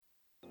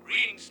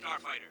Greetings,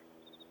 Starfighter.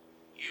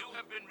 You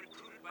have been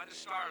recruited by the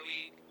Star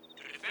League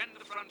to defend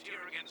the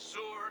frontier against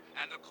Zur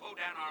and the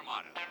Kodan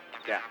Armada.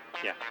 Yeah.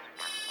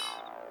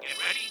 Get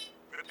ready,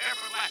 prepare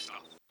for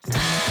blast-off.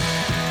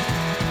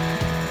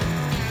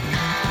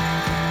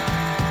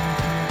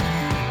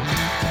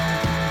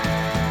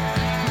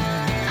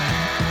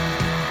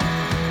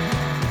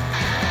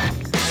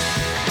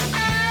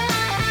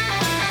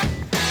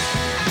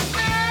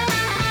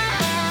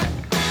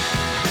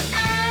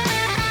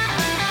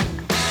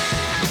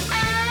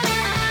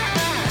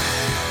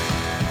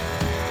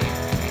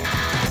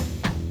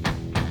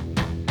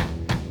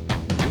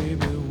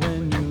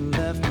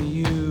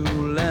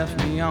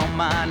 On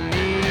my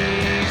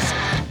knees.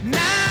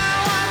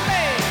 Now I'm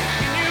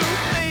begging you,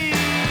 please.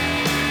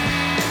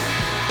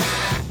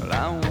 Well,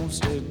 I won't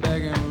stay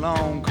begging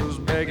long, 'cause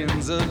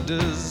begging's a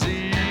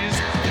disease.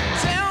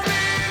 Tell me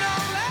you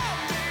don't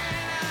love me.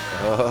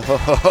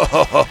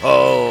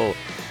 Oh,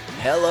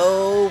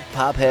 hello,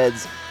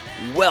 Popheads.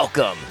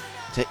 Welcome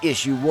to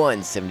issue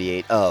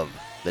 178 of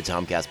the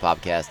Tomcast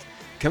Podcast,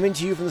 coming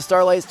to you from the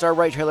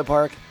Starbright Trailer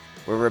Park,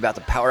 where we're about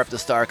to power up the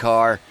Star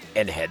Car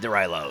and head to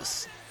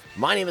Rylos.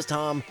 My name is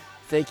Tom.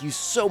 Thank you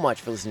so much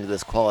for listening to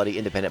this quality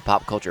independent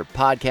pop culture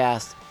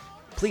podcast.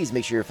 Please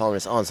make sure you're following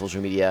us on social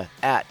media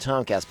at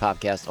Tomcast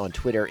Podcast on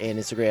Twitter and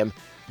Instagram.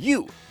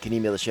 You can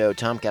email the show,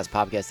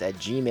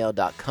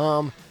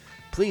 tomcastpodcast@gmail.com.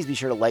 Please be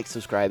sure to like,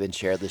 subscribe, and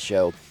share the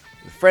show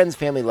with friends,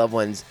 family, loved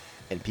ones,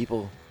 and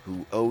people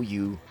who owe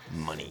you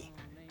money.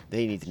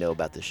 They need to know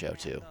about the show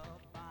too.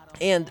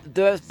 And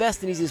the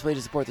best and easiest way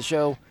to support the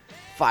show,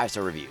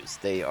 5-star reviews.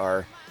 They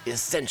are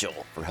essential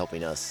for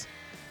helping us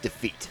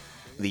defeat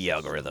the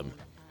algorithm.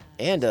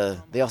 And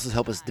they also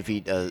help us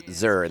defeat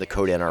Zur, the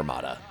Kodan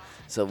Armada.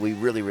 So we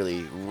really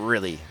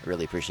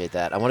appreciate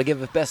that. I want to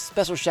give a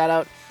special shout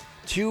out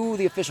to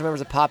the official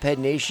members of Pophead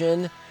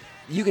Nation.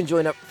 You can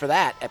join up for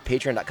that at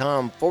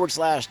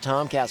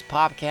patreon.com/Tomcast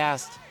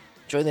Podcast.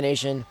 Join the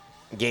nation,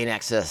 gain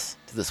access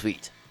to the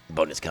sweet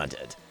bonus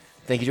content.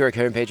 Thank you to our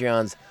current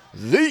Patreons,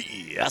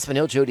 the Aspen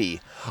Hill Chody,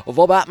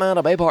 the Batman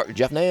of Bay Park,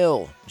 Jeff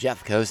Nail,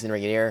 Jeff Coast and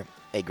Ringineer,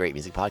 a great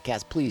music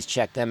podcast. Please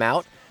check them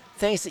out.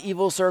 Thanks to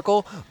Evil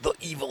Circle, the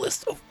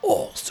evilest of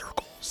all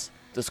circles.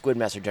 The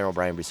Squidmaster General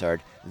Brian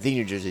Broussard, the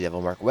New Jersey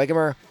Devil Mark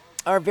Wegemer,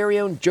 our very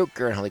own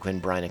Joker and Harley Quinn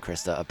Brian and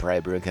Krista of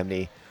Pariah Brewing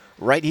Company,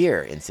 right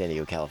here in San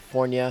Diego,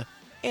 California,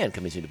 and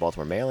coming soon to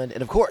Baltimore, Maryland,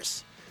 and of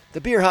course,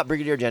 the Beer Hop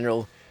Brigadier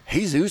General,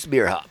 Jesus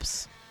Beer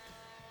Hops.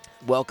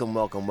 Welcome,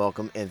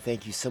 and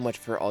thank you so much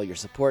for all your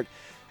support.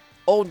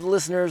 Old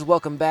listeners,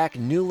 welcome back.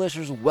 New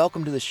listeners,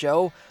 welcome to the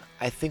show.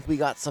 I think we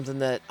got something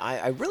that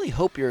I really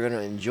hope you're going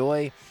to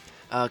enjoy.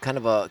 Kind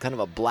of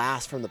a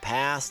blast from the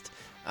past.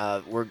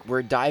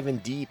 We're diving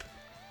deep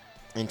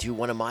into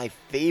one of my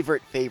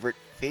favorite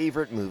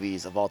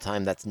movies of all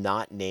time that's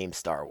not named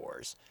Star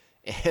Wars.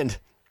 And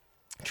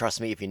trust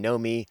me, if you know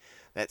me,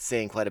 that's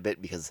saying quite a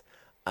bit because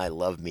I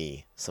love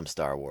me some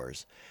Star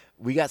Wars.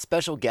 We got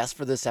special guests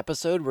for this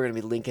episode. We're going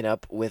to be linking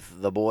up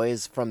with the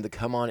boys from the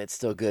Come On It's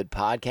Still Good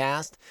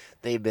podcast.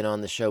 They've been on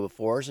the show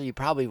before, so you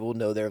probably will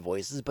know their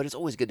voices, but it's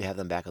always good to have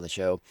them back on the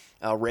show.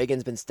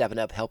 Reagan's been stepping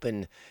up,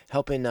 helping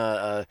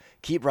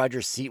keep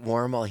Roger's seat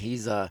warm while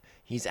he's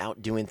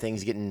out doing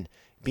things, being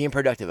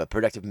productive, a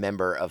productive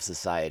member of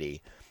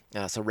society.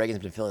 So Reagan's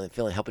been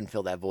helping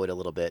fill that void a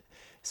little bit.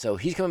 So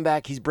he's coming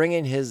back. He's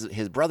bringing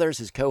his brothers,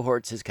 his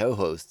cohorts, his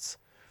co-hosts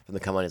from the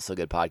Come On It's Still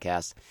Good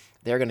podcast.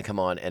 They're going to come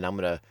on,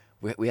 and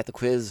we have to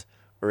quiz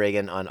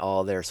Reagan on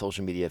all their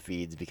social media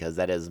feeds because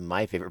that is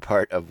my favorite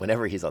part of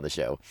whenever he's on the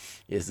show,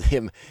 is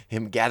him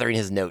gathering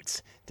his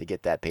notes to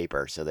get that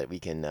paper so that we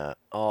can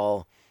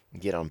all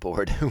get on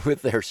board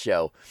with their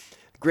show.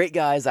 Great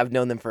guys. I've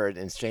known them for an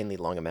insanely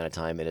long amount of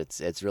time, and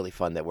it's really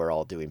fun that we're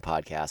all doing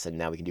podcasts, and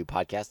now we can do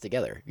podcasts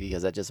together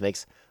because that just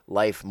makes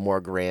life more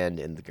grand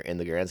in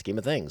the grand scheme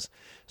of things.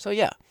 So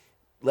yeah,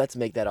 let's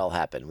make that all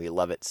happen. We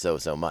love it so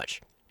much.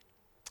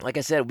 Like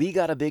I said, we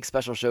got a big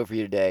special show for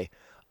you today.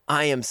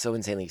 I am so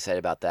insanely excited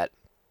about that.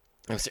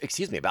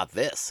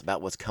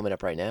 About what's coming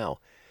up right now.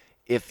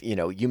 If,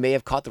 you may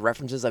have caught the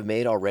references I've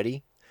made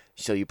already.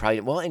 So you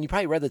probably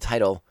read the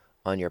title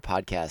on your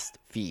podcast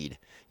feed.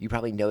 You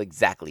probably know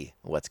exactly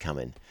what's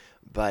coming.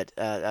 But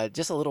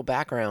just a little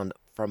background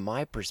from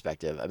my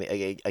perspective. I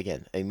mean,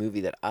 again, a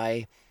movie that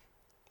I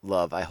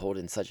love, I hold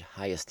in such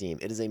high esteem.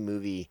 It is a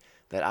movie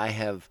that I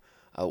have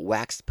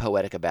waxed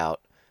poetic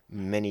about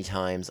many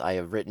times. I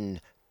have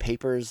written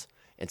papers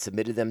and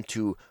submitted them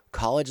to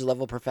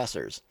college-level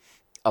professors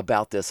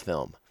about this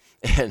film,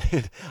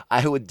 and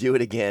I would do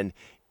it again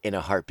in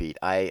a heartbeat.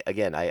 I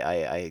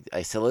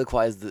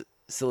soliloquized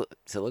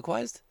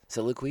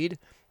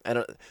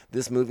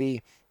this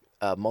movie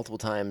multiple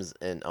times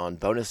and on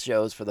bonus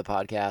shows for the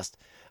podcast.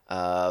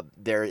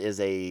 There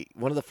is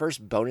one of the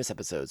first bonus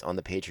episodes on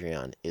the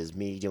Patreon is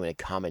me doing a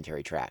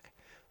commentary track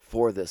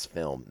for this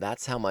film.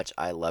 That's how much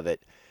I love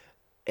it.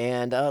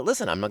 And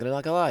listen, I'm not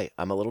gonna lie,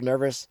 I'm a little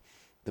nervous.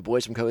 The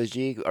boys from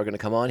CoSG are going to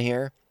come on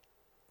here,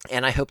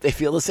 And I hope they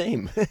feel the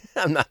same.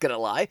 I'm not gonna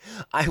lie.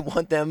 I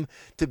want them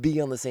to be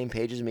on the same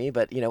page as me.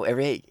 But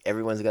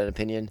everyone's got an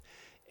opinion,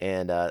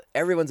 and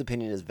everyone's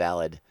opinion is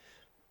valid.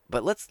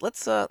 But let's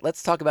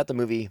talk about the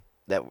movie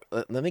that.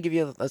 Let me give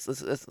you. Let's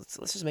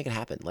just make it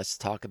happen. Let's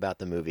talk about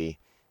the movie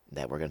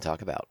that we're gonna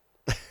talk about.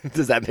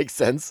 Does that make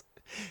sense?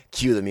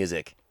 Cue the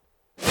music.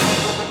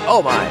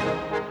 Oh my!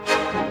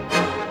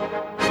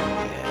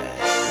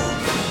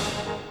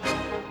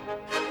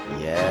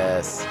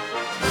 Yes. Yes.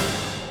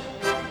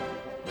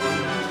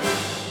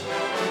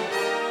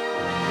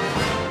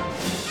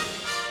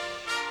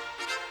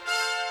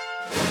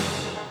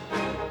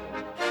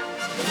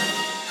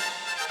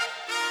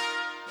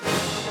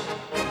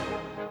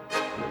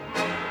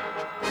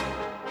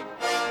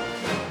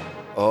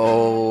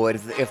 Oh,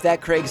 if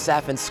that Craig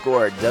Safin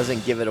score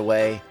doesn't give it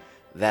away,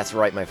 that's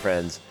right, my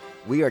friends.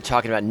 We are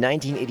talking about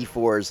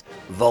 1984's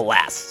The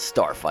Last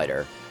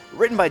Starfighter.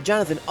 Written by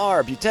Jonathan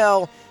R.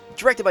 Butel,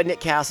 directed by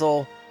Nick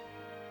Castle.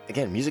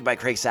 Again, music by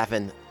Craig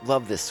Safin.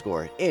 Love this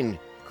score.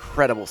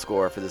 Incredible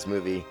score for this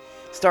movie.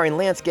 Starring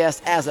Lance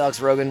Guest as Alex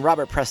Rogan,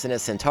 Robert Preston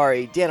as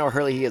Centauri, Dan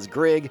O'Hurley as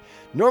Grig,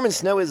 Norman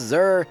Snow as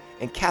Zur,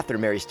 and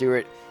Catherine Mary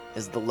Stewart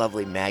as the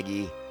lovely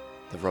Maggie,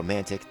 the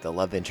romantic, the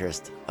love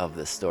interest of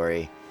this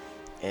story.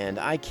 And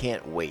I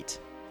can't wait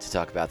to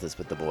talk about this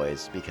with the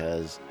boys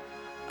because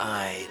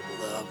I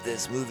love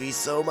this movie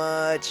so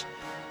much.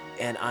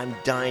 And I'm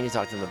dying to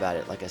talk to them about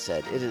it. Like I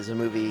said, it is a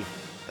movie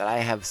that I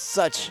have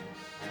such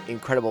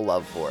incredible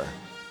love for.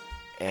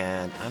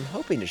 And I'm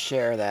hoping to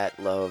share that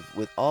love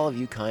with all of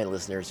you kind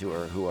listeners who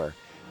are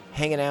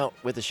hanging out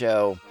with the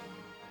show.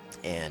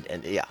 And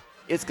yeah,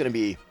 this is going to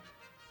be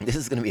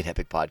an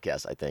epic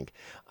podcast, I think.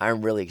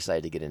 I'm really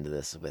excited to get into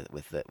this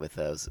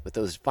with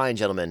those fine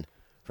gentlemen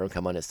from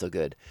Come On It's So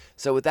Good.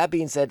 So with that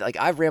being said,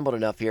 I've rambled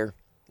enough here.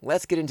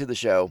 Let's get into the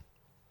show.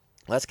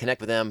 Let's connect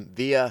with them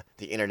via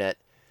the internet,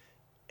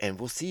 and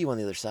we'll see you on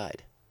the other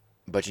side.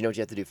 But you know what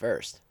you have to do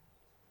first?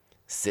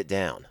 Sit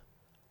down,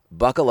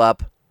 buckle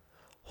up,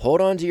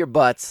 hold on to your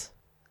butts,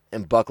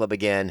 and buckle up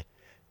again,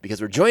 because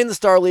we're joining the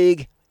Star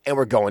League, and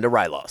we're going to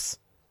Rylos.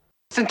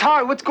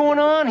 Centauri, what's going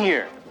on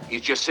here?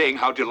 He's just saying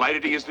how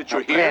delighted he is that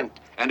you're here. Friend.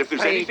 And if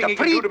there's Friend, anything he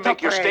can do to friend,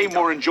 make your stay friend.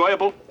 more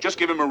enjoyable, just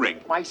give him a ring.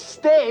 My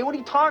stay? What are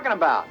you talking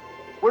about?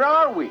 Where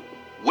are we?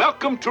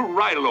 Welcome to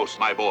Rylos,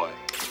 my boy.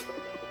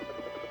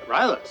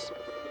 Rylos.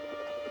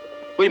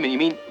 Wait a minute,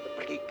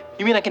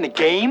 you mean like in the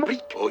game?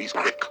 Oh, he's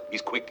quick.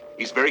 He's quick.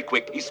 He's very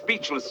quick. He's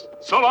speechless.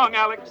 So long,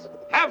 Alex.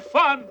 Have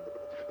fun.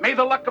 May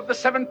the luck of the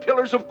 7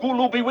 pillars of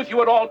Gulu be with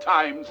you at all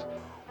times.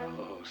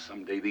 Oh,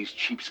 someday these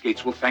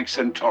cheapskates will thank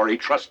Centauri.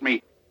 Trust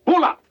me.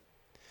 Hula!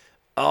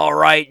 All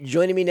right,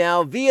 joining me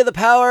now via the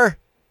power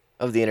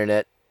of the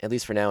internet, at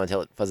least for now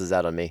until it fuzzes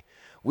out on me,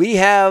 we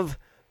have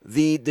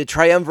the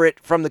triumvirate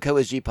from the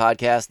CoSG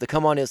podcast, the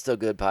Come On It's So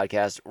Good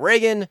podcast.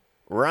 Reagan,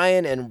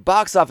 Ryan, and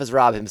Box Office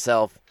Rob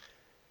himself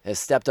has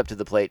stepped up to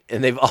the plate,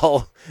 and they've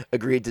all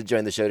agreed to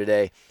join the show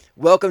today.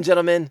 Welcome,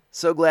 gentlemen.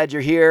 So glad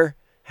you're here.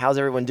 How's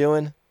everyone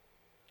doing?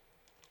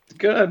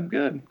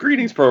 Good.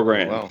 Greetings,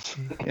 program. Wow.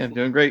 Yeah, I'm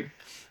doing great.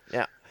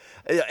 Yeah.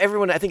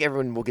 I think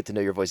everyone will get to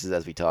know your voices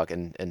as we talk,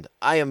 and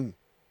I am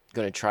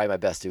going to try my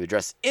best to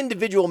address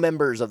individual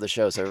members of the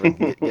show so everyone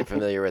can get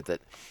familiar with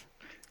it.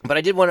 But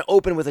I did want to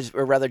open with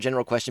a rather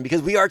general question,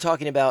 because we are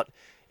talking about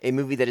a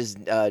movie that is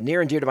near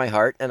and dear to my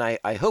heart, and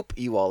I hope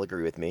you all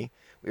agree with me.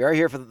 We are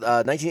here for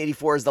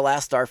 1984's The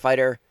Last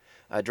Starfighter,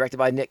 directed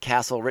by Nick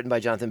Castle, written by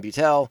Jonathan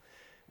Butel,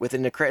 with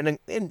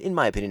in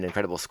my opinion, an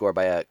incredible score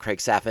by Craig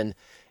Safin.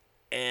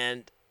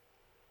 And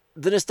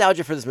the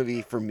nostalgia for this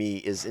movie, for me,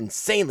 is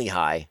insanely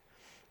high.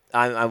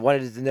 I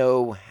wanted to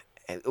know,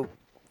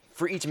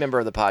 for each member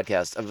of the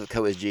podcast, of the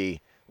CoSG,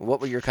 what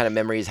were your kind of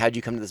memories? How'd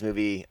you come to this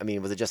movie? I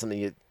mean, was it just something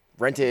you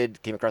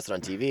rented, came across it on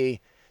TV?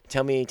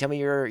 Tell me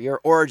your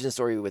origin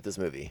story with this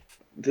movie.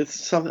 This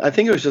is something. I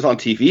think it was just on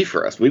TV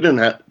for us. We didn't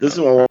have. This is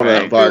one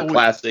of our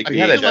classic. I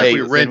feel like we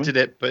VHS. rented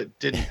it, but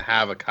didn't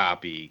have a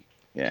copy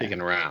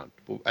kicking around.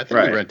 I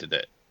think we rented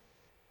it.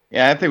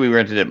 Yeah, I think we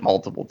rented it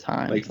multiple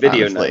times. Like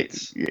video honestly.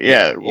 nights.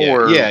 Yeah,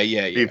 or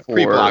before.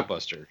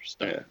 Pre-blockbuster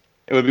stuff. Yeah.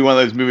 It would be one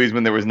of those movies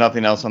when there was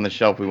nothing else on the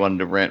shelf we wanted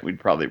to rent. We'd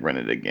probably rent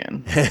it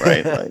again,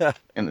 right? Like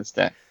in the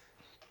stack.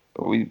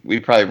 But we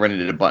probably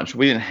rented it a bunch.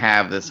 We didn't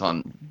have this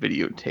on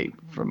videotape,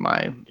 from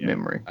my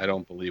memory. I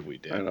don't believe we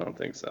did. I don't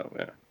think so.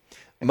 Yeah.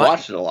 My-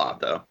 Watched it a lot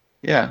though.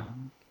 Yeah,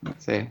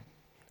 let's see.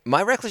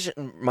 My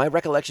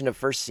recollection of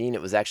first seeing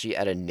it was actually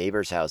at a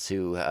neighbor's house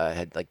who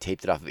had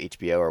taped it off of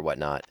HBO or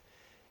whatnot,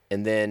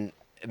 and then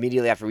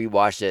immediately after we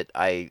watched it,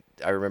 I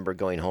remember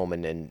going home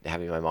and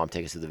having my mom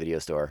take us to the video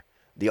store,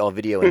 the All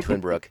Video in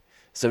Twin Brook,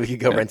 so we could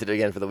go rent it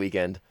again for the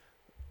weekend.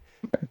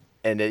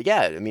 And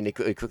it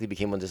quickly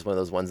became just one of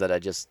those ones that I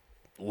just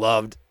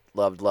loved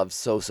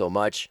so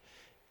much.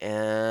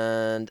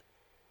 And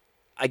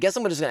I guess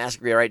I'm just going to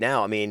ask you right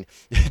now. I mean,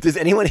 does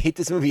anyone hate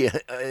this movie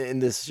in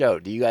this show?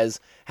 Do you guys?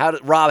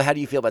 Rob, how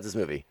do you feel about this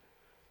movie?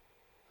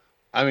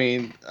 I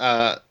mean,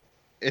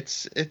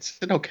 it's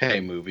an okay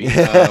movie.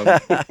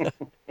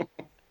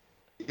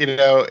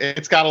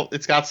 it's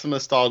got some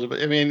nostalgia,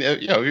 but I mean,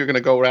 you're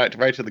gonna go right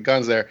to the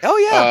guns there. Oh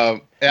yeah.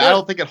 I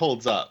don't think it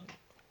holds up.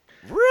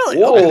 Really?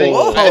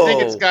 Whoa. I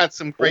think it's got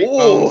some great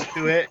bones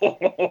to it.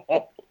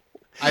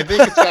 I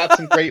think it's got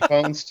some great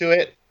bones to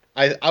it.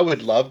 I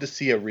would love to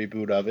see a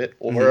reboot of it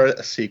or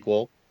a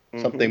sequel,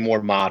 something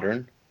more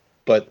modern,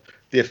 but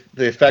the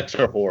effects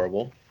are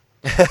horrible.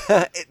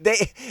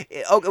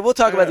 We'll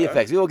talk about the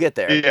effects. We will get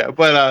there. Yeah,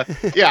 but I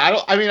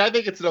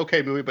think it's an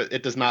okay movie, but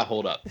it does not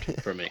hold up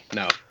for me.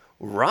 No.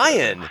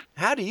 Ryan,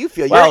 how do you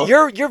feel? Well,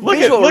 your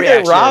visual look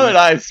reaction. at Rob and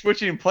I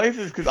switching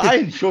places because I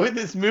enjoyed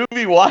this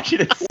movie watching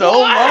it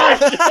so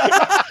much.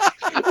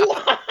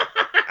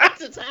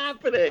 What is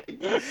happening?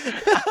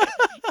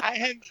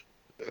 I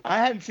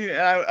hadn't seen it.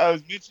 I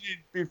was mentioning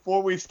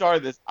before we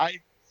started this. I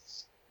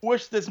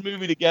squished this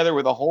movie together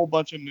with a whole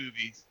bunch of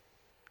movies.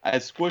 I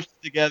squished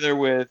it together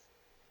with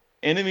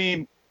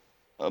Enemy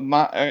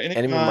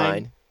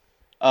Mine.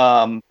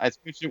 I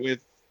switched it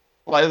with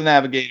Flight of the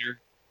Navigator,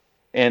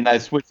 and I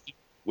switched it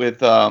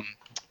with what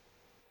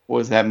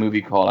was that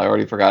movie called? I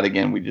already forgot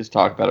again. We just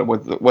talked about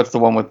it. What's the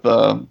one with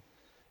the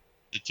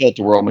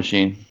tilt-a-whirl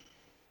machine?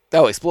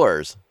 Oh,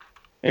 Explorers.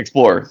 I just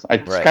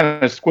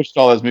kind of squished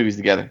all those movies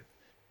together.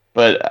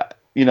 But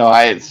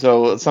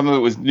so some of it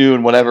was new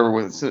and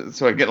whatever,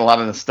 so I get a lot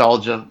of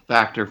nostalgia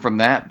factor from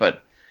that.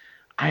 But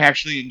I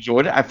actually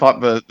enjoyed it. I thought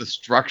the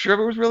structure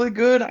of it was really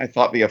good. I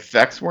thought the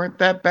effects weren't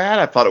that bad.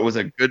 I thought it was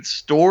a good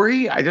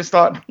story. I just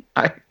thought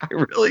I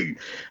really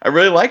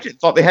liked it.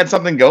 Thought they had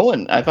something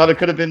going. I thought it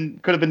could have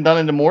been done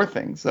into more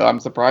things. So I'm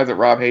surprised that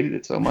Rob hated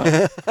it so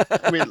much.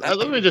 I mean,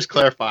 let me just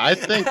clarify. I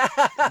think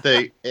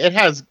it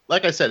has,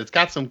 like I said, it's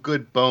got some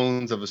good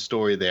bones of a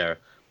story there,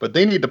 but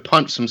they need to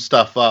punch some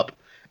stuff up.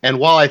 And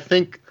while I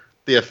think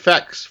the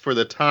effects for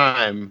the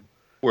time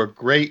were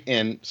great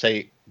in,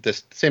 say, the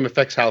same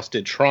effects house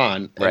did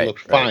Tron, and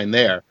looked fine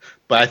there.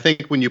 But I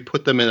think when you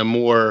put them in a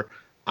more,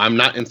 I'm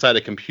not inside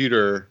a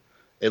computer,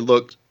 it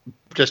looked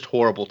just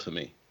horrible to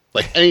me.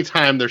 Like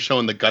anytime they're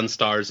showing the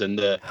Gunstars and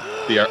the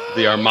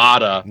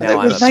Armada,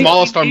 the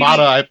smallest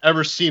Armada I've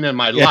ever seen in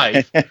my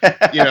life. Look,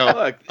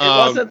 it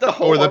wasn't the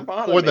whole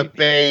Armada, or the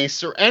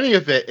base or any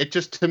of it. It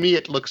just, to me,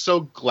 it looks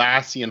so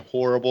glassy and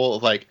horrible.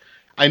 Like,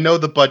 I know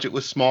the budget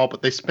was small,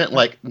 but they spent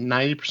like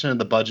 90% of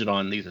the budget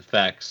on these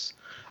effects.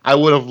 I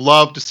would have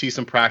loved to see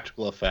some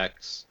practical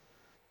effects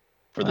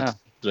for the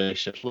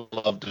spaceships. Would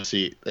love to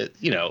see it,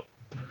 Did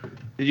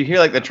you hear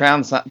like the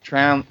Tron sound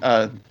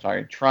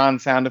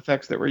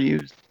effects that were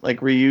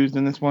reused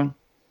in this one?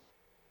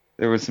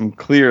 There was some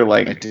clear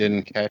I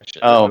didn't catch it.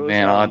 Oh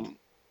man, I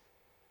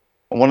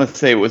want to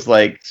say it was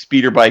like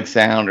speeder bike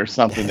sound or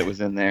something that was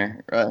in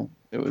there.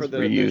 It was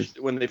reused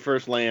when they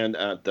first land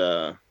at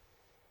the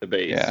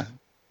base. Yeah,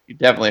 you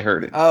definitely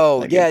heard it.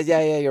 Oh yeah,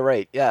 you're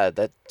right. Yeah,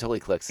 that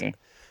totally clicks. Okay.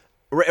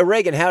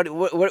 Reagan,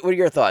 what are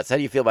your thoughts? How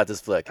do you feel about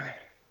this flick?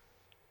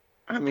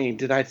 I mean,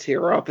 did I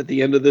tear up at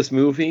the end of this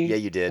movie? Yeah,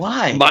 you did.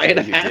 Why? Might Yeah,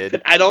 have you happened.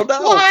 did. I don't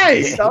know.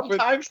 Why?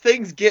 Sometimes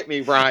things get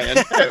me, Ryan.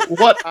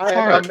 What I am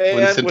part? a man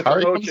When with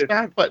Centauri comes emotion.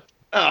 back? But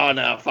Oh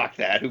no, fuck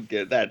that. Who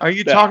did that? Are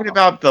you talking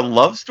about the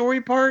love story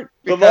part?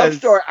 the love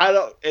story?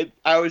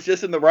 I was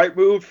just in the right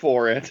mood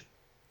for it.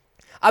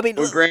 I mean,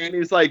 When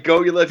Granny's like,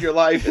 "Go, you live your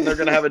life," and they're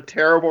gonna have a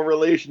terrible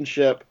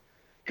relationship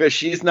because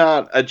she's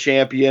not a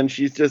champion.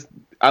 She's just,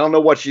 I don't know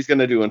what she's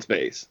gonna do in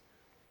space.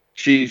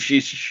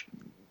 She's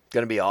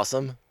gonna be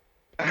awesome.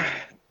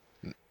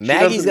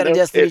 Maggie's got a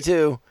destiny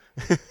too.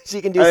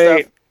 She can do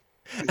stuff.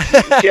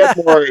 She has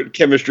more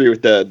chemistry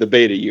with the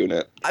beta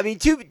unit. I mean,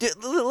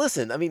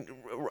 listen. I mean,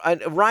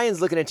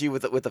 Ryan's looking at you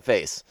with the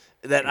face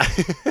that,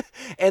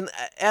 and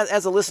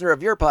as a listener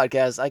of your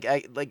podcast,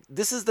 I like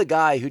this is the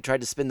guy who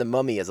tried to spin The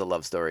Mummy as a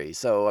love story.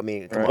 So I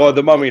mean, come on. Well,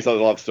 The Mummy's a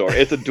love story.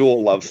 It's a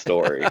dual love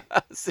story.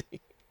 See?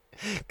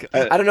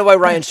 I don't know why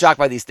Ryan's shocked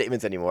by these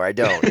statements anymore. I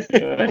don't.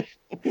 You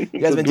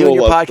guys have been doing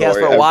your podcast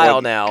for a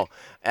while now,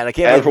 and I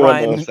can't believe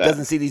Ryan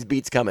doesn't see these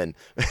beats coming.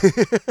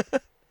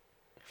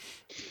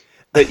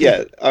 But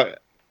yeah,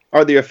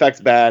 are the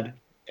effects bad?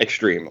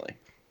 Extremely.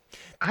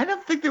 I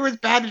don't think they're as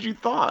bad as you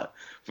thought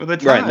for the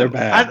time. Right, they're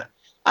bad.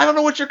 I don't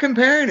know what you're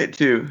comparing it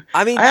to.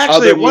 I mean,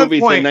 other movies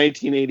in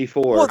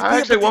 1984. Well, I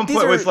actually at one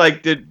point was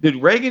like, did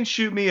Reagan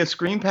shoot me a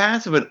screen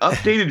pass of an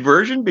updated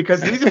version?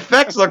 Because these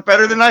effects look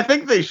better than I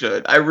think they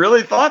should. I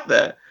really thought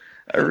that.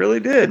 I really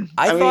did.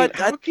 I mean,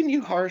 how can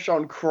you harsh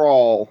on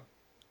Crawl?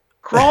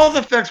 Crawl's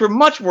effects were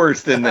much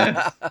worse than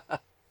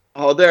that.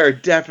 Oh, they're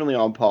definitely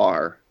on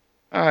par.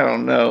 I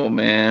don't know,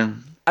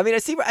 man. I mean, I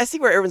see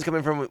where everyone's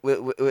coming from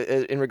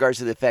in regards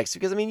to the effects,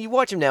 because I mean, you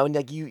watch them now and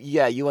like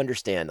you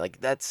understand, like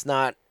that's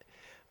not,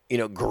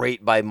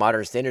 great by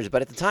modern standards,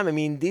 but at the time, I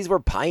mean, these were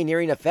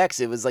pioneering effects.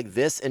 It was like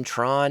this and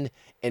Tron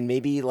and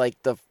maybe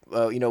like the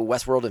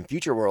Westworld and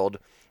Future World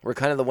were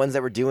kind of the ones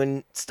that were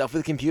doing stuff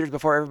with computers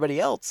before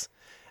everybody else.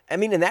 I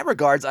mean, in that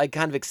regards, I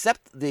kind of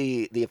accept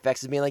the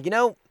effects as being like,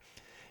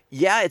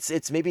 yeah,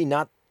 it's maybe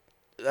not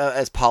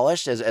as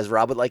polished as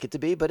Rob would like it to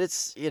be, but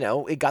it's,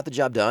 it got the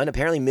job done.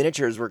 Apparently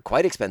miniatures were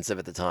quite expensive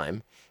at the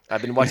time.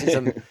 I've been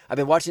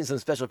watching some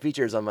special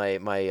features on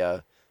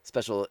my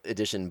special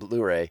edition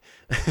Blu-ray.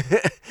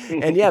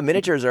 And yeah,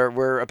 miniatures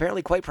were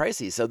apparently quite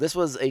pricey. So this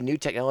was a new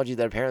technology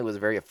that apparently was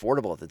very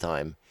affordable at the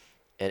time,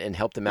 and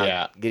helped them out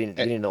Yeah.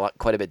 getting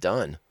quite a bit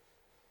done.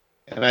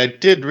 And I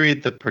did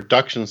read the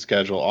production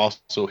schedule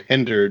also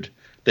hindered.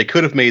 They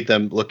could have made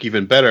them look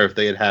even better if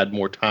they had had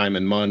more time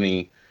and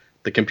money.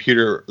 The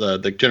computer,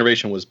 the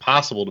generation was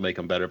possible to make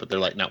them better, but they're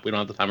like, no, we don't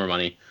have the time or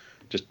money.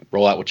 Just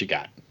roll out what you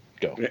got.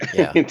 Go.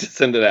 Yeah. Just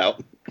send it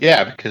out.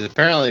 Yeah, because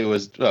apparently it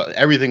was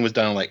everything was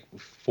done in like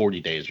 40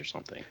 days or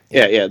something.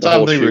 Yeah. The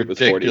whole Something shoot was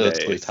 40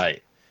 ridiculously days.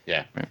 tight.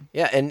 Yeah.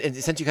 Yeah, and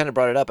since you kind of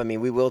brought it up, I mean,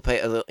 we will play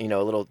a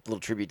little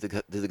tribute to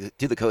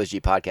the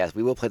CoSG podcast.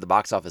 We will play the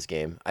box office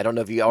game. I don't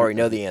know if you already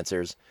know the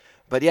answers,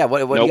 but yeah, what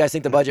do you Nope. guys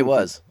think the budget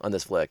was on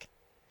this flick?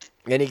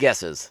 Any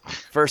guesses?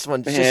 First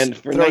one, And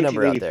just for throw a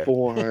number out there.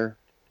 1984,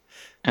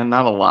 And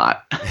not a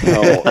lot.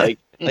 no, like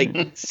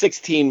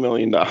 $16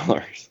 million. All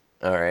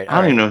right. I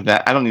don't even know if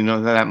that. I don't even know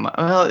if that much.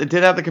 Well, it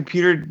did have the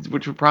computer,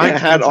 which would probably It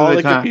had expensive all at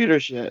the time. computer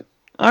shit.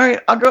 All right,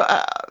 I'll go.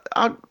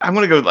 I'm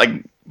gonna go like.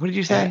 What did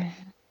you say?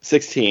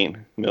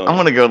 16 million. I'm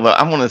gonna go.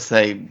 I'm gonna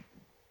say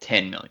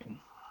 10 million.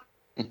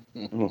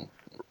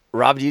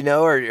 Rob, do you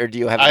know, or do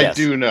you have a I guess?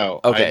 do know.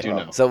 Okay, I do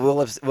know. so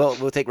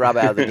we'll take Rob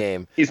out of the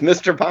game. He's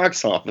Mr.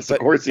 Box Office. But- Of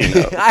course he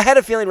knows. I had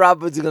a feeling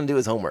Rob was going to do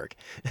his homework.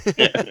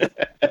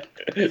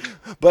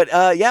 But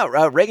yeah,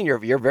 Reagan,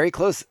 you're very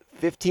close.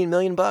 $15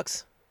 million.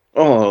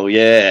 Oh yeah.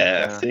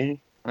 Yeah. See,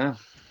 Yeah.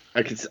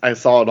 I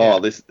saw it all.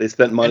 They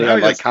spent money And I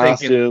on was like just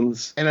thinking-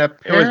 costumes. And one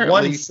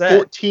apparently set.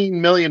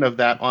 14 million of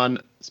that on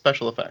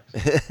special effects.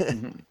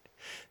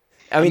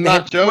 I mean, I'm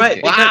not joking. Right,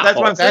 because that's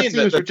what I'm That saying.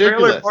 seems The trailer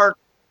ridiculous. park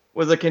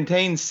was a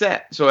contained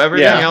set, so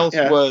everything Yeah, else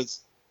yeah.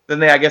 was.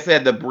 Then I guess they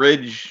had the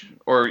bridge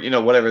or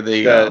whatever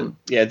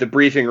The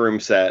briefing room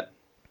set.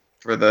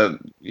 for the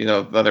the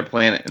other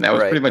planet, and that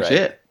was Right, pretty much right.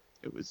 it.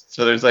 It was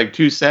so there's like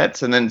 2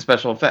 sets and then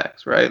special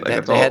effects, right? Like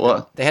that's all it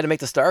was. they had to make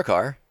the star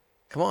car.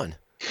 Come on.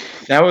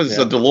 That was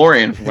Yeah. a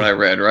DeLorean from what I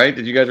read, right?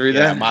 Did you guys read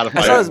Yeah, that?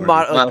 modified. I saw it was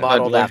Modified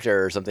modeled DeLorean.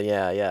 after or something.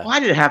 Yeah, yeah. Why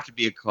did it have to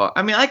be a car?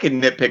 I mean, I can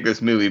nitpick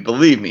this movie.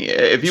 Believe me,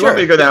 if you Sure. want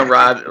me to go down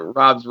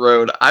Rob's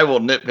road, I will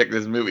nitpick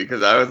this movie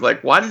because I was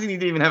like, why does he need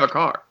to even have a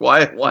car?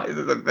 Why is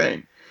this a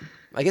thing?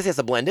 I guess he has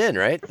to blend in,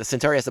 right? The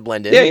Centauri has to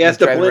blend in. Yeah, he has He's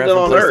to driving blend around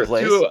in from on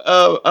place to Earth.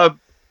 place. To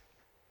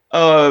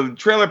a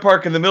trailer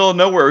park in the middle of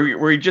nowhere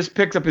where he just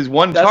picks up his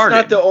one That's target.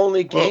 not the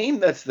only game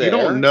that's there. You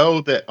don't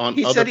know that on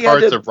He other said he had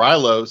parts to- of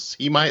Rylos,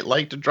 he might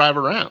like to drive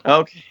around.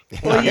 Okay.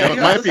 Well, You know, it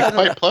might be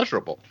quite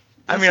pleasurable.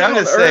 I He mean, said I'm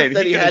on just Earth saying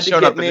that he could've had to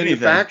shown get up at anything.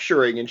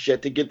 manufacturing and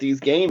shit to get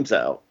these games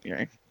out.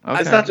 Okay.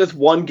 It's not just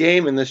one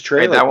game in this Right,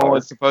 trailer. that one park.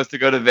 was supposed to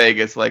go to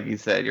Vegas, like you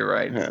said. You're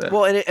right. Yeah. So-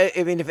 Well, and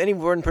I mean, if any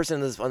one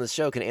person on this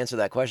show can answer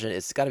that question,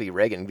 it's got to be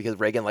Reagan, because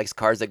Reagan likes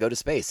cars that go to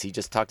space. He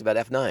just talked about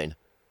F9.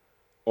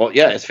 Well,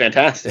 yeah, it's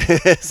fantastic.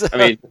 So, I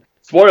mean,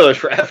 spoilers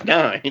for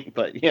F9,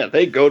 but yeah,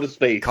 they go to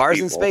space. cars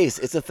in people. space,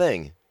 it's a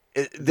thing.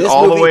 This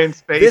all movie, the way in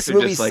space. this or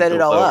movie just, like, set the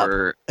it all up.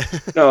 lower-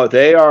 No,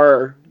 they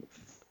are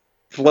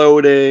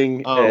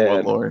floating. Oh,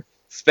 and Lord.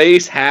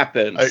 space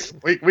happens.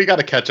 We got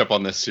to catch up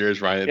on this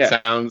series, Ryan. It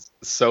Yeah. sounds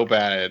so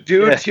bad.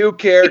 Do Yeah. 2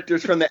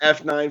 characters from the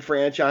F9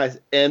 franchise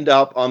end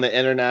up on the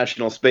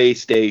International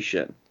Space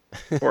Station?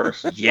 Of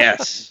course.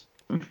 Yes.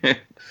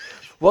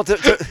 Well, to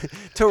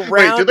Wait,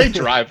 round. do they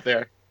drive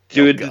there?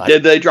 Dude, God.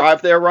 did they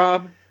drive there,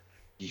 Rob?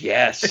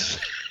 Yes.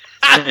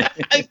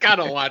 I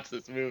gotta watch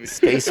this movie.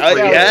 Space Oh,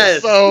 Freedom.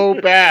 yes. So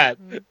bad.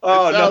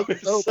 Oh, It no, sounds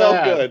it's so so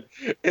bad.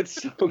 good.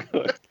 It's so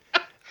good.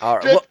 All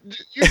right. Just, Well,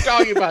 you're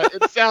talking about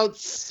it. It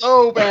sounds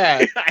so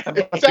bad.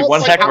 It Be sounds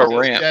one like heck of a House is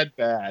ramp. Dead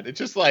bad. It's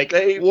just like,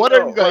 They, what no,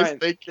 are you guys Ryan,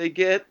 thinking? They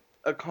get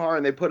a car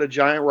and they put a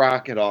giant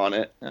rocket on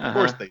it, Of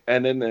course they.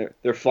 and then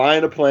they're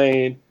flying a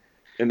plane,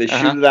 and they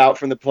Uh-huh. shoot it out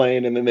from the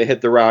plane, and then they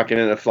hit the rocket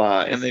and it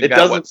flies. And they've it got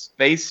doesn't. what,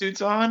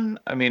 spacesuits on?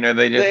 I mean, are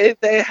they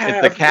just? They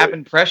have is the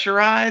cabin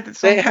pressurized at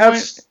some They have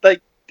point?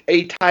 like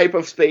a type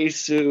of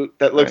spacesuit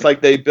that looks Right.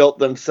 like they built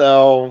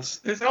themselves.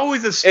 There's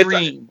always a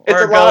stream it's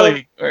or a a lot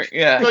gully.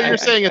 So you're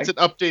saying it's an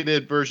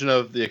updated version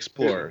of the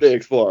Explorers? The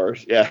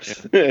Explorers,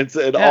 yes.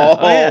 It Yeah, all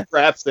oh, yeah.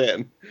 wraps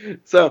in.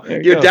 So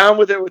There you you're go. down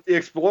with it with the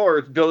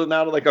Explorers, building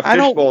out of like a I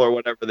don't- fishbowl or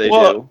whatever they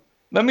Well, do.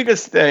 Let me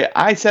just say,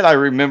 I said I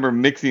remember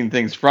mixing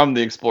things from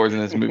the Explorers in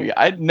this movie.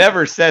 I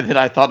never said that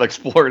I thought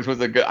Explorers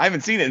was a good. I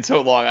haven't seen it in so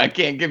long. I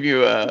can't give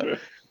you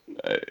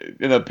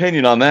an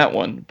opinion on that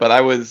one. But I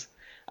was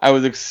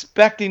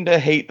expecting to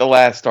hate The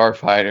Last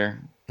Starfighter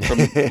from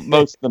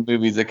most of the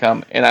movies that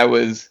come, and I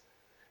was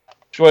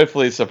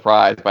joyfully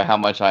surprised by how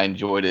much I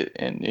enjoyed it.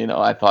 And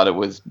I thought it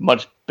was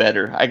much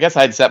better. I guess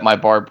I'd set my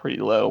bar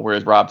pretty low,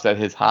 whereas Rob set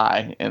his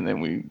high, and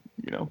then we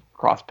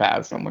crossed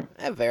paths somewhere.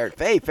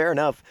 fair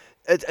enough.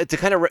 To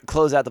kind of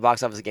close out the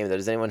box office game, though,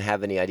 does anyone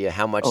have any idea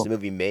how much the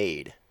movie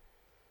made?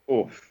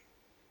 Oof.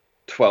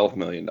 $12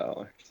 million.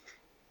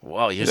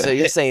 Well, you're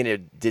saying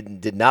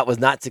it was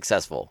not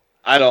successful.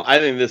 I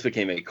think this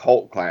became a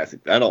cult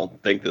classic. I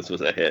don't think this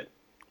was a hit.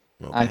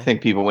 I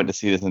think people went to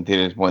see this in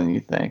theaters more than you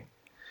think.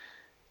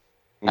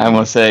 I'm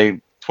going to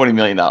say $20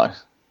 million.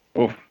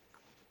 Oof.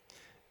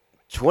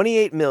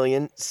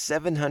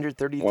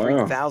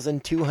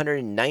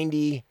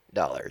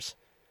 $28,733,290.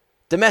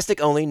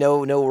 Domestic only, no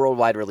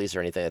worldwide release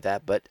or anything like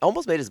that, but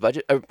almost made his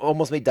budget,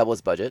 almost made double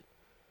his budget.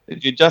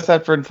 Did you adjust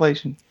that for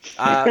inflation?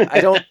 I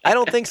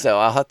don't think so.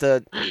 I'll have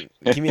to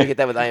communicate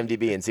that with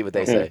IMDb and see what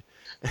they say.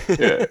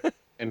 Yeah.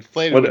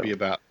 Inflated would be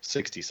about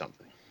 60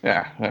 something.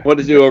 Yeah. What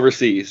did you do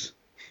overseas?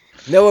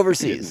 No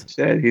overseas.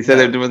 He said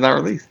it was not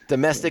released.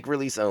 Domestic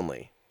release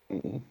only.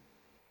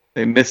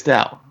 They missed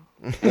out.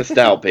 Missed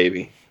out,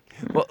 baby.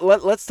 Well,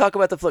 let's talk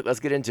about the flick.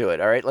 Let's get into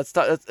it. All right. Let's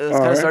kind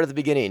of start at the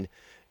beginning.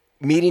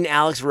 Meeting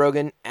Alex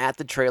Rogan at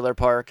the trailer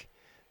park,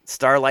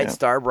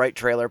 Starbright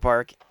Trailer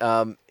Park,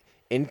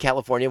 in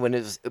California when it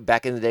was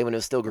back in the day when it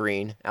was still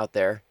green out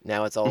there.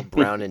 Now it's all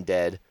brown and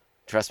dead.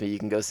 Trust me, you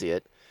can go see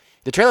it.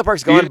 The trailer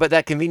park's gone, but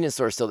that convenience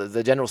store is still there.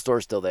 The general store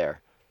is still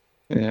there.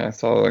 Yeah, I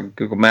saw on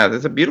Google Maps.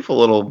 It's a beautiful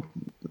little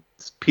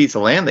piece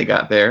of land they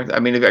got there. I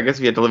mean, I guess if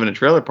you had to live in a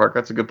trailer park,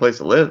 that's a good place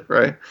to live,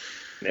 right?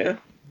 Yeah. I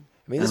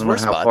mean, I there's don't know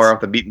worse how spots. far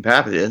off the beaten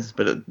path it is,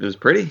 but it was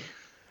pretty.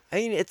 I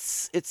mean,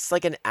 it's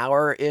like an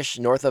hour-ish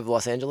north of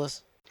Los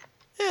Angeles.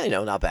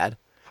 Not bad.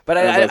 But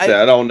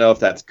I don't know if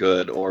that's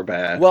good or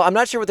bad. Well, I'm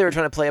not sure what they were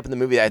trying to play up in the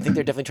movie. I think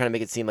they're definitely trying to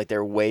make it seem like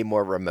they're way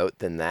more remote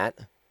than that.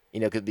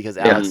 Because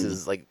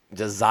Alex's like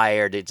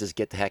desire to just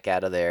get the heck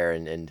out of there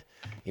and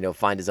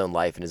find his own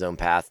life and his own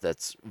path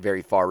that's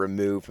very far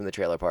removed from the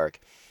trailer park.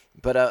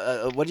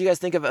 But what do you guys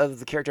think of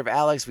the character of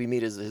Alex? We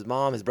meet his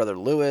mom, his brother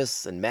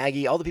Lewis, and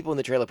Maggie, all the people in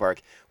the trailer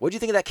park. What do you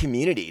think of that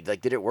community?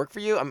 Like, did it work for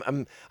you?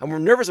 I'm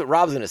nervous what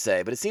Rob's going to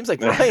say, but it seems like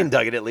Ryan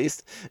dug it at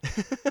least.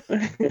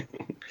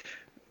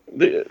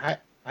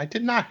 I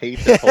did not hate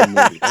the whole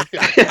movie.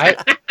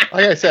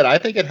 Like I said, I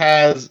think it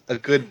has a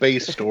good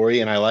base story,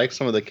 and I like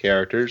some of the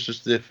characters.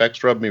 Just the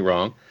effects rubbed me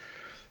wrong.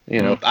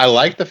 I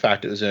like the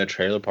fact it was in a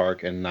trailer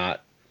park and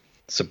not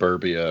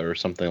suburbia or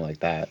something like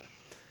that.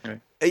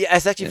 Yeah,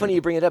 it's actually funny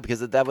you bring it up because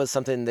that was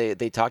something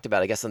they talked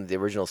about. I guess on the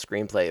original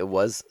screenplay, it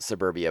was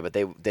suburbia, but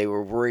they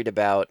were worried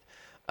about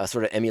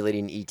sort of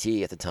emulating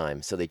E.T. at the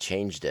time, so they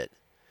changed it.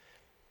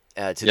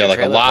 Like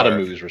a lot of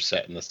movies were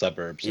set in the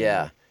suburbs.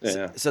 Yeah.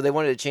 So they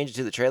wanted to change it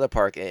to the trailer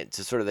park and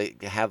to sort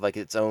of have like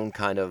its own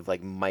kind of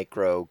like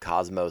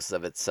microcosmos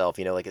of itself.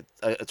 Like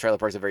a trailer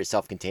park is a very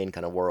self-contained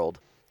kind of world,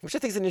 which I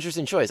think is an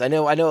interesting choice. I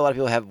know a lot of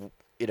people have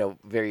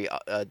very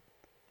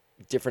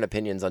different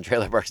opinions on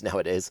trailer parks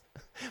nowadays.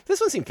 This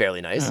one seemed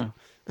fairly nice.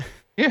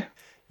 Yeah.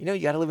 You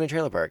got to live in a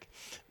trailer park.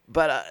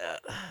 But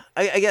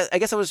I guess I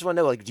just want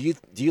to know, like, do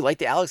you like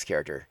the Alex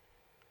character?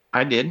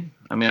 I did.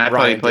 I mean, I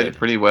thought he played it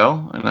pretty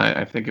well, and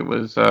I think it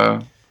was,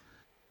 I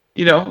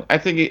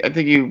think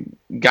he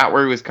got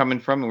where he was coming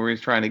from and where he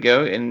was trying to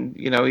go, and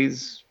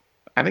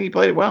I think he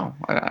played it well.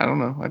 I don't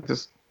know.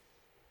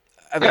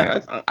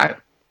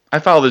 I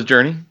followed his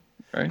journey,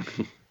 right?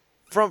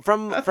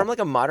 From like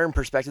a modern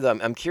perspective, though,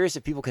 I'm curious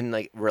if people can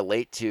like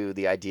relate to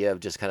the idea of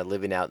just kind of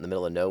living out in the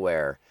middle of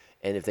nowhere,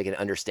 and if they can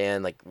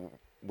understand like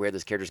where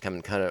this character's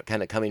coming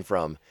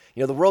from.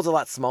 The world's a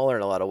lot smaller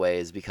in a lot of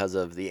ways because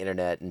of the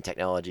internet and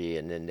technology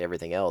and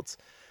everything else.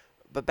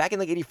 But back in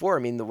like '84,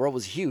 I mean, the world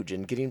was huge,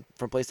 and getting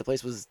from place to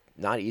place was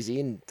not easy,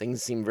 and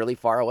things seemed really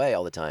far away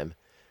all the time.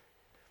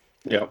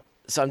 Yeah.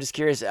 So I'm just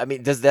curious. I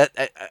mean, does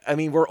that? I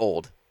mean, we're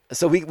old,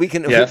 so we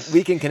can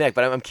we can connect.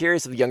 But I'm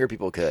curious if younger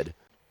people could.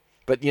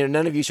 But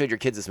none of you showed your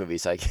kids this movie,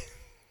 so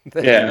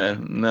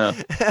no.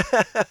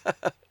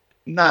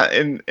 Not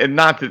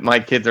that my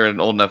kids are at an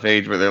old enough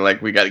age where they're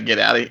like, we got to get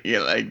out of here.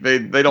 Like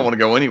they don't want to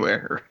go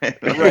anywhere.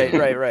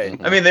 Right.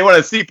 I mean, they want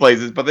to see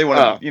places, but they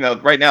want to.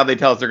 Right now they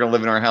tell us they're going to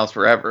live in our house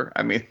forever.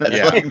 I mean,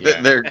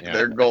 that's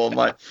their goal in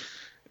life.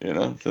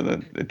 So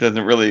that it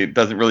doesn't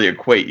really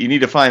equate. You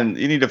need to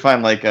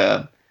find like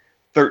a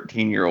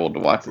 13-year-old to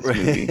watch this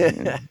movie.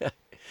 And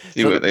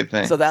see what they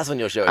think. So that's when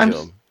you'll show it to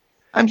them.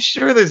 I'm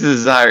sure there's a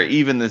desire,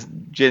 even this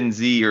Gen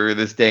Z or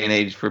this day and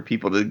age, for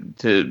people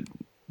to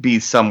be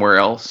somewhere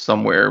else,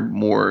 somewhere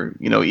more,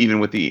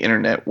 even with the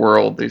internet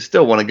world, they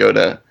still want to go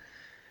to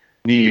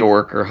New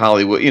York or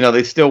Hollywood.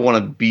 They still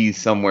want to be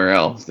somewhere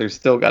else. There's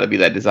still got to be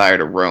that desire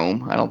to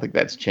roam. I don't think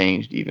that's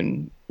changed,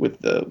 even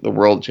with the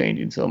world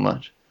changing so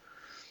much.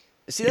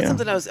 See, that's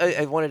something I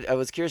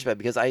was curious about,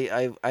 because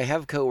I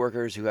have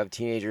coworkers who have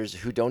teenagers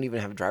who don't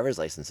even have driver's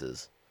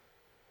licenses,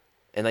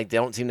 and like they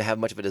don't seem to have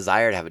much of a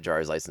desire to have a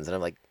driver's license, and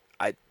I'm like,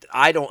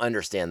 I don't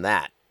understand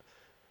that.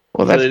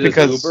 Well, that's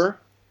because Uber.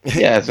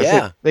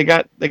 Yeah, they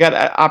got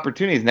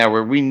opportunities now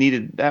where we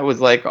needed. That was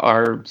like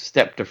our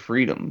step to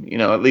freedom,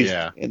 at least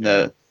in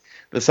the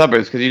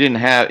suburbs, because you didn't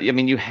have. I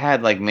mean, you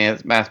had like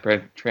mass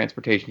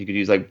transportation. You could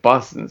use like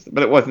buses,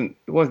 but it wasn't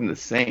the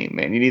same,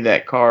 man. You need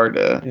that car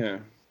to. Yeah.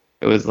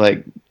 It was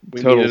like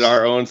we needed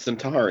our own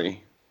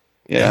Centauri.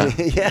 Yeah.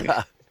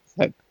 Yeah.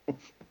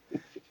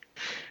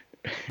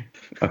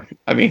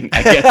 I mean,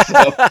 I guess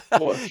so.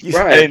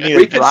 Right.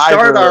 We could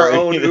start our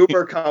own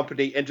Uber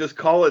company and just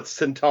call it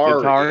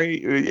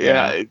Centauri. Centauri?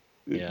 Yeah.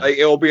 Yeah. Like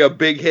it'll be a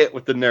big hit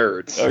with the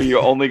nerds. Are you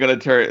only gonna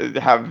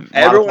have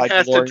Everyone modified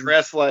has to DeLoreans?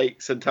 dress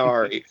like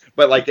Centauri,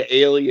 but like the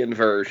alien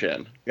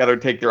version. Got to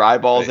take their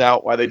eyeballs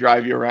out while they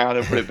drive you around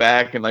and put it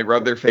back and like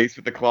rub their face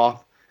with the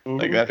cloth.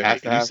 Like that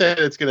has to You happen. said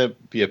it's going to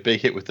be a big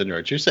hit with the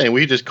nerds. You're saying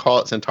we just call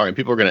it Centauri and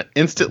people are going to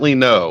instantly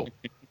know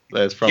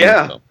that it's from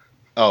Yeah. the film.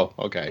 Oh,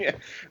 okay. Yeah.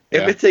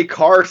 Yeah. If it's a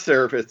car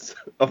service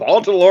of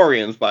all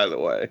DeLoreans, by the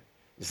way.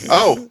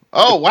 Oh,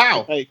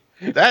 wow. Like,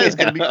 That is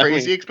going to be yeah, I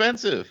crazy mean-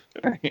 expensive.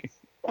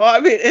 Well, I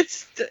mean,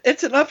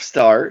 it's an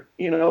upstart.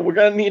 You know, we're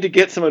gonna need to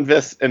get some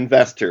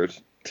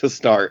investors to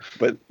start,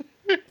 but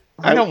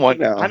I don't want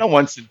no. I don't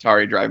want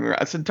Centauri driving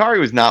around. Centauri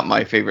was not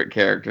my favorite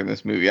character in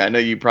this movie. I know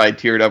you probably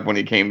teared up when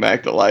he came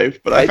back to life,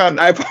 but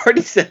I've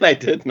already said I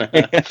did not.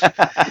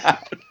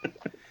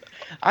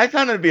 I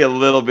found it to be a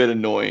little bit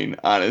annoying,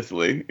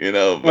 honestly. You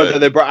know, But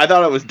but I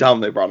thought it was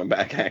dumb they brought him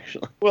back.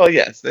 Actually, well,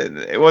 yes,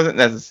 it wasn't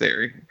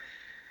necessary.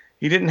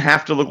 He didn't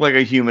have to look like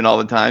a human all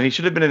the time. He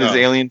should have been in his No.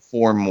 alien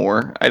form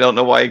more. I don't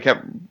know why he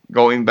kept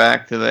going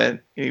back to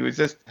that. He was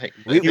just Hey,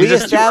 We- he we was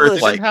just too established-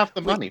 Earth-like. Didn't have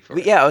the money for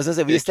it. Yeah, I was gonna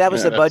say we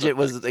established Yeah, the budget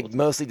that's was okay. like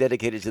mostly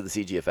dedicated to the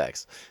CG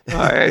effects.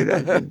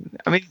 I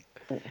mean,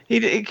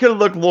 he could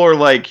look more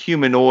like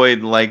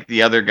humanoid, like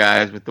the other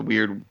guys with the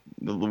weird.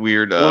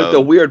 like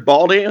the weird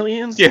bald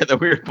aliens, Yeah, the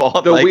weird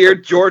ball. the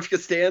weird George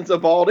Costanza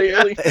bald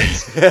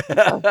aliens.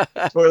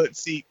 toilet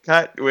seat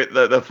cut with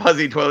the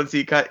fuzzy toilet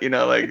seat cut. You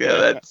know, like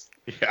that's.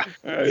 Yeah.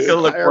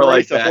 Still look Fire more like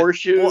race, the that.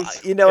 horseshoes. Well,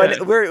 you know, Yeah.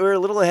 and we're a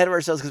little ahead of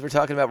ourselves because we're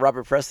talking about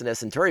Robert Preston as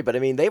Centauri, but I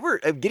mean, they were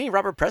getting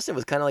Robert Preston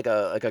was kind of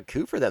like a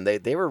coup for them.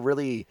 They were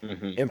really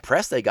Mhm.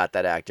 impressed they got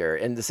that actor,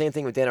 and the same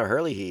thing with Dan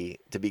O'Hurley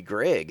to be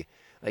Greg.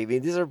 Like, I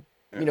mean, these are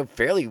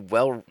fairly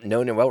well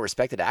known and well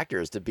respected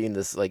actors to be in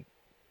this like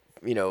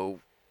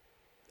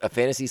a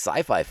fantasy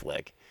sci-fi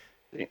flick.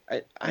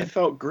 I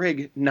felt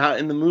Greg not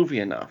in the movie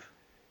enough.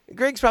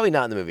 Greg's probably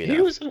not in the movie He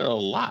enough, was in it a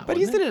lot. but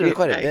he's wasn't in it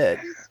quite a bit.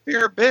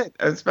 Fair bit,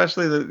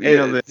 especially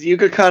the You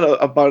could cut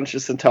a bunch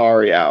of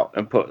Centauri out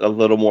and put a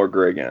little more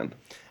Greg in.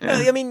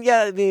 I mean,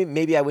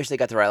 maybe I wish they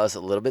got to Rylos a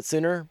little bit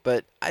sooner,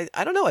 but I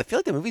don't know. I feel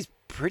like the movie's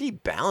pretty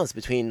balanced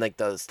between like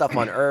the stuff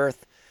on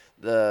Earth,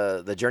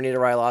 the journey to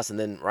Rylos, and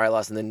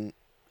then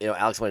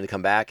Alex wanted to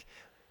come back.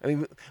 I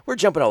mean, we're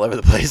jumping all over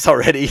the place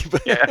already.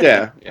 But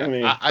Yeah, I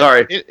mean,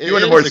 Sorry, it you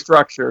wanted is more a-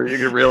 structure. You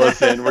can reel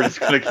us in. We're just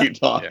gonna keep Yeah,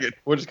 talking.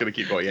 we're just gonna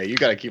keep going. Yeah, you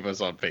got to keep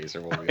us on pace,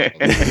 or we'll be.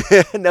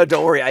 no,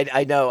 don't worry.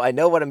 I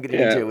know what I'm getting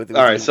yeah. into. With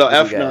All right, so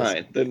with you guys.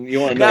 F9. Then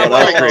you want to No, know what whoa,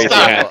 else whoa, crazy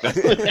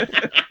whoa,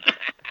 happened?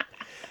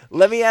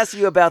 Let me ask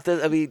you about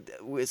this. I mean,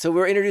 so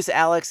we're introduced to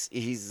Alex.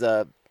 He's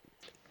I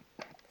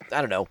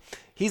don't know.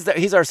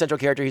 He's our central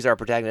character. He's our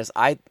protagonist.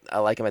 I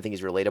like him. I think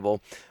he's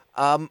relatable.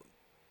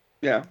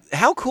 Yeah.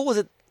 How cool is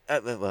it?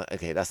 Well,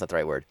 okay, that's not the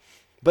right word.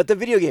 But the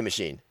video game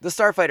machine, the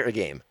Starfighter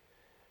game,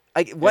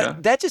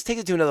 that just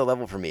takes it to another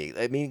level for me.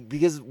 I mean,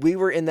 because we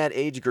were in that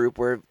age group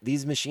where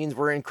these machines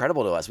were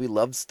incredible to us. We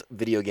loved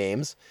video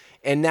games,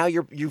 and now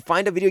you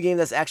find a video game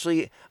that's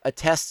actually a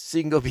test, so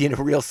you can go be in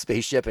a real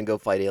spaceship and go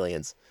fight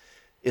aliens.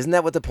 Isn't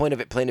that what the point of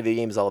it playing a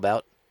video game is all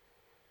about?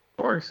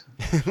 Of course.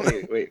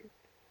 Wait.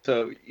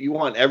 So you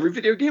want every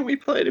video game we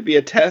play to be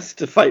a test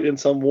to fight in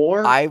some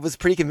war? I was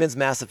pretty convinced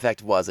Mass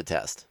Effect was a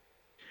test.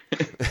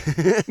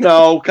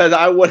 No, because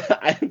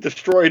I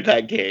destroyed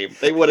that game.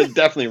 They would have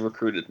definitely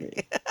recruited me.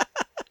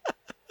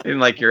 Didn't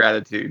like your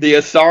attitude. The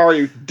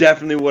Asari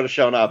definitely would have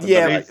shown up. And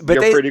Yeah, been like, but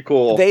you're pretty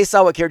cool. They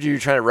saw what character you were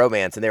trying to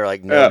romance, and they were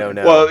like, no, Yeah, no,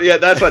 no. Well, yeah,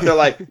 that's what they're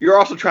like. You're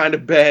also trying to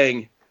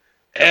bang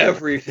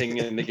everything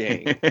in the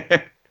game.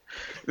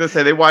 Let's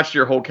say they watched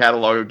your whole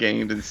catalog of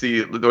games and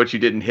see what you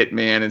did in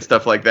Hitman and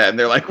stuff like that, and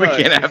they're like, "We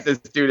Right. can't have this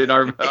dude in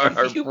our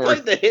If you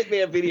force." played the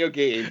Hitman video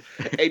game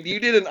and you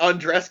didn't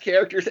undress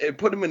characters and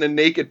put them in a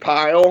naked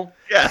pile,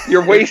 Yeah,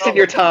 you're wasting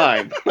your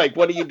time. Like,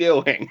 what are you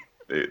doing?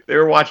 They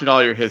were watching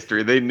all your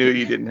history. They knew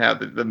you didn't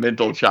have the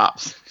mental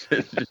chops.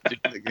 to do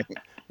the game.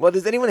 Well,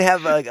 does anyone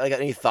have like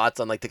any thoughts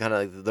on like the kind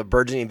of the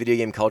burgeoning video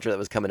game culture that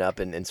was coming up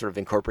and sort of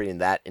incorporating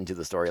that into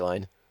the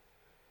storyline?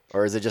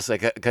 Or is it just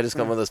like just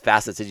one of those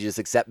facets that you just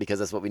accept because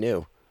that's what we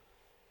knew?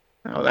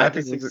 No, I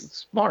think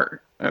it's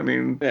smart. I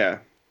mean, Yeah.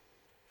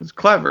 it's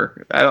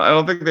clever. I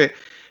don't think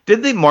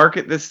they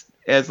market this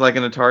as like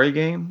an Atari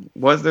game.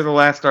 Was there the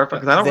last Starfighter?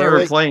 Because I don't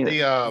remember playing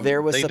it.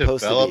 There was they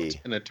supposed to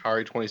developed be. an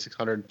Atari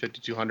 2600 and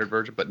 5200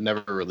 version, but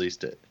never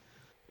released it.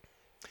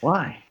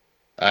 Why?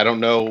 I don't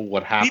know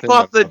what happened. He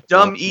bought the I've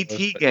dumb looked at ET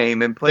this, but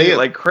game and played They- it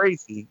like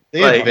crazy.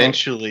 They Like,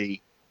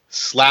 eventually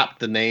slapped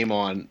the name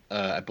on,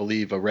 I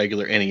believe, a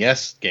regular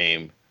NES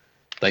game.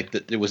 Like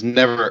it was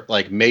never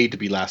like made to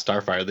be Last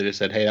Starfighter. They just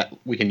said, "Hey,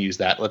 we can use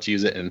that. Let's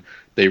use it." And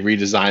they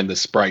redesigned the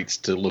sprites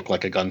to look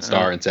like a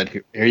Gunstar and said,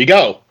 "Here you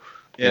go."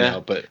 Yeah. You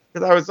know, but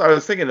Because I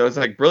was thinking it was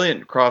like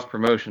brilliant cross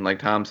promotion, like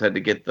Tom said, to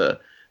get the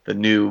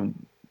new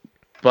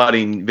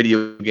budding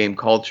video game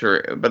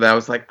culture. But I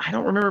was like, I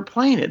don't remember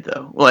playing it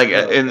though. Like,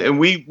 and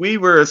we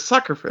were a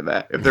sucker for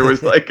that. If there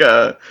was like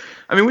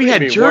we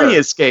had Journey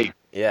Escape.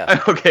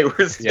 Yeah. Okay,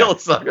 we're still a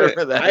sucker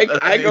for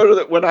that. I go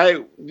to when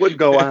I would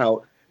go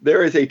out,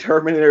 there is a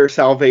Terminator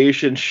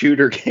Salvation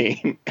shooter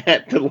game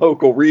at the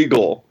local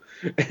Regal.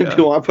 And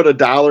do I put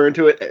 $1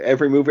 into it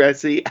every movie I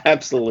see?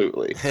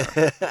 Absolutely.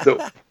 So,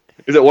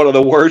 is it one of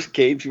the worst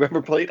games you've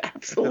ever played? Is it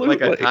Absolutely.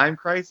 like a time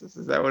crisis?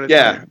 Is that what it's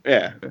Yeah, like?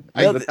 yeah.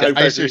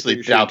 I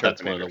seriously doubt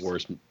that's one of the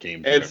worst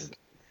games. I've It's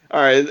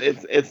all right.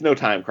 It's no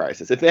Time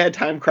Crisis. If they had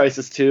Time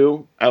Crisis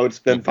 2, I would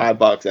spend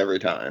 $5 every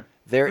time.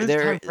 What is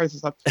time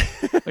crisis up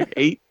to? Like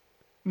 8,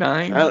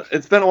 9?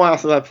 It's been a while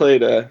since I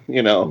played a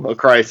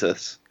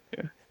Crisis.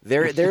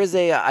 There is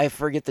a I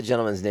forget the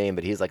gentleman's name,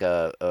 but he's like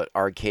a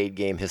arcade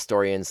game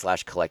historian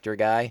 / collector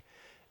guy,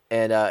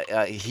 and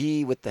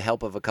he, with the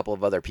help of a couple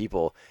of other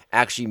people,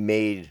 actually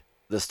made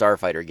the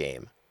Starfighter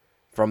game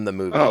from the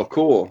movie. Oh,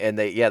 cool. And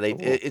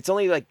it's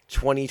only like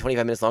 20-25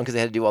 minutes long because they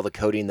had to do all the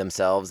coding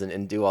themselves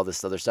and do all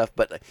this other stuff,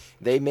 but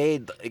they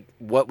made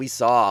what we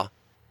saw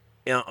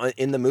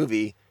in the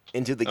movie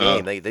into the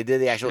game. They did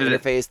the actual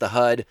interface, the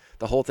HUD,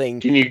 the whole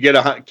thing. Can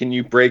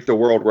you break the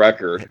world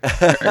record?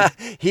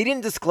 He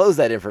didn't disclose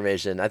that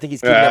information. I think he's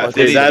keeping that one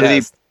close to the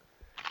vest.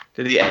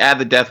 Did he add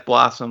the Death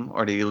Blossom,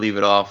 or did he leave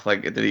it off?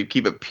 Like, did he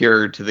keep it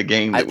pure to the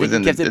game that was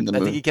in the movie? I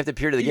think he kept it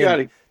pure to the You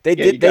game.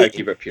 gotta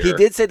keep it pure. He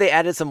did say they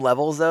added some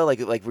levels though,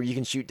 like where you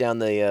can shoot down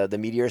the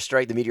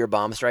meteor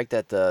bomb strike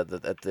that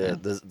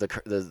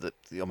the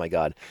oh my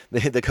god,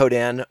 the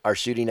Kodan are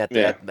shooting at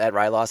at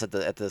Rylos at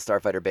the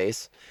Starfighter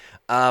base.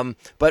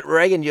 But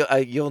Reagan,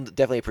 you'll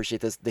definitely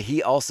appreciate this.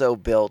 He also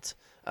built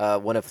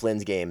one of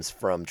Flynn's games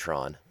from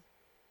Tron.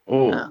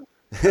 Oh,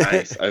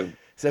 nice.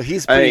 So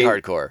he's pretty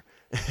hardcore.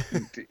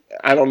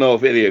 I don't know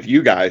if any of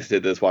you guys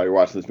did this while you're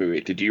watching this movie.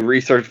 Did you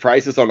research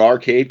prices on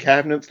arcade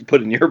cabinets to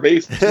put in your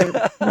basement?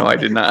 No, I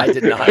did not. I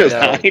did not. Because No.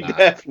 I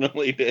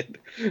definitely did.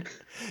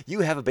 You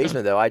have a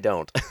basement though. I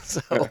don't.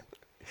 So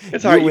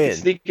It's all right. You win. can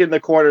sneak in the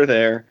corner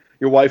there.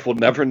 Your wife will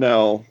never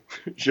know.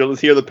 She'll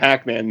just hear the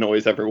Pac-Man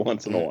noise every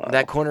once in a while.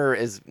 That corner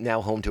is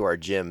now home to our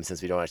gym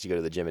since we don't actually go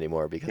to the gym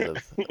anymore because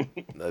of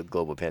the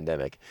global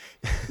pandemic.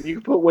 You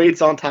can put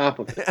weights on top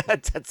of it.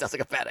 That sounds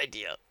like a bad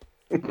idea.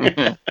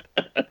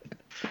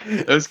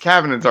 Those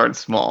cabinets aren't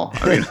small.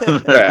 I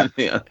mean,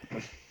 yeah.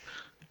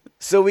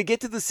 So we get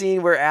to the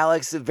scene where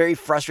Alex is very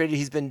frustrated.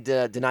 He's been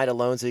denied a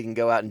loan so he can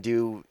go out and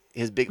do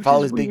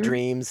follow his big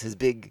dreams, his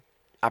big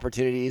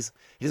opportunities.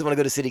 He doesn't want to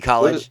go to City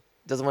College.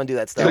 Doesn't want to do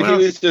that So stuff.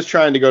 he was just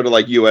trying to go to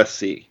like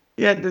USC.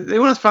 Yeah, they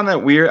always found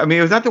that weird. I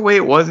mean, was that the way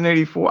it was in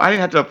 '84? I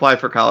didn't have to apply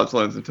for college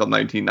loans until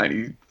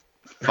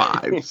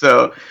 1995.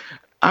 So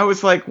I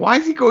was like, why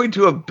is he going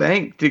to a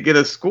bank to get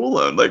a school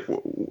loan? Like,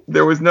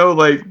 there was no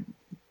like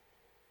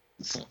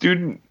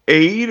student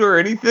aid or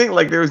anything.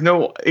 Like, there was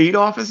no aid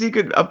office he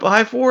could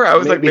apply for. I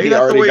was like, maybe he that's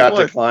the already way got it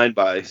was. declined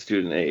by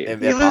student aid.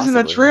 And- He lives in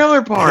a possibly.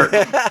 trailer park.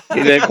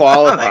 He didn't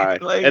qualify.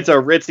 Like- It's a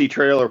ritzy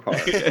trailer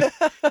park.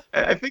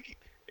 I think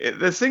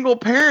the single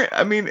parent.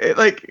 I mean,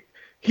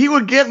 he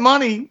would get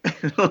money.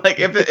 Like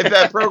if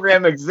that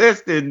program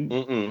existed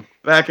Mm-mm.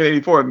 back in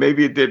 '84,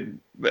 maybe it did.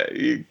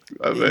 Maybe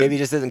he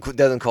just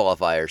doesn't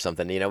qualify or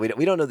something. You know,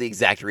 we don't know the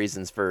exact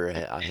reasons for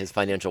his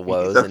financial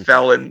woes. He's a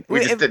felon. We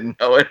we- just didn't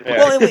know it.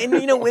 Well, and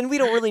we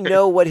don't really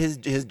know what his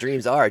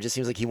dreams are. It just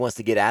seems like he wants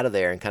to get out of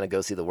there and kind of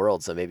go see the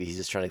world. So maybe he's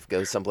just trying to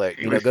go somewhere,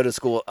 go to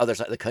school other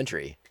side of the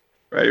country.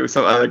 Right, it was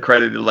some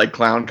unaccredited like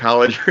clown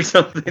college or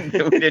something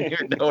that we didn't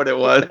even know what it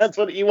was. That's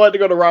what he wanted to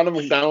go to Ronald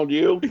McDonald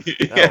U.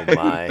 Yeah, Oh,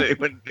 my.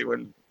 They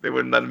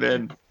wouldn't let him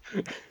in.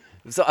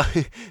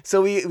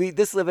 So we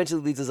this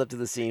eventually leads us up to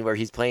the scene where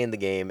he's playing the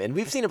game, and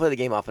we've seen him play the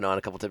game off and on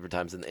a couple different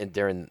times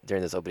during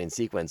this opening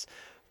sequence.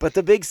 But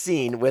the big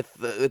scene with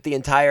the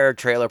entire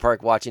trailer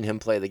park watching him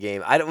play the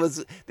game,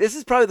 this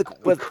is probably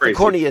the Crazy.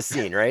 corniest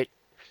scene, right?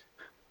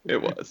 It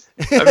was.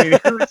 I mean,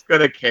 who's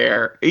gonna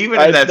care?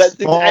 Even in that That's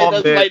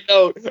small bit. my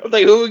note. I'm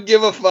like, who would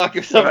give a fuck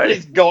if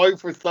somebody's going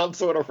for some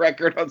sort of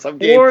record on some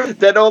game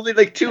that only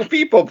like 2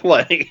 people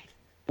play?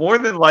 More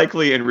than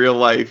likely in real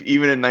life,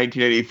 even in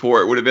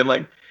 1984, it would have been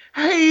like,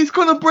 hey, he's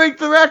going to break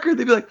the record.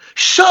 They'd be like,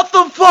 shut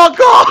the fuck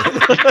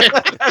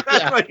up.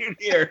 That's what you'd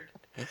hear.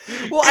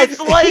 Well, It's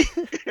like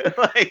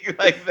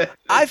that.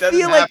 I It doesn't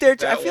feel like happen they're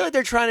that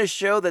way. trying to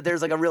show that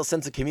there's like a real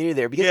sense of community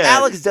there because Yeah.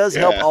 Alex does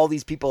help Yeah. all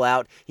these people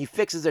out. He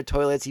fixes their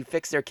toilets, he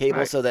fixes their cable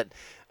Right. so that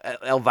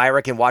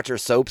Elvira can watch her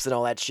soaps and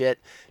all that shit.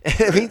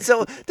 I mean,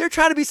 so they're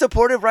trying to be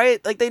supportive,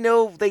 right? Like they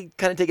know they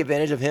kind of take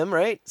advantage of him,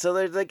 right? So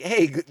they're like,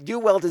 "Hey, do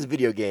well at this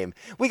video game.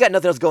 We got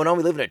nothing else going on.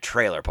 We live in a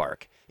trailer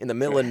park in the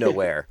middle of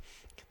nowhere."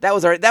 That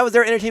was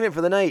their entertainment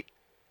for the night.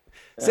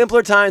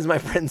 Simpler times, my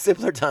friend.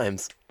 Simpler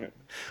times.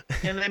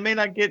 And they may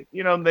not get,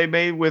 they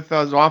may with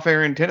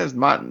off-air antennas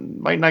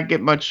might not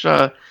get much.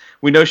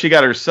 We know she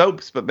got her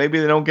soaps, but maybe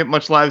they don't get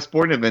much live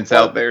sporting events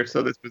out there.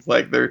 So this was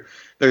like their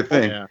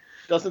thing. Yeah.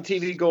 Doesn't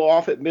TV go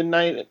off at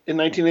midnight in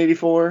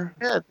 1984?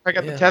 Yeah, I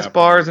got Yeah. the test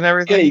bars and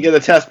everything. Yeah, you get the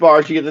test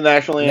bars, you get the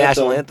national anthem.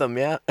 National anthem,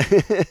 yeah.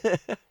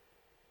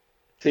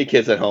 See,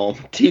 kids at home,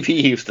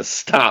 TV used to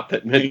stop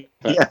at midnight.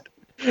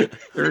 Yeah.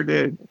 Sure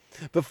did.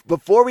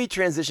 Before we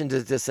transition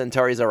to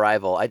Centauri's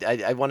arrival,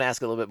 I want to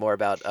ask a little bit more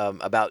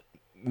about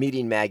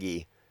meeting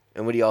Maggie,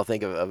 and what do you all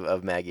think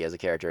of Maggie as a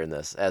character in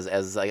this,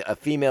 as like a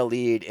female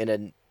lead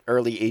in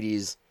early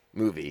 '80s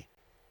movie?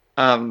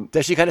 Um,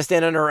 Does she kind of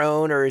stand on her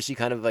own, or is she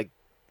kind of like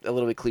a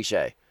little bit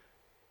cliche?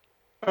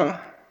 I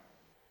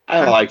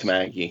liked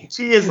Maggie.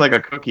 she is like a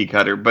cookie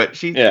cutter, but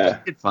she Yeah.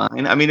 did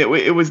fine. I mean, it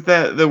was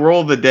the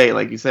role of the day,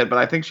 like you said, but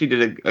I think she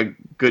did a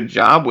good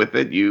job with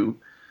it. You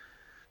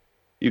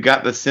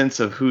got the sense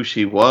of who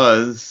she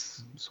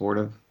was, sort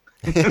of.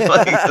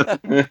 Like,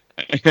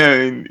 I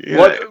mean,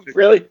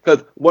 Really?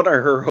 Because what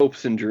are her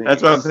hopes and dreams?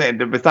 that's what I'm saying.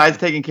 Besides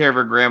taking care of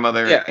her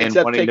grandmother Yeah, and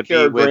except wanting to take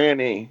care of be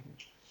Granny.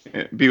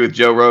 with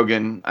Joe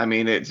Rogan, I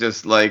mean, it's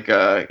just like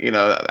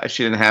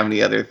she didn't have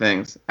any other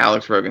things.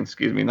 Alex Rogan,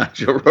 excuse me, not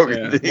Joe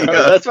Rogan. Yeah.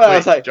 That's why I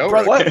was like, Joe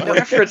what Rogan.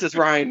 reference is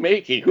Ryan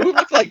making? Who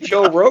looks like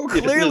Joe Rogan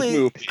in this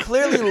movie?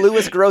 Clearly,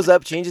 Lewis grows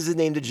up, changes his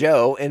name to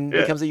Joe, and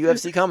Yeah. becomes a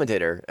UFC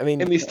commentator. I mean,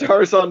 And he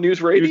stars on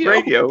News Radio. News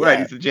radio, right?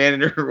 Yeah. He's a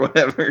janitor or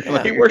whatever.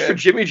 Yeah. He works for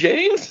Jimmy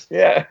James?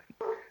 Yeah.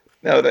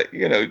 No,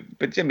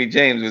 but Jimmy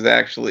James was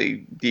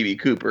actually D.B.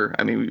 Cooper.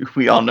 I mean,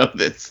 we all know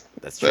this.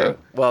 that's So, true.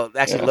 Well,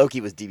 actually, yeah. Loki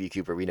was D.B.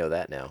 Cooper. We know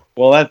that now.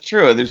 Well, that's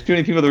true. There's too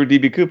many people that were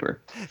D.B.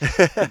 Cooper.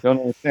 I don't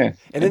understand.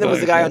 And then there was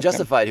the guy on Just.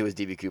 Justified who was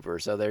D.B. Cooper.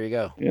 So there you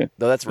go. Yeah.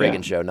 Though that's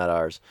Reagan's Yeah. show, not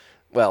ours.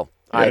 Well,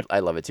 Yeah. I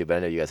love it too, but I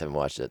know you guys haven't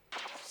watched it.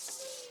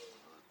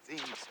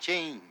 Things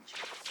change.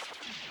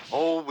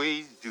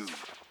 Always do.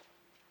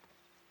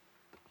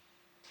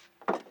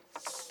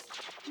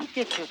 You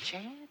get your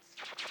chance.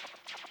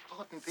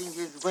 Important thing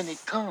is when it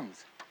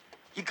comes,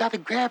 you gotta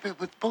grab it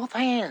with both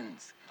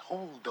hands and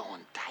hold on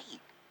tight.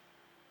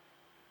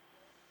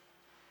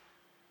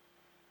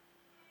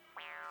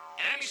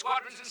 Enemy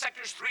squadrons in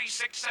sectors 3,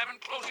 6, 7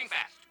 closing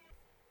fast.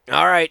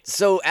 All right,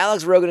 so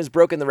Alex Rogan has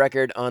broken the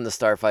record on the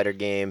Starfighter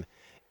game,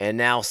 and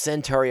now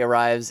Centauri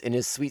arrives in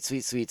his sweet,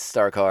 sweet, sweet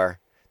star car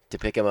to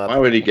pick him Why up.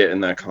 would he get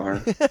in that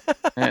car?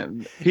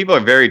 Man, people are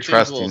very Seems a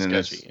trusting little in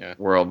this sketchy, yeah.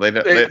 world. They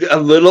A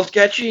little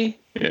sketchy?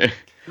 yeah.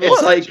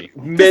 It's like sketchy.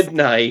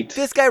 midnight.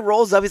 This guy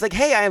rolls up. He's like,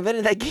 "Hey, I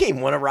invented that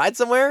game. Want to ride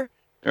somewhere?"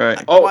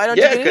 Right. Oh, Why don't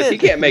you yeah, get because in? he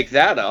can't make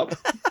that up.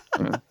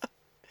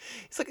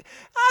 He's like,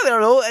 "I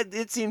don't know.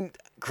 It seemed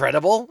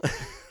credible."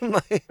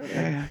 Like,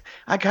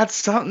 I got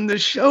something to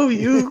show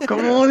you. Come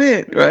on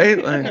in. Right?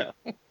 Like,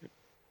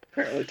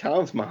 Apparently,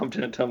 Tom's mom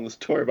didn't tell him the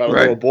story about a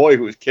Right. little boy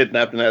who was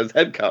kidnapped and had his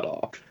head cut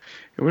off.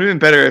 it would have been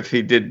better if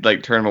he did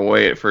like turn him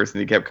away at first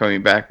and he kept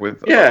coming back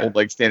with old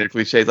like standard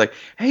cliches like,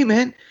 "Hey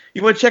man,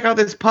 you want to check out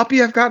this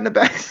puppy I've got in the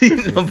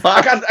backseat of the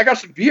box?" I got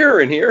some beer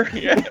in here.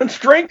 Let's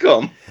drink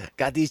them.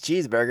 got these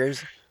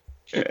cheeseburgers.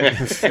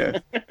 Yeah.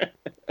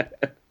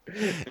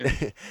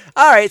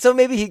 All right, so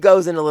maybe he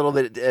goes in a little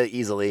bit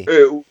easily.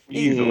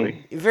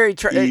 Easily. Very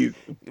Easy.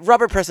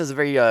 Robert Press has a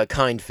very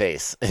kind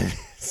face,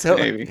 so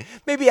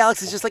Maybe.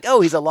 Alex is just like, "Oh,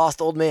 he's a lost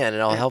old man,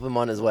 and I'll help him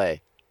on his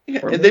way."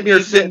 And then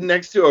you're sitting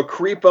next to a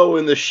creepo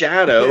in the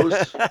shadows.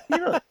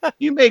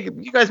 You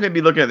guys may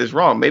be looking at this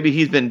wrong. Maybe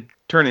he's been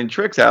turning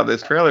tricks out of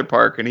this trailer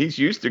park and he's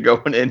used to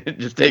going in and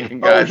just taking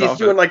guys he's off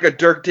doing it. like a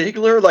Dirk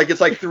Diggler? Like it's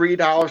like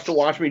 $3 to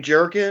watch me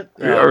jerk it?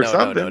 Or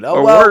something. No.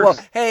 Or Whoa, worse.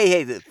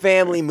 Hey, the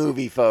family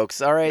movie,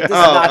 folks. All right, this is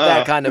not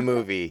that kind of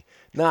movie.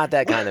 Not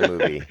that kind of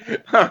movie.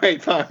 All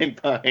right, fine.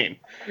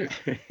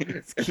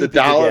 It's keep $1 it to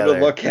together.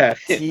 look at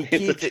it. Keep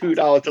It's a it-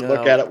 $2 to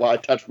look no. at it while I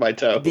touch my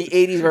toe. The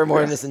 80s were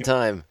more innocent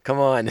time. Come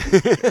on.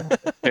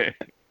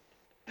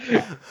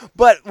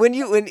 But when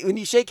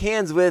you shake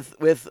hands with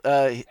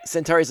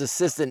Centauri's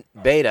assistant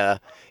Beta,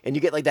 and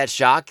you get like that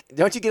shock,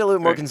 don't you get a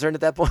little more Right. concerned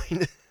at that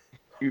point?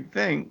 You'd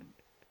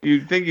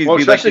think he'd Well,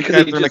 be like, especially "These because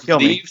guys he are gonna just kill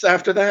me." leaves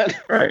after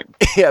that. Right.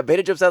 Yeah,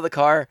 Beta jumps out of the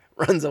car,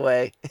 runs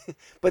away.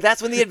 But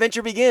that's when the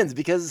adventure begins,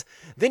 because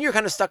then you're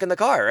kind of stuck in the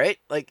car, right?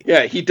 Like,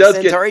 Yeah, he does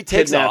Centauri get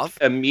takes kidnapped off.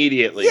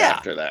 immediately Yeah.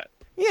 after that.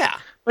 yeah.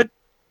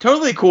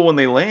 Totally cool when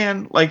they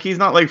land. Like he's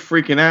not like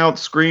freaking out,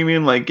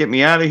 screaming, like "Get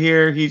me out of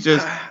here!" He's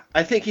just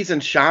I think he's in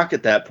shock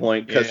at that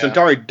point because Yeah.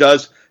 Centauri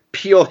does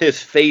peel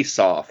his face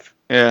off.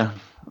 yeah.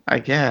 I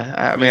guess.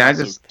 I mean, I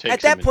just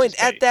At that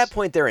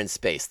point, they're in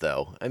space,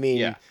 though. I mean,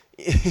 Yeah.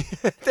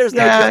 there's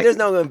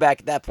no going back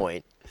at that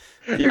point.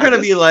 you're gonna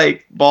be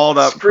like balled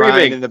up, Screaming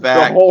crying in the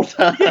back. the whole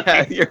time.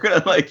 Yeah, you're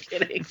gonna like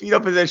fetal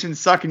position,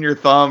 sucking your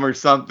thumb or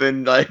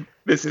something. Like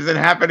this isn't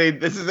happening.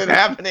 This isn't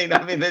happening.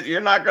 I mean,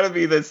 you're not gonna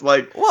be this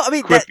like Well, I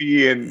mean,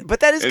 quippy and but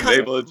that is and kind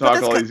able to but talk that's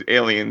to all kind- these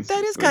aliens.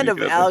 That is when kind you of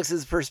get there.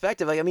 Alex's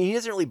perspective. Like, I mean, he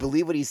doesn't really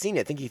believe what he's seen.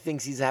 I think he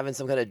thinks he's having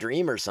some kind of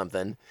dream or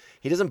something.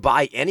 He doesn't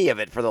buy any of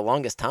it for the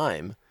longest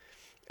time.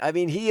 I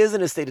mean, he is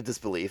in a state of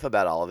disbelief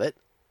about all of it.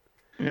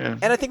 Yeah.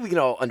 And I think we can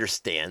all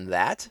understand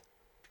that.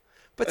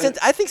 But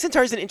I think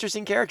Centauri's an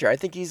interesting character. I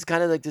think he's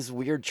kind of like this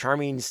weird,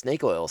 charming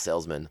snake oil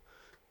salesman.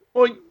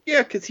 Well,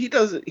 yeah, because he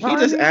just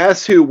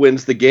asks who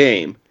wins the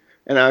game,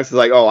 and Alex is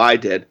like, "Oh, I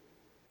did."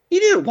 He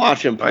didn't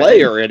watch him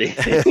play or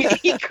anything.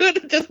 He could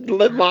have just been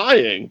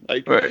lying.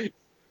 Like, Right.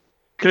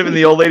 Could have been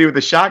the old lady with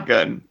the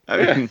shotgun. I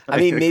mean, I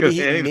mean, it maybe could've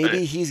been anything.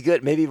 maybe he's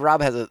good. Maybe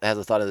Rob has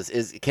a thought of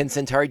this. Can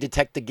Centauri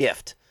detect the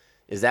gift?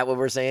 Is that what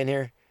we're saying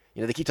here?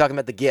 You know, they keep talking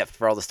about the gift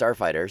for all the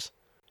starfighters.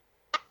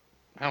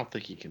 I don't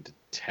think he can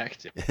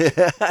detect it.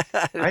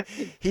 I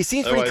think He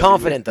seems Otherwise pretty he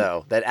confident,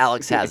 though, that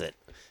Alex has it.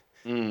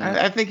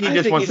 I think he I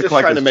just think wants he's to just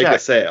collect trying to his make check. a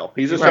sale.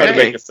 He's just Right. trying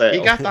to make a sale.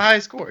 He got the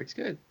highest score. He's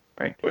good.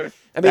 Right. I mean,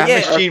 That yeah,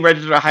 machine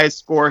registered the highest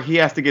score. He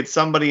has to get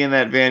somebody in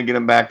that van, get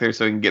him back there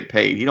so he can get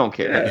paid. He don't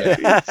care.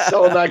 Yeah, he's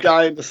selling that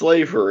guy into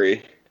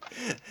slavery.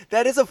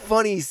 that is a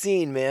funny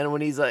scene, man. When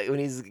he's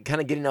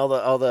kind of getting all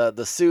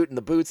the suit and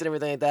the boots and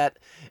everything like that,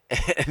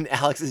 and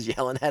Alex is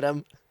yelling at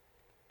him.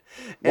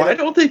 Why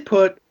don't they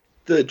put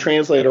the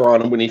translator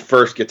on him when he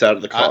first gets out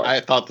of the car? I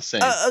thought the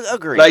same.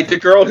 Agree. Like the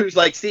girl who's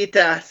like,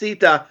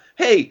 Sita,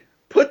 hey,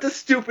 put the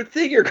stupid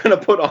thing you're going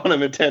to put on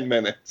him in 10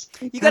 minutes.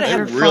 You gotta They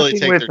have. really fucking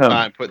take with their them.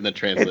 time putting the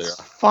translator It's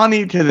on.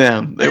 funny to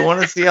them. They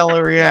want to see how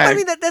they react. I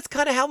mean, that's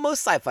kind of how most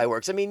sci-fi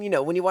works. I mean,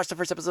 when you watch the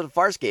first episode of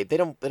Farscape, they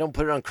don't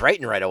put it on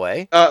Crichton right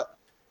away.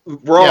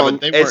 Wrong.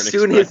 but they As weren't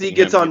soon as he expecting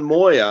gets him on to-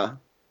 Moya,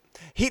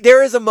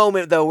 There is a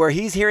moment though where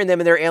he's hearing them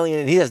and they're alien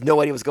and he has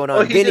no idea what's going on.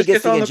 well, he then he just gets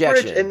gets the on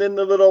injection. the bridge, and then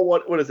the little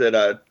what is it?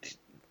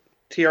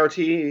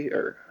 TRT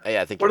or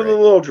Yeah, I think what are you're the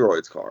right. little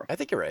droids called? I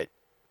think you're right.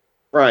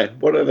 Ryan,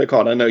 what are they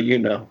called? I know you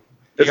know.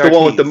 It's the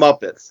one with the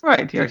Muppets.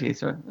 Right, TRT.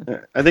 Sorry.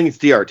 I think it's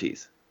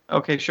DRTs,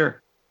 Okay,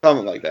 sure.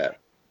 something like that.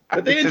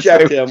 But they Just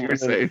inject say what him you're in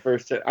the saying.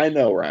 first. I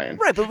know, Ryan.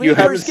 Right, but when You he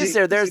haven't first gets seen-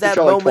 there, there's seen the that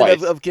show like moment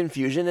twice. of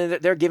confusion, and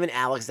they're giving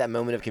Alex that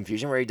moment of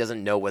confusion where he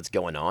doesn't know what's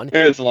going on.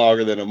 It's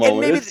longer than a moment.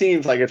 maybe It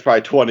seems like it's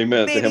probably 20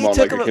 minutes of him on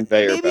like a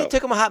conveyor maybe it belt.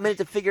 took him a hot minute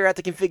to figure out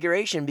the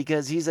configuration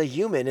because he's a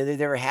human and they've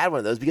never had one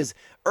of those because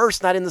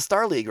Earth's not in the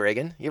Star League,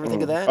 Reagan. You ever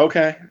think of that?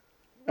 Okay.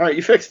 All right,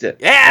 you fixed it.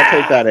 Yeah! I'll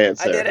take that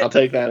answer. I did it. I'll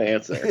take that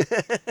answer.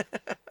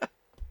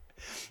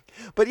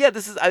 But yeah,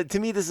 this is to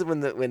me. This is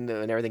when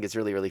everything gets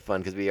really, really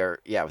fun because we are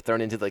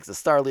thrown into like the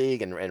Star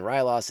League and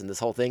Rylos and this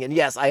whole thing. And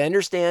yes, I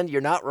understand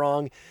you're not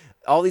wrong.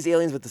 All these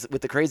aliens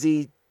with the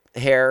crazy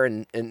hair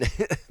and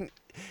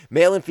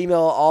male and female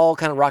all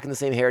kind of rocking the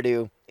same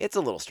hairdo. It's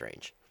a little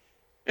strange.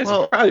 It's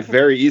Well- probably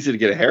very easy to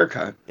get a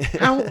haircut.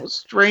 How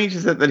strange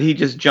is it that he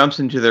just jumps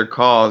into their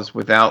cause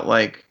without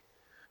like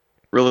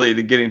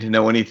really getting to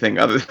know anything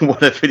other than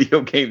what a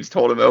video game's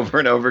told him over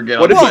and over again?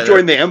 What if on he the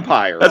joined the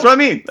Empire? That's what I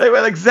mean.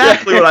 Like,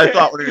 exactly what I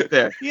thought when he was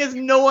there. He has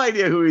no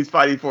idea who he's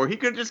fighting for. He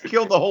could have just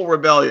killed the whole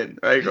rebellion,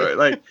 right?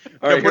 Like,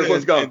 All right, put here's it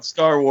what's going. in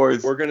Star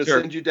Wars. We're going to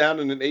Sure. send you down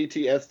in an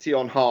ATST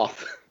on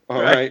Hoth.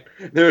 All Right.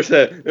 right. There's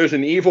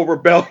an evil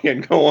rebellion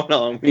going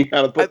on. We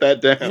got to put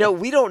that down.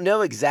 We don't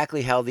know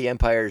exactly how the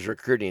Empire is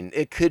recruiting.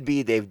 It could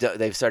be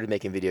they've started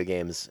making video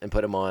games and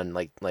put them on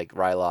like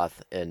Ryloth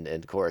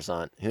and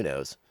Coruscant. Who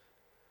knows?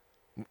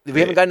 We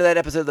haven't gotten to that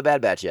episode of the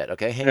Bad Batch yet.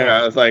 Okay, hang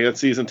Yeah, on. it's like it's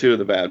season 2 of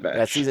the Bad Batch.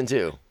 That's season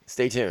 2.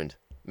 Stay tuned.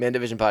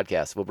 Mandivision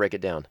podcast. We'll break it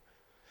down.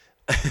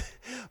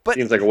 But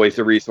Seems like a waste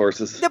of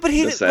resources. no, but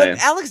Just saying.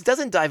 Alex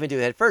doesn't dive into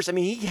it at first. I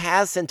mean, he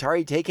has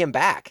Centauri take him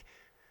back.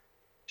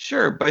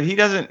 Sure, but he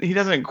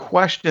doesn't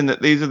question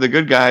that these are the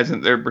good guys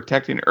and they're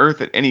protecting Earth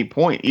at any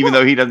point, even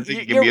though he doesn't think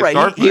he can You're be a right.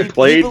 Starfighter. He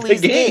played the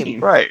believes game.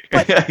 Right.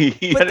 But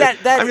that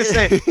I'm just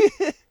saying,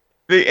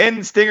 the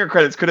end stinger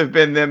credits could have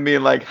been them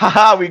being like,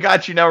 haha, we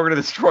got you, now we're going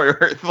to destroy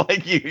Earth.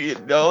 Like, the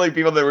only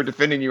people that were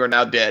defending you are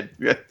now dead.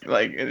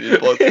 Like, it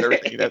just blows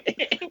everything.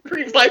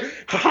 He's like,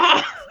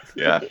 ha!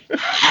 Yeah.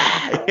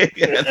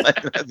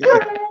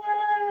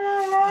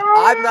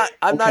 I'm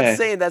not Okay.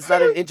 saying that's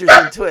not an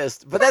interesting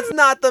twist, but that's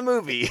not the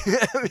movie.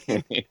 I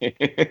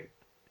mean,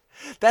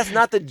 that's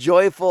not the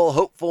joyful,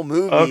 hopeful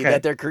movie Okay.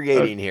 that they're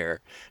creating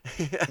here.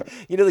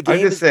 The I'm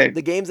games, just saying,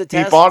 the games he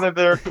attest. fought into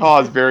their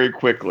cause very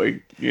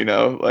quickly,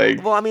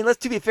 like. Well, I mean, let's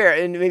to be fair,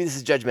 and maybe this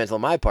is judgmental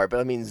on my part, but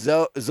I mean,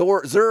 Zur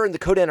and the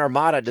Kodan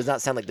Armada does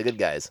not sound like the good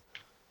guys.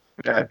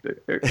 Yeah.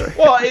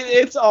 Well,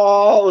 it's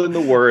all in the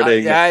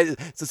wording.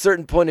 It's a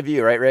certain point of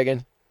view, right,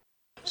 Reagan?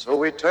 So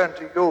we turn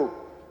to you,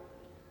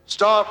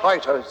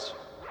 starfighters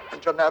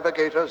and your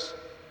navigators,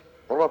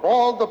 for of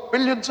all the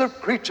billions of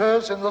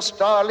creatures in the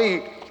Star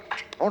League,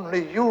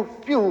 only you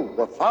few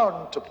were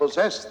found to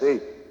possess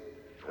the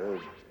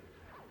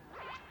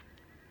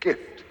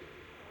gift.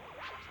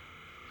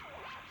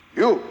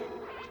 You,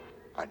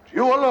 and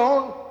you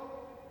alone,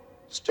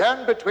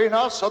 stand between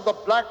us and the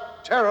black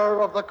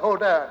terror of the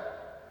Kodan.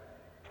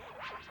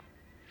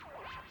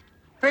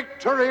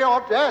 Victory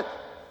or death!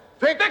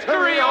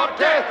 Victory or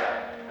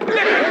death! Victory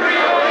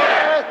or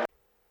death!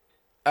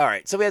 All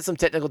right, so we had some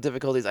technical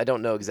difficulties. I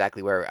don't know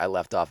exactly where I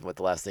left off and what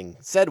the last thing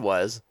said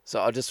was, so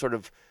I'll just sort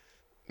of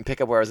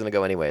pick up where I was going to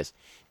go anyways.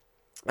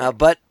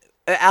 But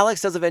Alex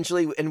does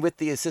eventually, and with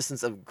the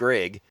assistance of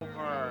Greg.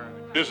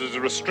 This is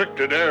a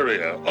restricted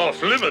area,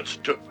 off limits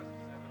to...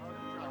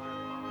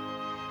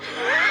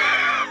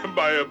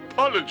 My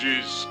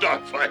apologies,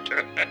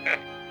 Starfighter.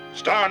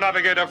 Star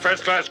Navigator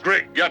First Class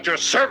Greg, at your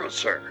service,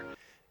 sir.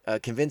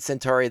 Convince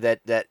Centauri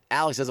that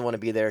Alex doesn't want to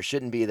be there,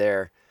 shouldn't be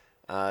there,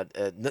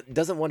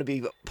 doesn't want to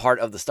be part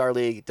of the Star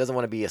League, doesn't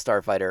want to be a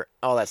starfighter,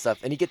 all that stuff.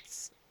 And he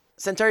gets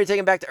Centauri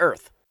taken back to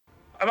Earth.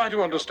 Am I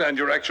to understand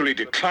you're actually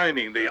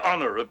declining the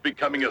honor of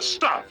becoming a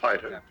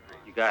starfighter?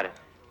 You got it.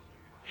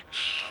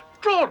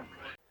 Extraordinary.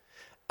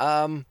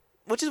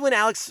 Which is when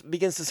Alex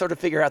begins to sort of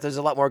figure out there's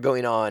a lot more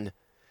going on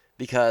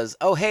because,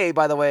 oh, hey,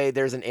 by the way,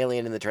 there's an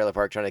alien in the trailer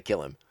park trying to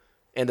kill him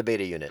and the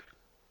beta unit.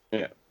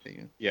 Yeah.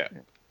 Yeah.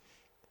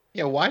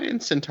 Yeah, why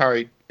didn't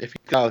Centauri, if he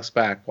got Alex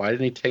back, why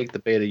didn't he take the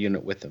beta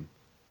unit with him?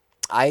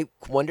 I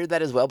wondered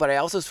that as well, but I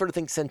also sort of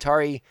think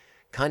Centauri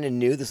kind of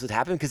knew this would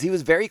happen because he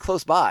was very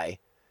close by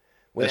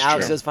when That's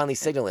Alex true. does finally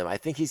signal him. I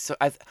think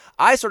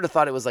I sort of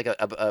thought it was like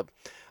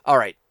all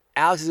right,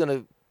 I'm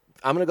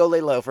gonna go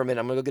lay low for a minute.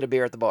 I'm gonna go get a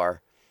beer at the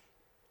bar,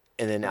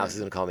 and then Alex is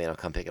gonna call me and I'll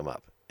come pick him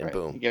up, and Right.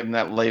 boom. You give him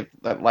that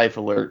life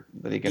alert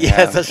that he can Yes,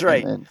 have. that's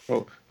right. and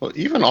then- Well,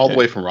 even all the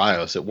way from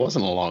Rios, it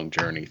wasn't a long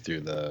journey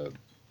through the,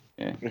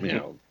 yeah.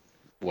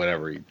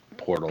 whatever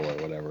portal or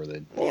whatever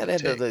they. Yeah,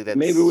 that's,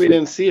 Maybe we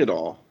didn't see it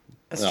all.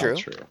 That's Oh, true.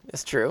 true.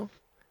 That's true.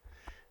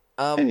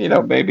 And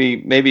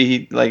maybe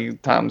he,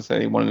 like Tom said,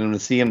 he wanted him to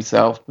see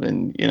himself,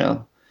 and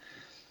it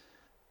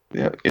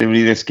would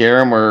either scare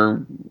him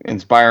or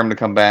inspire him to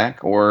come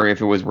back, or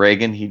if it was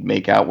Reagan, he'd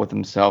make out with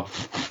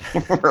himself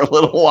for a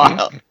little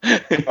while.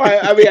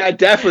 I mean, I'd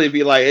definitely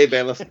be like, "Hey,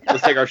 man, let's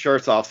take our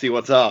shirts off, see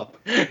what's up."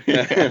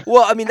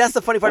 Well, I mean, that's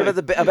the funny part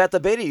about the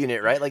beta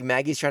unit, right? Like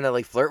Maggie's trying to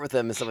like flirt with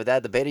him and stuff like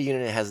that. The beta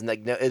unit has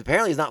like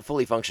apparently is not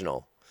fully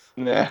functional.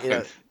 Yeah. You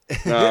know?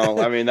 No,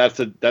 I mean that's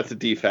a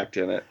defect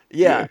in it.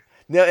 Yeah.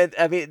 No,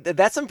 I mean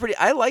that's some pretty.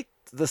 I like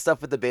the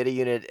stuff with the beta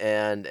unit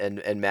and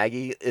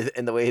Maggie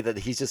in the way that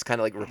he's just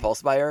kind of like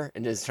repulsed by her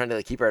and just trying to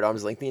like keep her at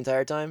arm's length the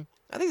entire time.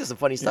 I think there's some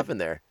funny stuff in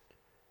there.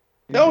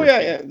 Oh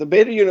yeah. The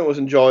beta unit was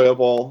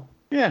enjoyable.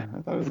 Yeah,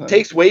 I thought it was It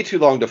takes way too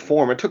long to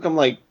form. It took him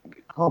like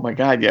oh my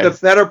god, yeah. the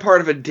better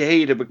part of a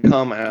day to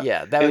become a.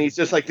 Yeah, and he's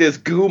just like this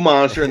goo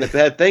monster in the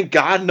bed. Thank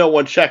God no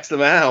one checks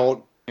him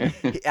out.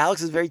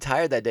 Alex was very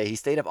tired that day. He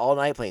stayed up all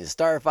night playing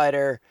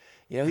Starfighter.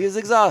 He was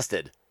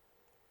exhausted.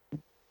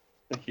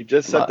 He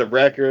just set the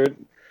record.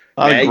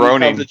 A lot of Maggie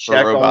groaning comes to for a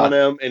check robot. on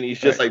him, and he's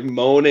just like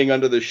moaning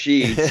under the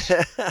sheets.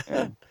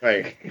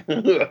 Like,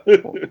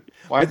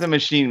 Why does the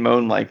machine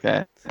moan like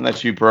that?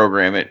 Unless you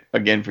program it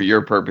again for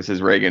your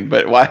purposes, Reagan.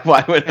 But why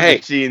would a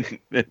machine?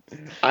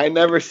 I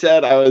never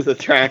said I was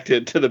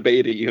attracted to the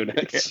beta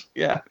units.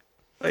 Yeah,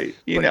 like,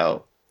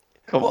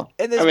 come on.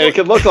 And I mean, it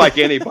could look like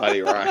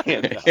anybody,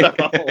 Ryan.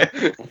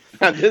 So,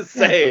 I'm just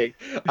saying,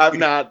 I'm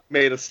not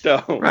made of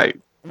stone. Right.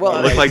 Well,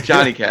 It looks like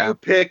Johnny You Cap.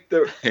 picked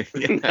the.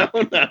 No,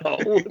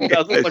 it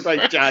doesn't look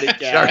like Johnny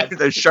Cash.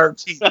 The sharp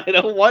teeth. I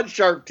don't want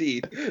sharp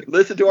teeth.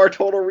 Listen to our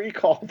Total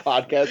Recall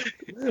podcast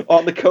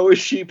on the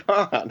Koishi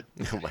Pod.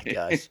 Oh my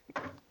gosh.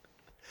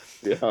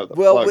 Yeah, the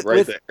Well, plug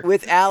right there.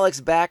 with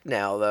Alex back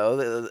now,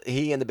 though,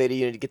 he and the beta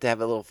unit get to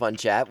have a little fun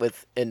chat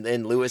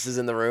and Lewis is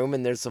in the room,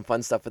 and there's some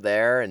fun stuff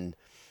there. And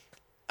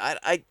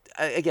I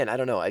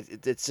don't know.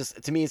 It's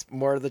just, to me, it's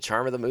more of the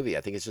charm of the movie.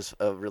 I think it's just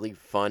a really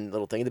fun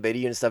little thing. The beta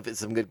unit stuff is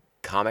some good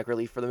comic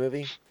relief for the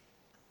movie.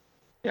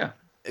 Yeah.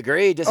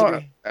 Agree?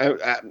 Disagree? I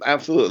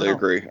absolutely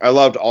agree. I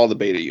loved all the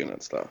beta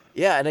unit stuff.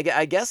 Yeah, and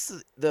I guess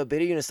the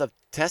beta unit stuff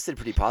tested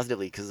pretty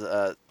positively because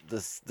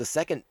the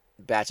second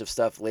batch of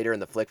stuff later in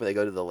the flick when they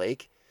go to the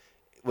lake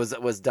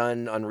was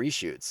done on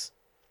reshoots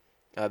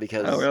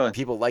because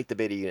people liked the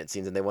beta unit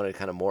scenes and they wanted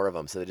kind of more of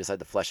them, so they decided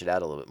to flesh it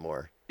out a little bit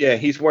more. Yeah,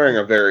 he's wearing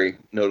a very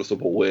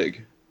noticeable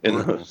wig in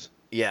those.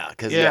 Yeah,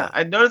 because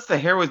I noticed the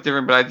hair was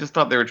different, but I just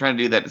thought they were trying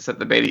to do that to set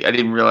the beta. I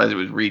didn't realize it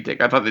was retake.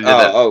 I thought they did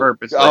that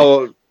purposely.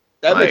 Oh,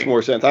 that makes Like-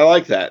 more sense. I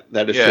like that.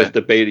 That it's Yeah. just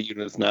the beta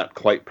unit's not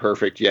quite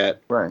perfect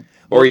yet. Right.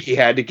 Or he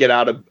had to get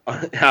out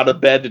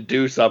of bed to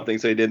do something,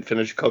 so he didn't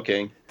finish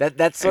cooking.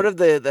 that's sort of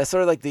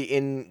like the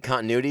in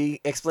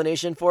continuity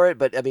explanation for it.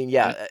 But I mean,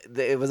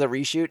 it was a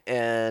reshoot,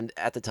 and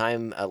at the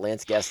time,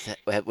 Lance Guest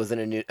was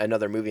in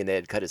another movie, and they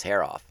had cut his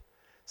hair off,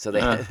 so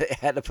they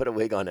had to put a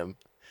wig on him.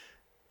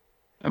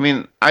 I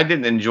mean, I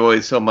didn't enjoy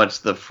so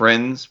much the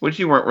Friends, which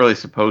you weren't really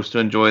supposed to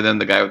enjoy them.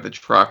 The guy with the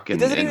truck It and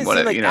doesn't even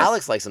whatever, seem like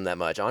Alex likes him that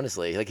much,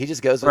 honestly. Like he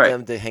just goes with Right.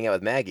 them to hang out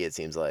with Maggie. It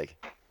seems like.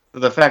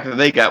 The fact that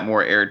they got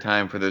more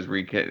airtime for those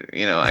I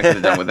could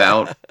have done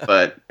without,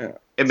 but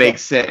it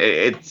makes sense.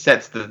 It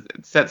sets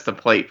the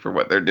plate for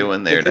what they're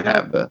doing there to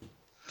have the.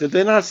 Did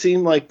they not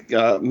seem like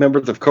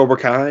members of Cobra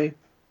Kai?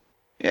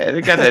 Yeah,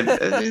 they got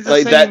that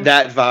Like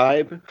that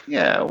vibe.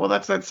 Yeah, well,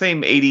 that's that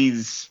same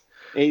 '80s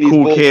 80s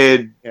cool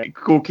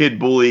bull- kid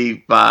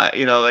bully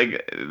vibe.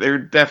 Like they're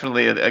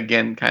definitely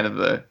again kind of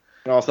the.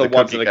 And also the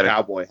once in cookie a cutter.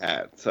 cowboy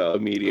hat, so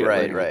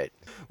immediately. Right.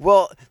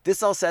 Well,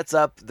 this all sets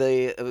up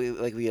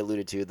like we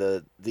alluded to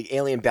the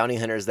alien bounty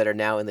hunters that are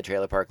now in the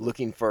trailer park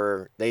looking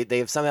for. They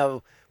have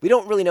somehow, we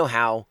don't really know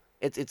how.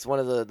 It's one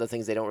of the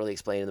things they don't really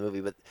explain in the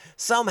movie, but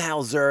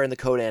somehow Zur and the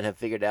Kodan have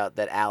figured out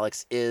that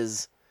Alex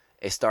is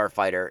a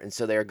starfighter, and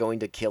so they are going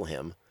to kill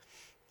him.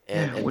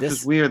 And which this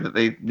is weird that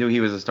they knew he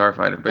was a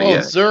starfighter, but Well,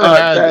 yeah. Zur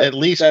had that- at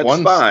least that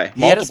one spy.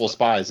 He had a multiple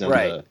spies in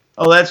right. the.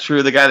 Oh, that's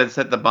true. The guy that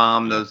set the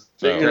bomb, those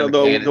So, turned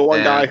the cannons one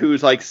down. guy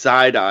who's like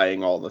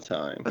side-eyeing all the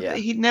time. But Yeah.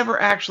 he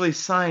never actually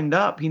signed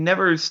up. He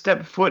never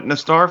stepped foot in a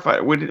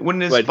starfighter.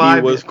 Wouldn't his But spy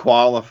he be- was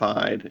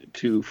qualified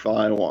to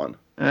fly one.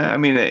 I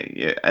mean, and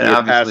He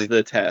obviously passed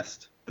the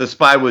test. the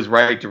spy was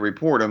right to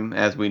report him,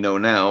 as we know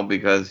now,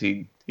 because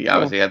he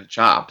obviously had the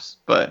chops.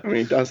 But I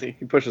mean, does he?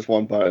 He pushes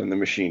one button and the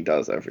machine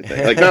does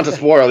everything. Like, not to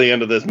spoil the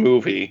end of this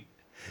movie.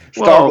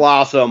 Star Well-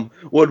 Blossom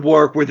would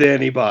work with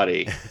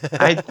anybody.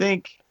 I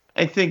think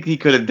I think he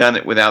could have done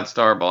it without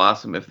Star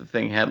Blossom if the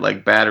thing had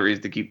like batteries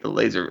to keep the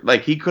laser.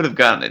 Like he could have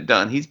gotten it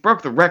done. He's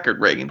broke the record,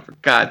 Reagan. For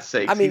God's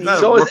sake. I mean,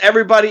 So is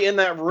everybody in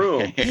that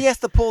room. He has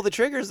to pull the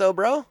triggers, though,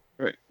 bro.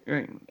 Right.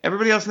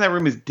 Everybody else in that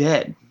room is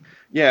dead.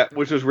 Yeah,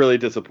 which was really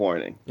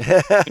disappointing.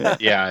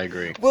 Yeah, I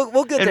agree.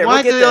 We'll get And there. why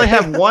we'll get do they there. only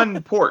have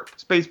one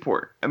space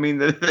port? I mean,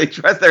 they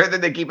trust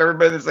everything. They keep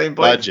everybody in the same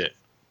place. Budget.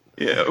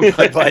 Yeah,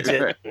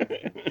 Budget.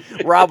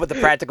 Rob with the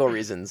practical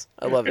reasons.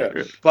 I love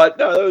it. But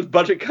no, those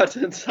budget cuts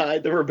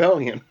inside the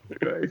rebellion.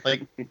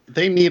 Like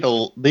they needed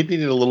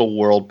a little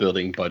world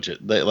building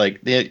budget.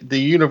 The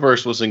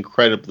universe was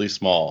incredibly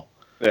small.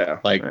 Yeah.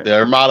 Like the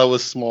Armada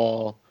was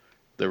small.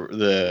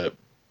 The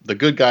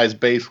good guys'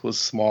 base was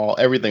small.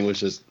 Everything was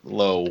just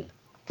low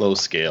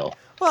scale.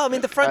 Well, I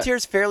mean, the frontier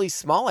is fairly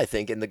small, I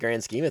think, in the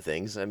grand scheme of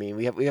things. I mean,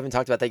 we haven't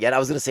talked about that yet. I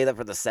was going to say that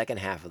for the second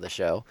half of the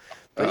show,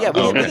 but yeah,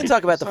 we can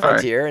talk about the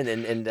frontier and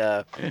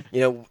you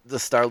know, the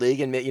Star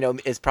League, and you know,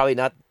 it's probably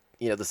not,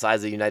 you know, the size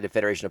of the United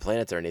Federation of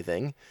Planets or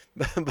anything,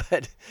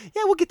 but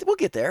yeah, we'll get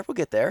there. We'll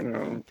get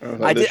there.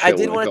 I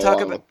did want to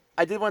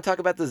talk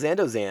about the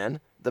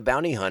Zandozan, the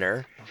bounty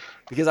hunter,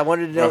 because I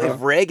wanted to know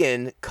if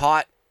Reagan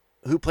caught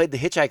who played the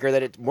hitchhiker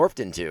that it morphed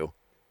into.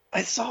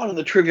 I saw it in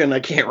the trivia and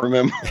I can't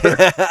remember.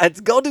 It's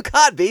Gul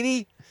Dukat,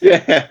 baby.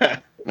 Yeah.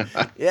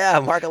 Yeah,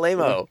 Mark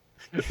Alamo.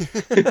 I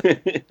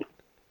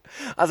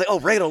was like,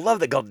 oh, Reagan will love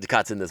that Gul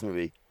Dukat's in this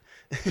movie.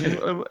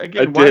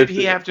 Again, why did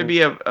he have to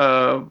be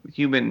a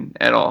human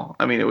at all?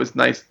 I mean, it was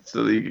nice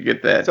so that you could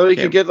get that. So he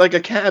could get like a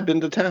cab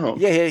into town.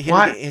 Yeah,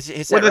 Why?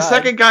 When the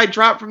second guy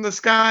dropped from the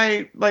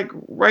sky, like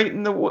right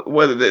in the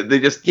whether they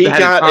just he had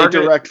got a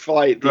direct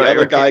flight. The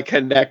other guy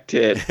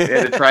connected. They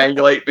had to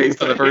triangulate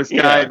based on the first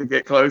guy to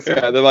get closer.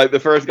 Yeah, they're like the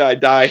first guy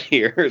died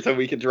here, so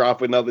we can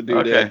drop another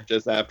dude in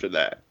just after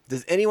that.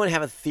 Does anyone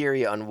have a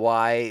theory on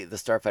why the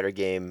Starfighter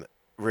game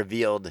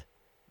revealed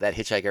that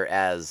hitchhiker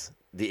as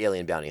the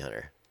alien bounty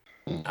hunter?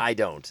 I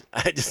don't.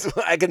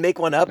 I could make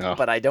one up,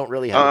 but I don't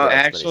really have.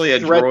 Actually, a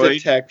threat droid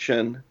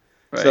detection.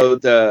 Right. So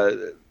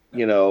the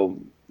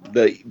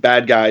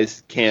bad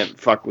guys can't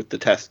fuck with the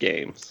test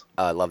games.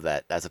 I love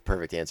that. That's a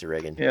perfect answer,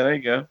 Reagan. Yeah, there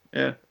you go.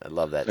 Yeah, I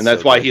love that. And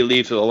that's why he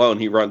leaves it alone.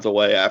 He runs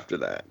away after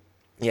that.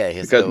 Yeah,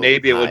 because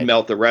maybe it would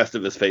melt the rest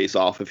of his face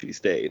off if he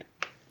stayed.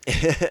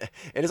 And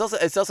it's also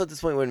at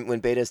this point when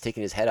Beta is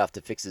taking his head off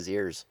to fix his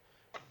ears,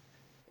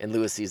 and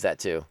Lewis sees that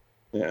too.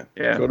 Yeah.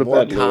 Go to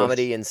More bed,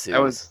 comedy Lewis.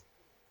 ensues.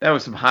 That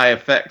was some high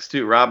effects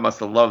too. Rob must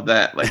have loved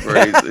that. Like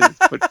where he's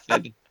put his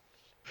head.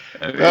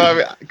 I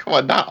mean, come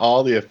on, not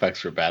all the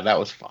effects were bad. That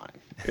was fine.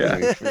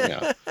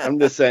 Yeah, I'm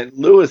just saying,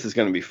 Lewis is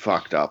going to be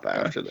fucked up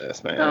after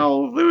this, man.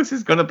 No, Lewis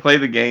is going to play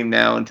the game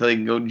now until he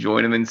can go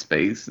join him in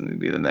space and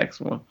be the next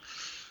one.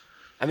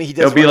 I mean, he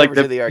does. He'll be like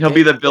he'll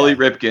be the Billy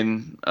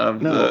Ripken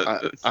of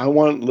the. I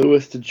want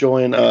Lewis to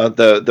join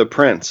the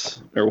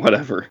prince or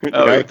whatever. The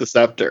guy with the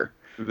scepter.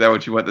 Is that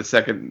what you want the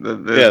second?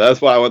 Yeah, that's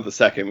why I want the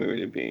second movie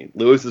to be.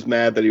 Lewis is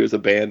mad that he was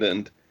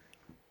abandoned.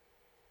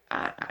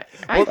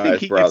 I think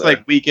he gets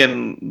like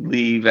weekend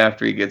leave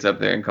after he gets up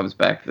there and comes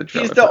back to the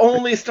trailer. He's the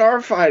only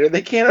starfighter.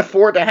 They can't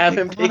afford to have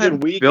him taking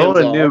weekends build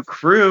a new off.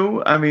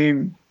 crew. I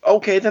mean,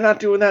 okay, they're not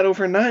doing that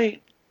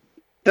overnight.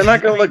 They're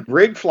not going to let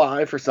Grig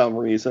fly for some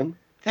reason.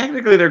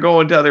 Technically, they're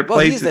going to other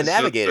places. He's the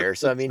navigator,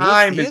 so I mean,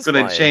 time is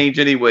going to change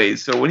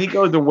anyways. So when he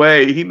goes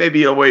away, he may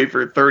be away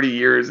for 30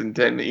 years and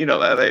 10. You know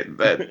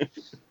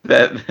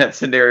that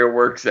scenario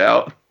works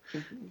out.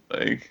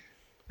 Like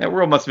that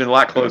world must have been a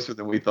lot closer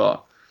than we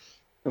thought.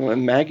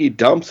 When Maggie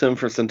dumps him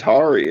for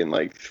Centauri in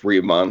like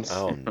 3 months.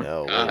 Oh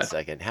no! Wait a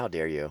second. How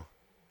dare you?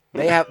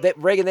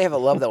 Reagan. They have a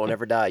love that will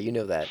never die. You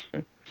know that.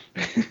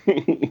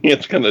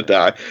 It's gonna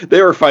die.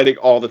 They were fighting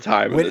all the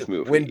time in this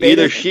movie.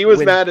 Either she was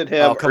mad at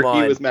him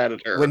or he was mad at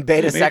her. When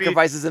Beta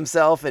sacrifices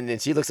himself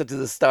and she looks up to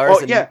the stars.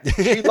 Oh yeah,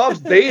 she loves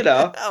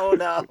Beta. Oh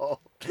no.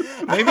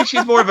 Maybe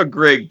she's more of a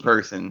Grig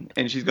person,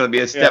 and she's going to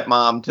be a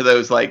stepmom to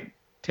those like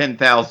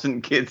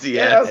 10,000 kids he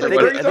has. I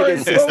think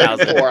it's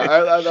 6,000.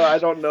 I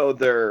don't know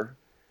their.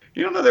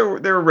 You don't know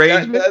their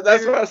arrangement?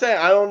 That's what I'm saying.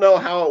 I don't know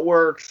how it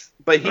works,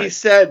 but he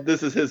said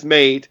this is his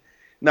mate,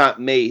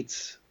 not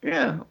mates.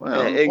 Yeah,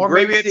 well, and or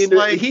maybe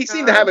it's he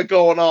seemed to have it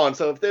going on.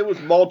 So if there was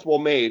multiple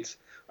mates,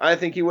 I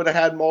think he would have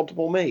had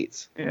multiple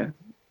mates. Yeah, I'm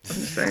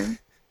just saying.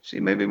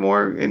 She may be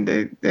more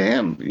into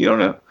him. You don't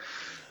know.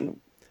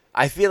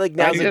 I feel like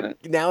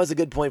now is a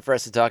good point for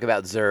us to talk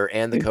about Zur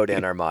and the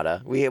Kodan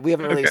Armada. We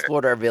haven't really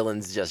explored our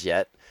villains just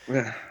yet.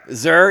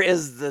 Zur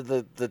is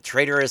the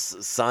traitorous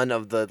son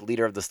of the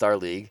leader of the Star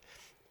League,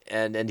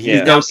 and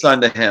he's no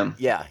son to him.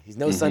 Yeah, he's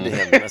no son to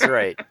him. That's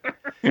right.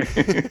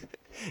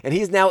 And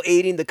he's now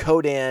aiding the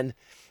Kodan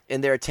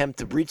in their attempt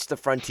to breach the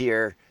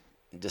frontier,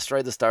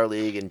 destroy the Star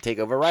League, and take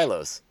over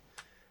Rylos.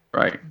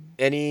 Right.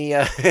 Any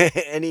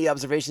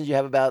observations you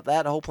have about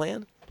that whole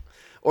plan,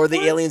 or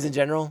the aliens in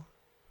general?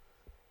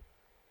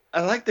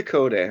 I like the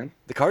Kodan.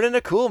 The Kodan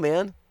are cool,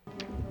 man.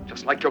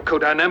 Just like your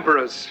Kodan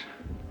Emperors.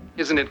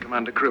 Isn't it,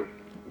 Commander Crew?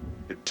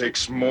 It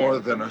takes more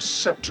than a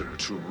scepter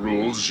to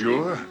rule,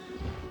 Zur.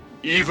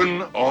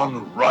 Even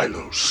on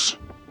Rylos.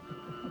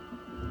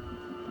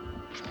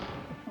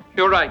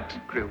 You're right,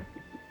 Krill.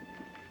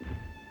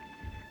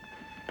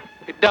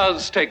 It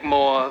does take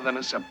more than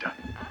a scepter.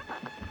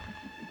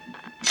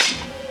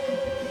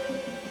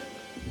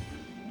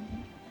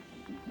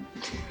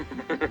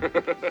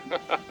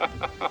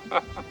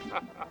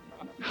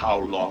 How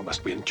long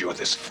must we endure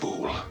this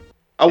fool?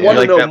 I want to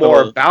like know that more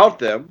little- about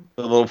them.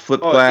 The little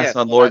flip Oh, glass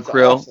yeah, on Lord that's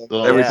Krill. awesome.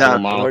 Every Yeah,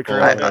 time. Lord Krill.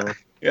 whatever.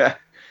 Yeah.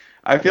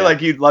 I feel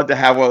like you'd love to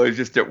have one of those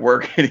just at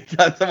work.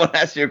 Anytime someone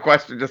asks you a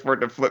question, just for it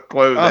to flip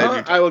close. as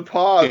you I would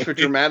pause for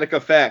dramatic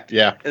effect.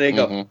 Yeah. And they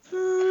go, Mhm.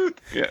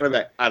 Yeah. right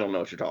back, I don't know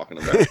what you're talking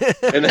about.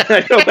 And then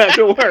I go back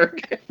to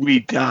work. We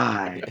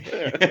die.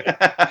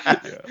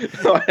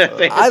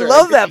 I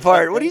love that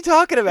part. What are you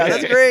talking about?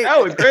 That's great.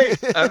 That was great.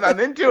 I'm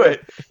into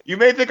it. You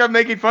may think I'm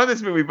making fun of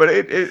this movie, but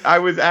I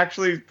was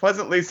actually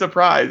pleasantly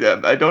surprised.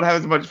 I don't have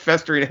as much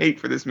festering hate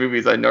for this movie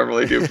as I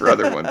normally do for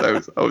other ones.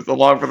 I was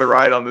along for the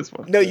ride on this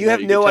one. No, you have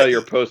can no tell idea.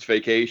 you're post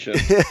vacation.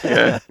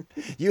 Yeah.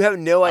 You have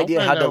no idea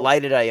wanna how know-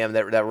 delighted I am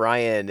that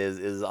Ryan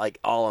is like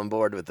all on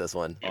board with this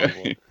one.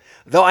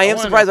 Though I am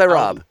wanna surprised by know how-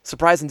 Rob.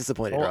 Surprised and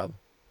disappointed, Oh. Rob.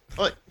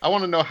 Like, I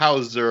want to know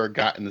how Zur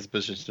got in this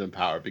position of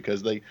power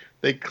because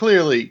they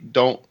clearly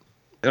don't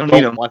Don't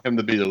need him. want him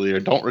to be the leader.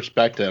 Don't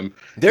respect him.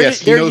 They're yes,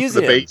 ju- he they're knows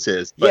using where the him. base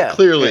is, but Yeah.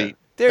 clearly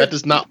They're that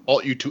does not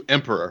vault you to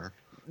emperor.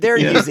 they're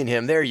Yeah. using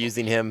him. They're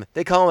using him.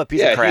 They call him a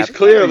piece Yeah, of crap. he's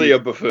clearly a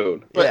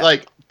buffoon. But Yeah.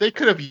 like they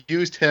could have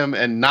used him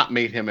and not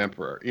made him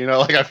emperor. You know,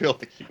 like I feel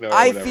like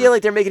I whatever. feel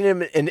like they're making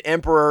him an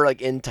emperor,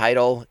 like in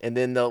title, and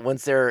then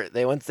once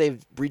they've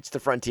reached the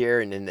frontier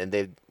and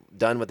they've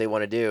done what they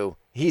want to do,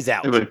 he's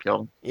out. They would have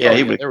killed him. Yeah,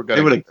 Yeah, they were gonna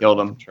they would have get killed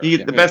him, him.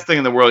 sure. The best thing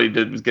in the world he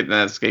did was getting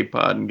that escape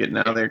pod and getting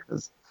out of there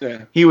because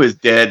Yeah. he was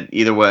dead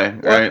either way,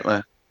 Well, right?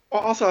 Like,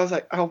 Well, also, I was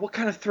like, oh, what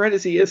kind of threat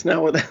is he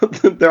now without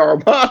the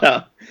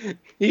Armada?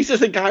 He's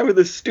just a guy with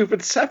a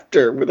stupid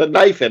scepter with a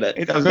knife in it.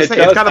 I was gonna say,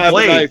 does it's got a have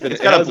blade. knife in It's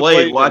it. got It a has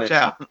blade. in Watch it.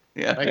 out.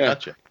 Yeah. I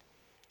gotcha.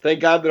 Thank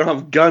God they don't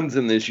have guns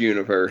in this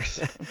universe.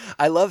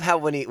 I love how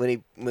when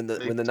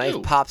the knife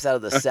do. pops out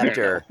of the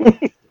scepter,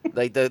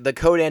 like the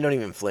Kodan don't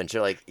even flinch.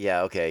 They're like,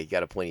 yeah, okay, you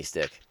got a pointy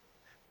stick,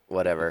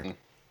 whatever.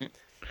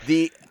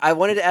 I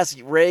wanted to ask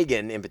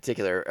Reagan in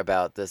particular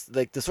about this,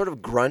 like the sort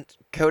of grunt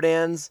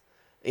Kodans,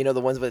 you know,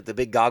 the ones with the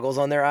big goggles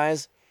on their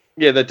eyes.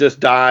 Yeah, that just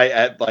die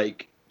at,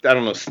 like, I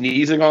don't know,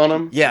 sneezing on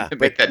them. Yeah,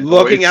 Make that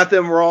Looking noise. at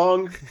them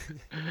wrong.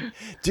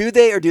 do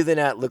they or do they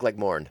not look like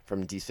Morn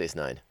from Deep Space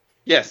Nine?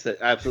 Yes,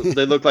 absolutely.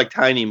 They look like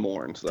tiny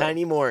Morns. Though.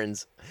 Tiny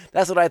Morns.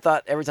 That's what I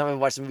thought every time I've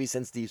watched the movie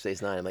since Deep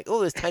Space Nine. I'm like, oh,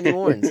 there's tiny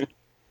Morns.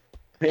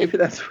 Maybe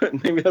that's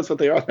what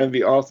they are. That'd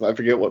be awesome. I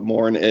forget what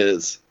Morn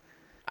is.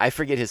 I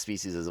forget his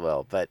species as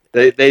well, but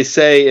They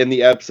say in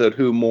the episode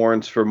 "Who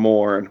Mourns for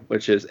Morn,"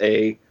 which is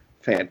a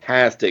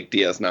fantastic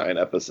DS9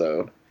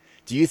 episode.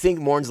 do you think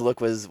Morn's look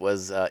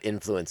was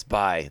influenced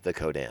by the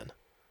Kodan?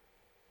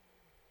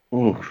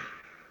 Ooh.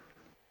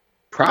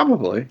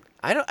 Probably.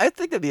 I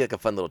think that'd be like a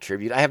fun little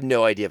tribute. I have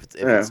no idea if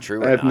it's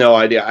true or I have not. no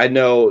idea. I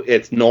know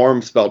it's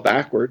Norm spelled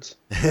backwards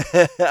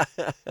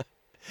That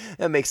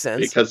makes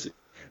sense.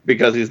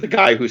 because he's the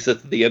guy who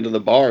sits at the end of the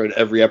bar in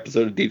every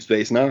episode of Deep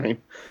Space Nine.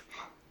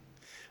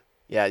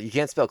 Yeah, you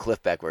can't spell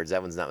Cliff backwards.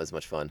 That one's not as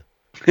much fun.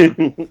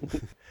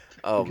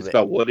 Oh, You man.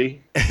 spell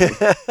Woody.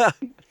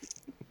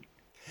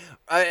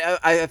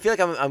 I feel like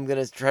I'm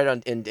gonna try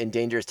it in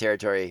dangerous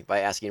territory by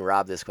asking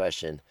Rob this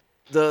question.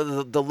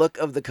 The look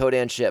of the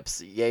Kodan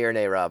ships, yay or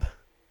nay, Rob?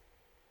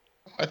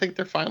 I think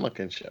they're fine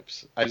looking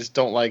ships. I just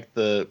don't like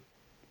the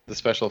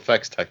special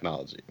effects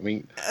technology. I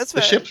mean, That's the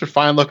fair. ships are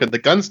fine looking. The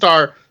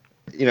Gunstar,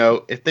 you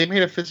know, if they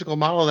made a physical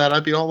model of that,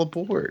 I'd be all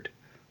aboard.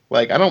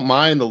 Like, I don't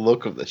mind the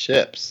look of the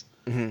ships.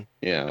 Mhm.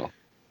 You know,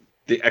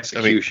 The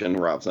execution,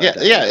 Rob's not yeah,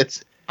 that. yeah.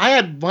 I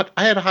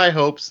had high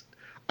hopes.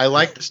 I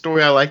like the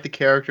story. I like the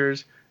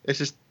characters. It's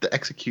just the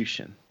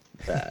execution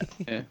bad.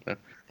 Yeah.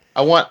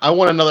 I want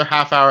another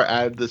half hour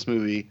added to this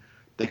movie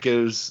that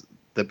gives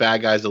the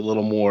bad guys a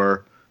little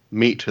more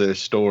meat to their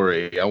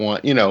story. I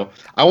want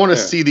to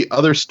see the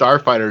other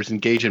starfighters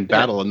engage in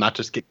battle and not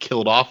just get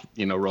killed off,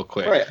 real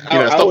quick. Right.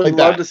 I I would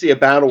love to see a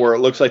battle where it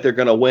looks like they're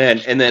going to win,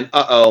 and then,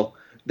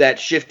 that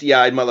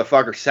shifty-eyed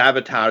motherfucker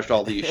sabotaged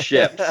all these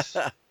ships,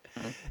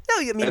 No,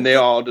 I mean, and they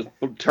all just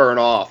turn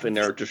off and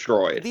they're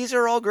destroyed. these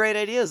are all great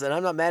ideas, and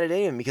I'm not mad at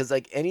any of them because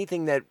like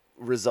anything that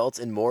results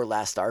in more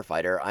Last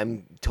Starfighter,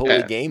 I'm totally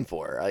Yeah. game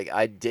for. Like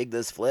I dig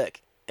this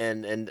flick,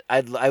 and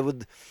I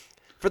would.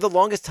 For the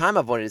longest time,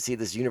 I've wanted to see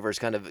this universe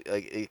kind of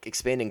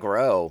expand and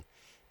grow,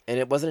 and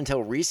it wasn't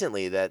until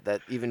recently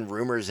that even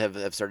rumors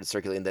have started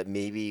circulating that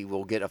maybe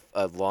we'll get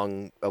a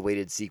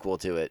long-awaited sequel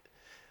to it.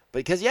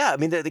 Because yeah, I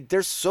mean,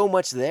 there's so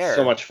much there.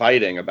 So much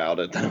fighting about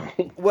it, though.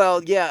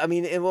 Well, yeah, I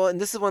mean,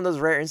 and this is one of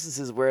those rare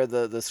instances where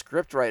the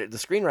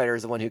screenwriter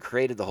is the one who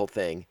created the whole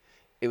thing.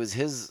 It was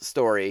his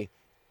story,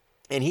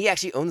 and he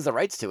actually owns the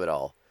rights to it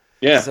all.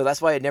 Yeah. So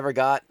that's why it never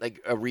got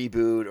like a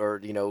reboot or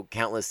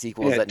countless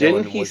sequels Yeah, that no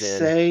didn't one he was in.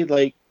 say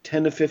like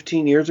 10 to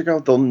 15 years ago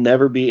there'll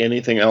never be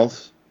anything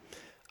else?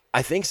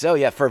 I think so.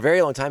 Yeah, for a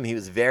very long time he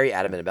was very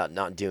adamant about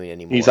not doing it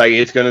anymore. He's like,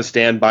 it's going to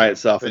stand by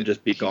itself and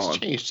just be He's gone.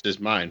 changed his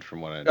mind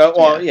from what I know.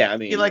 Well, yeah, I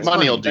mean, He likes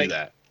money will money. do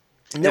that.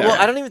 No, Yeah.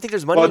 well, I don't even think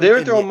there's money. Well, they were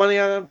in throwing money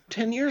at him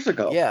 10 years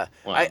ago. Yeah,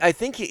 Wow. I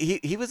think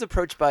he was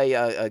approached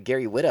by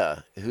Gary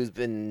Whitta, who's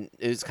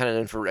kind of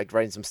known for like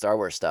writing some Star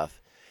Wars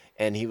stuff,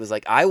 and he was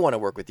like, I want to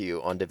work with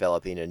you on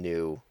developing a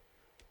new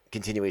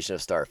continuation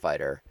of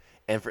Starfighter,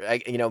 and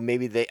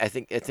maybe I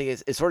think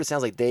it sort of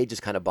sounds like they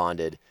just kind of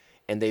bonded,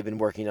 and they've been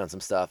working on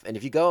some stuff. And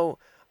if you go,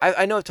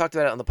 I know I've talked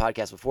about it on the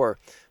podcast before,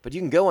 but you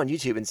can go on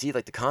YouTube and see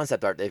like the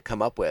concept art they've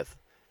come up with,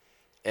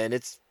 and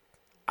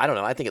I don't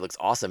know. I think it looks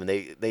awesome, and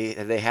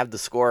they have the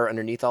score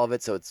underneath all of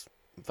it, so it's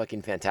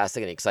fucking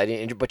fantastic and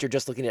exciting. But you're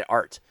just looking at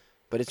art,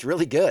 but it's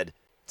really good.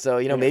 So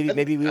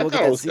maybe we will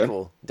get that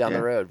sequel down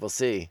the road. We'll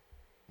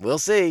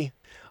see.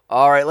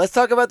 All right, let's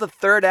talk about the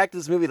third act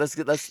of this movie.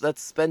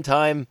 Let's spend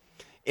time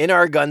in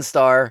our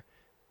Gunstar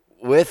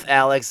with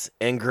Alex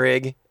and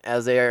Grig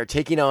as they are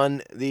taking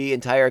on the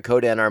entire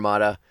Kodan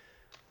Armada.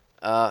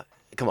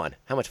 Come on,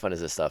 how much fun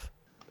is this stuff?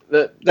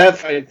 That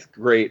fight's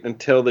great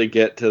until they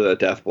get to the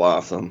Death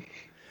Blossom.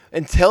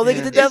 Until they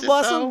get to Death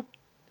Blossom?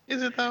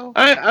 Is it though?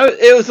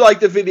 It was like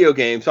the video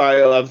game, so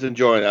I was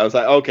enjoying it. I was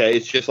like, okay,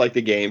 it's just like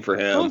the game for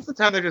him. Most of the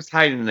time they're just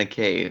hiding in a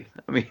cave.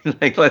 I mean,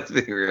 like, let's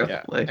be real.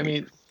 Yeah. Like, I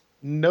mean,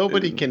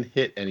 nobody can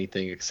hit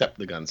anything except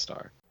the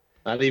Gunstar.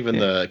 Not even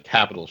the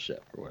capital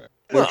ship or whatever.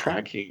 Their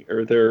tracking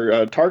or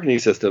their targeting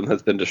system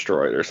has been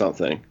destroyed or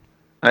something.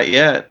 not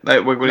yet.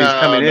 Like, when he's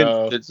coming in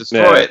to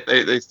destroy it,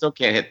 they still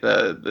can't hit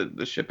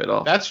the ship at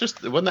all.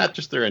 Wasn't that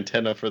just their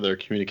antenna for their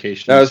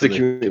communication? That was so the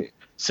they could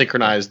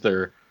synchronize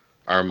their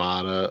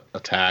Armada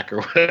attack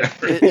or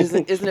whatever.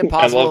 Isn't it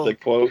possible? I love the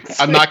quotes.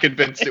 I'm not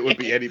convinced it would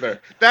be any better.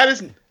 That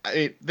isn't. I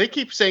mean, they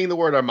keep saying the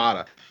word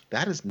Armada.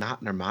 That is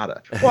not an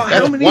Armada. Well,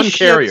 That's one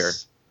carrier.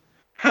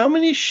 How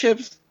many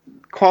ships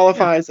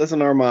qualifies as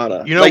an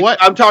Armada? You know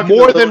what? I'm talking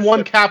more than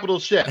one capital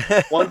ship.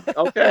 One.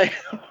 Okay.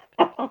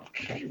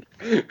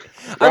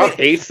 I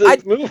hates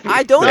this movie.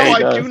 I don't. No,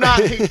 hate I do not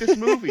hate this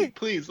movie.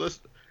 Please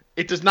listen.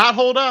 It does not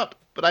hold up,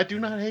 but I do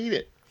not hate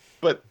it.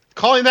 But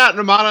calling that an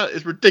Armada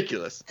is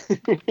ridiculous.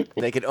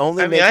 They could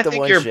only I make mean, I the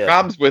think one your ship.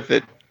 problems with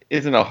it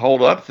isn't a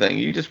hold up thing.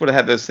 You just would have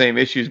had those same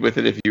issues with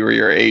it if you were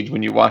your age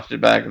when you watched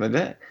it back in the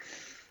day,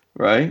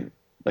 right?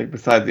 Like,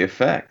 besides the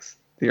effects,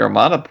 the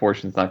Armada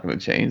portion's not going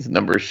to change. The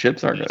number of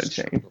ships aren't going to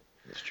change.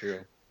 That's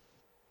true.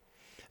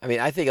 I mean,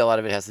 I think a lot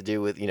of it has to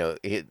do with,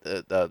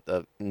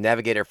 the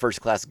Navigator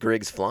First Class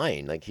Griggs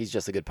flying. Like, he's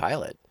just a good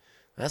pilot.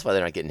 That's why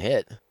they're not getting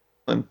hit.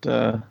 And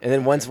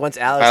then once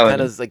Alex kind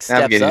of like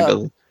steps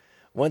up,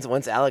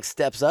 once Alex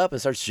steps up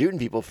and starts shooting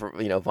people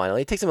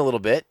finally, it takes him a little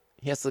bit.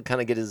 He has to kind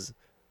of get his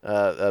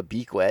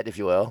beak wet, if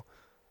you will.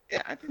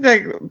 Yeah, I think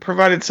that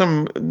provided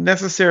some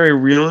necessary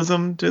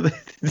realism to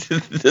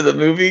the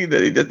movie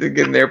that he doesn't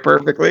get in there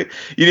perfectly.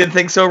 You didn't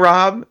think so,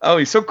 Rob? Oh,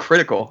 he's so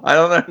critical. I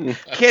don't know.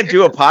 Can't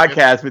do a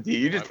podcast with you.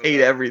 You just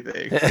hate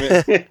everything.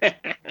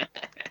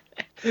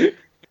 I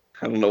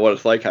don't know what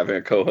it's like having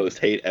a co-host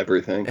hate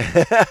everything.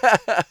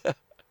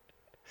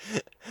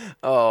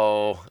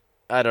 Oh,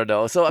 I don't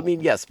know. So, I mean,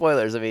 yeah,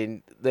 spoilers. I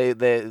mean,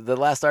 the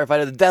last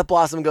Starfighter, the Death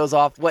Blossom goes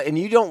off. What? And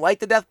you don't like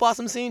the Death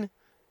Blossom scene?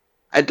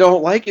 I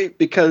don't like it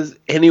because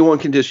anyone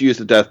can just use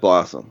the Death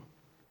Blossom.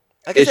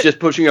 Like it's just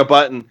pushing a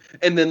button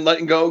and then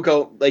letting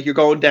go like you're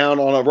going down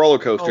on a roller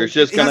coaster. It's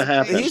just going to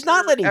happen. He's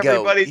not letting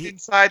go. Everybody's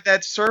inside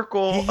that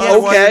circle.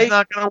 Okay.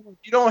 Not gonna,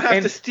 you don't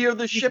have to steer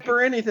the ship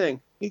or anything.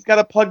 He's got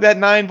to plug that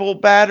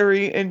 9-volt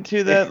battery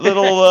into that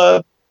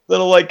little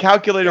like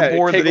calculator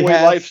board take that he away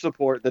has. life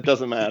support. That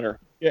doesn't matter.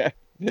 Yeah.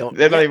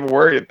 They're not even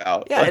worried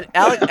about. Yeah,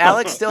 and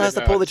Alex still has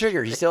to pull the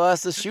trigger. He still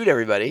has to shoot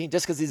everybody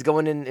just because he's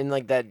going in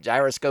like that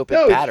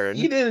gyroscopic pattern.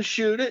 He didn't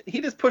shoot it.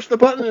 He just pushed the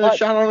button and it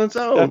shot on its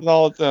own. That's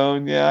all its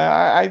own.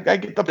 Yeah, I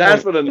get the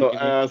That's point. what annoyed.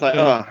 I was like,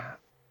 oh.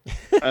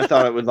 I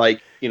thought it would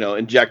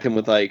inject him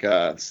with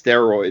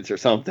steroids or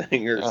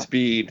something or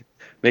speed,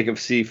 make him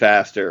see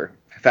faster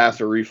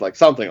reflex,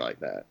 something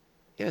like that.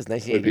 It was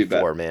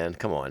 1984, man.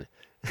 Come on.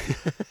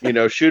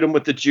 Shoot him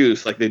with the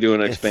juice like they do in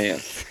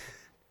Expanse.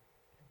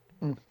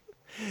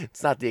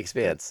 It's not The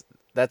Expanse.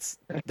 That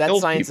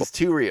science is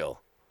too real.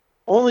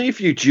 Only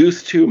if you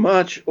juice too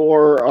much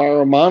or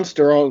are a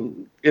monster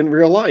in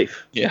real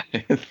life. Yeah.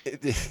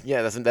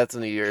 Yeah, that's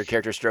when your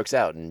character strokes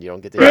out and you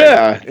don't get to.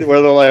 Yeah,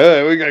 where they're like,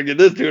 hey, we gotta get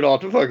this dude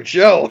off the fucking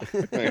show.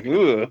 Like,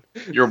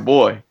 your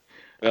boy.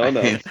 Oh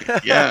no.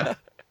 Yeah.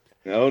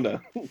 Oh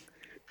no.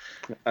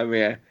 I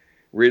mean,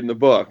 reading the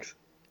books,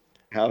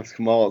 Alex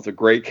Kamal is a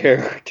great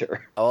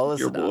character. Oh,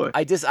 listen, your boy.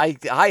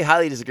 I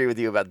highly disagree with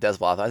you about Death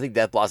Blossom. I think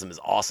Death Blossom is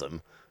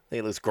awesome. I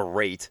think it looks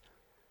great.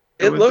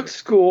 It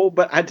looks cool,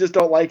 but I just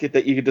don't like it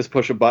that you could just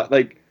push a button.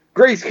 Like,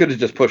 Grace could have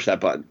just pushed that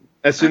button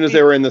as soon as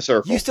they were in the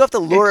circle. You still have to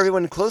lure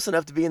everyone close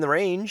enough to be in the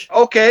range.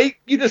 Okay,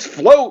 you just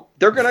float.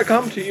 They're gonna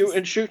come to you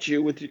and shoot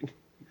you with you.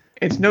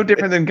 It's no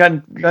different than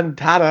gun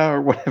Tata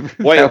or whatever.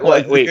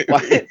 Wait,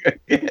 what?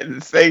 The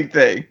same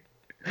thing.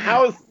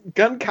 How is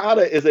gun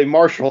kata is a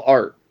martial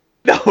art?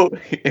 No,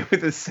 it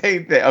was the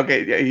same thing.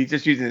 Okay, yeah, he's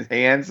just using his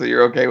hands, so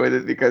you're okay with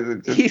it because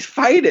it's just... He's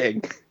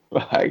fighting.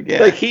 I guess.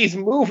 Like, he's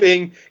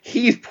moving,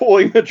 he's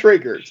pulling the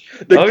triggers.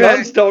 The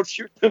guns don't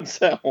shoot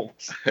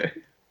themselves.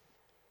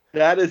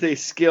 That is a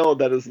skill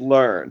that is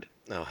learned.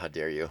 Oh, how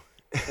dare you?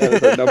 That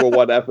is our number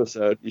 1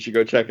 episode. You should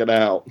go check it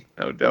out.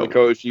 No The doubt.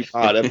 Koshi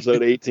Pod,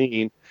 episode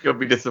 18. You'll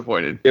be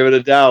disappointed. Give it a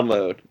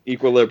download.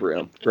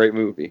 Equilibrium. Great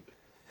movie.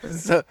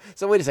 So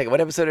wait a second.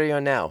 What episode are you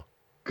on now?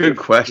 Good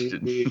question.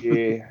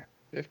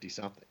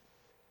 50-something.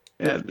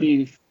 Yeah,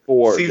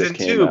 54 season just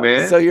came 2, out.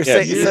 man. So you're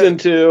saying Season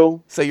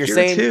 2. So you're Year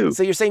saying 2.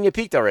 so you're saying you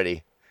peaked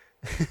already?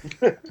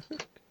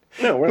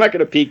 No, we're not going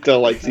to peak till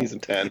like season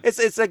 10.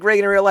 It's like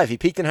Reagan in real life. He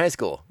peaked in high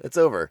school. It's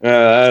over.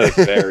 That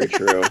is very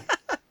true.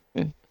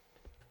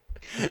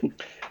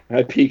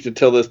 I peaked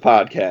until this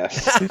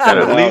podcast.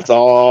 Now it's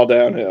all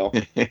downhill.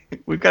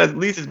 We've got at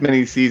least as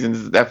many seasons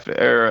as that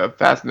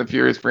Fast and the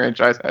Furious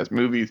franchise has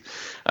movies.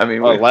 I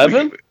mean,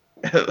 11?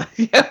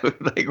 Yeah,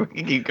 like we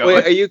can keep going.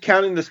 Wait, are you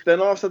counting the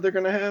spin-offs that they're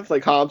going to have?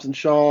 Like Hobbs and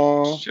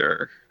Shaw?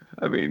 Sure.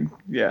 I mean,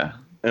 yeah.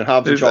 And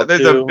Hobbs and Shaw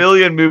There's 2? a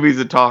billion movies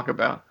to talk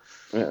about.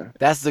 Yeah.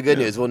 That's the good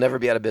news. We'll never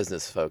be out of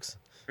business, folks.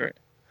 Right.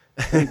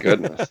 Thank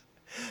goodness.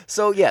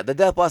 So yeah, the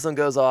Death Blossom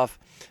goes off.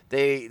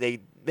 They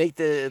make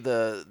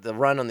the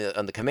run on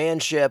the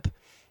command ship.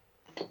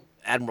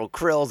 Admiral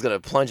Krill's gonna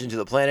plunge into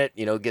the planet.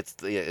 You know, gets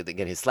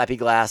again his slappy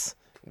glass.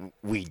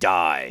 We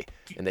die,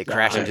 and they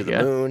crash into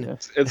the moon.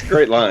 It's a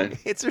great line.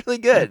 It's really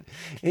good.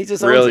 He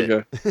just Really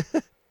owns it.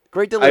 good.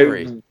 Great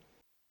delivery.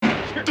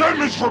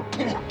 Damage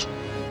report.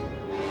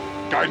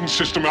 Guidance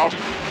system out.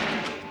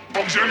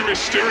 Auxiliary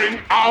steering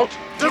out.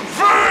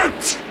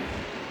 Divert!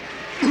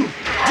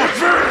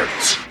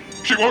 Divert!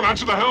 She won't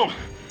answer the helm.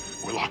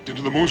 We're locked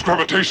into the moon's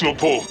gravitational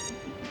pull.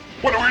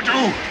 What do we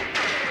do?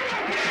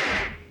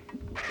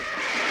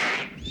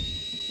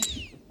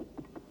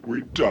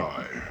 We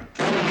die.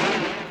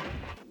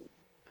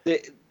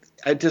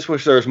 I just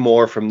wish there was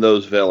more from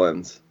those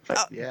villains.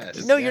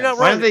 Yes. No, you're not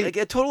Why wrong. do they-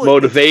 Like, totally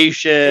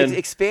Motivation, it's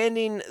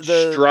expanding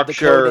the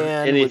structure, the Codan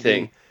would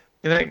anything. be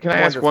Can I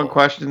ask one wonderful.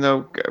 question though?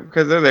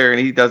 Because they're there and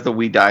he does the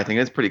 "we die" thing.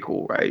 It's pretty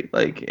cool, right?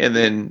 Like, and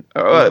then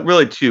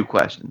really 2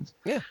 questions.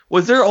 Yeah.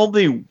 Was there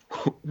only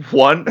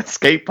one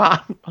escape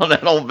pod on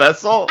that whole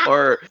vessel,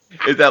 or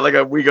is that like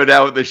a "we go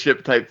down with the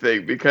ship" type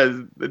thing? Because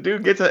the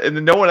dude gets it, and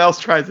then no one else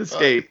tries to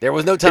escape. There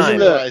was no Isn't time.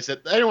 realize that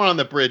anyone on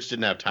the bridge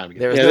didn't have time to get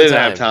There was Yeah, no they didn't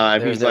time. have time.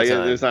 There was He's no like,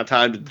 time. there's not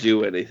time to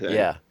do anything.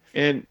 Yeah.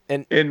 And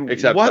And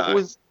Except what die.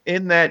 was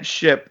in that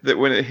ship that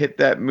when it hit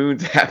that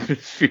moon's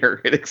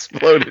atmosphere, it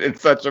exploded in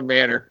such a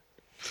manner?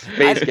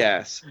 Space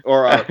gas.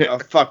 Or,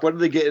 fuck, what are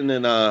they getting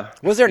in,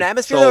 was there an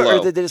atmosphere though, or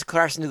Solo. did they just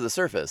crash into the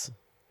surface?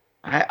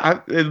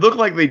 It looked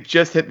like they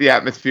just hit the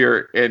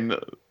atmosphere and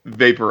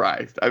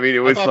vaporized. I mean, it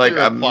was I thought like they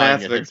were a implying it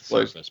massive hit the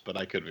explosion. surface, but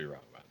I could be wrong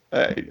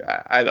about it.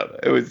 I don't know.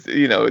 It was,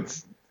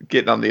 it's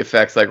getting on the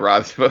effects like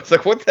Rob was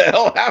like, what the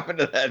hell happened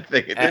to that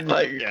thing? It didn't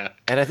like, Yeah.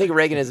 And I think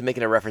Reagan is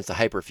making a reference to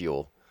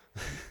hyperfuel.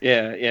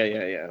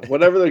 Yeah.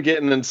 Whatever they're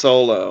getting in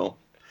Solo,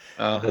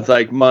 it's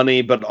like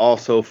money, but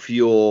also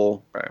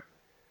fuel. right.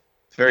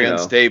 It's very You know.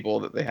 unstable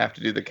that they have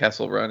to do the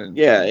Kessel Run. And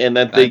Yeah, and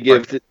that they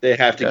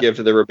have to give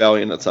to the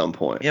rebellion at some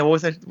point. yeah,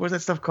 what was that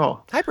stuff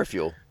called?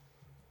 Hyperfuel.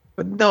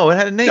 But no, it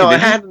had a name. No, it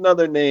didn't had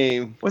another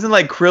name. Wasn't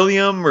like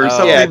Krillium or Oh.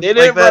 something? Yeah, they like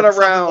didn't that, run something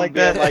around like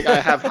being that. like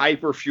I have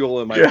hyper fuel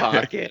in my Yeah.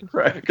 pocket.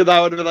 Right. Because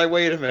I would have been like,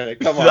 wait a minute,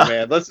 come on,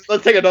 man, let's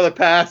take another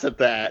pass at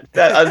that.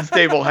 That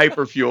unstable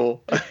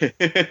hyperfuel.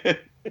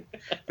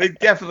 They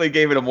definitely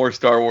gave it a more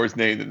Star Wars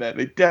name than that.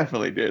 They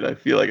definitely did. I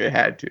feel like I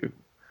had to.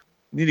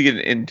 Need to get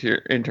an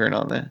intern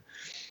on that.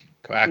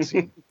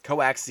 Coaxium.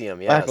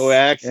 Coaxium, yes.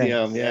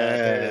 Coaxium, Yeah,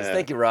 there it is.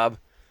 Thank you, Rob.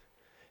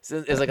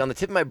 It's like on the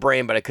tip of my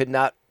brain, but I could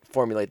not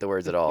formulate the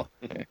words at all.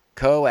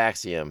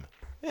 Coaxium.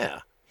 Yeah.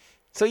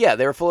 So yeah,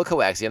 they were full of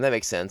coaxium. That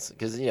makes sense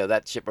because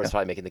that ship was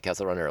probably making the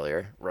Kessel Run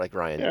earlier, like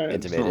Ryan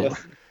intimated.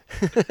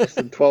 Less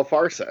than 12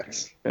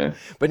 parsecs.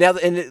 But now,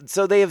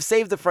 so they have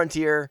saved the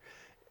frontier.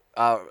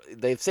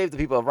 They've saved the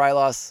people of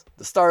Rylos,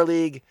 the Star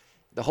League,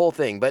 the whole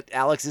thing. But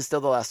Alex is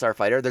still the last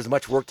starfighter. There's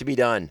much work to be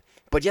done.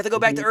 But you have to go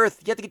back to Earth.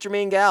 You have to get your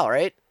main gal,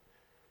 right?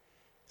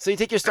 So you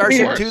take your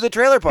starship to the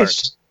trailer park.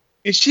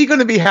 Is she going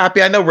to be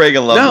happy? I know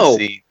Reagan loves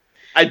the scene.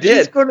 I did.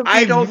 She's going to be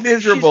I don't think she's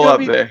miserable gonna up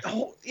be- there.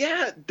 Oh,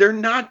 yeah, they're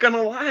not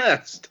gonna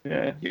last.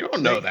 Yeah, You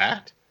don't know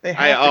that. they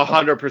I have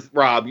to 100%.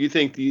 Rob, you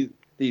think these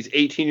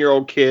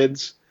 18-year-old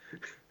kids?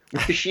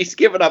 She's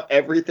given up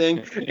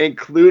everything,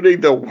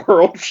 including the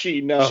world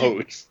she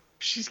knows.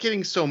 She's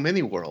getting so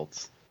many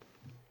worlds.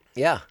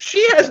 Yeah.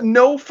 She has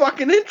no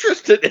fucking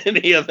interest in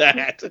any of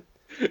that.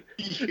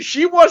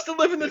 She wants to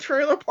live in the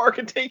trailer park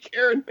and take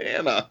care of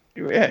Nana.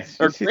 Yeah,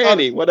 Or she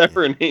Granny, thought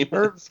whatever her name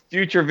her is.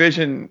 future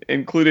vision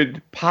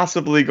included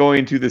possibly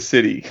going to the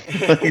city.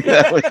 Like,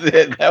 that was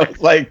it. That was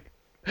like.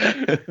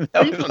 That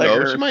You was don't like know.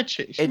 her. She might.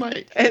 She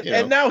might.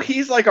 And now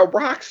he's like a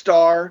rock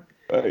star.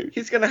 Right.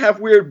 He's going to have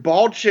weird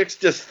bald chicks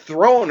just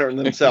throwing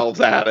themselves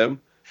at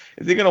him.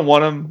 Is he gonna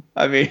want him?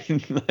 I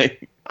mean,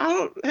 like.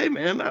 Hey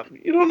man,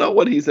 you don't know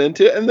what he's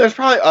into, and there's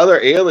probably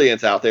other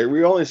aliens out there.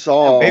 We only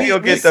saw. Maybe you'll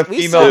get the we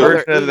female saw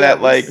version other- of that,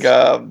 yeah, like we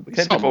saw more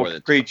tentacle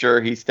than-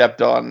 creature he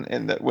stepped on,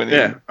 and that when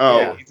Yeah.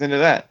 Oh. he's into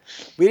that.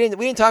 We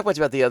didn't talk much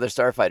about the other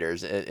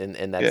starfighters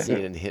in that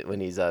Yeah.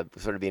 when he's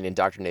sort of being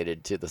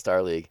indoctrinated to the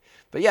Star League.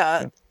 But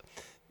yeah,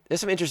 There's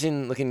some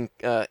interesting looking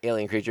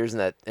alien creatures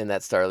in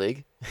that Star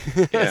League.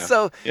 Yeah.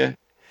 So Yeah.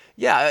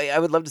 yeah, I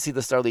would love to see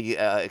the Star League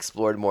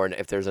explored more, and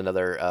if there's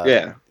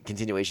another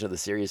continuation of the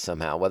series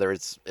somehow, whether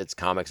it's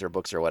comics or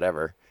books or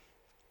whatever,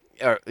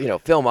 or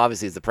film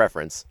obviously is the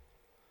preference.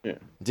 Yeah.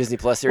 Disney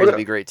Plus series would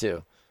be great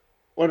too.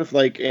 What if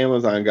like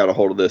Amazon got a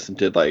hold of this and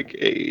did like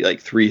a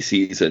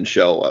 3-season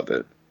show of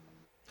it?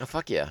 Oh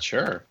fuck yeah!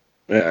 Sure.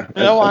 Yeah.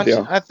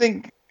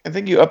 I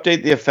think you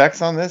update the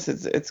effects on this.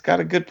 It's got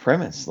a good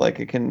premise. Like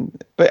it can,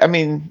 but I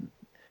mean,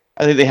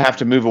 I think they have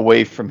to move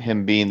away from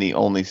him being the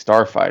only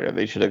starfighter.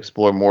 They should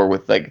explore more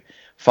with like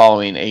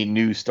following a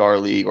new Star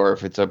League, or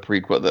if it's a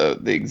prequel,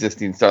 the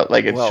existing Star.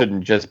 Like it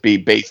shouldn't just be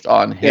based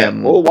on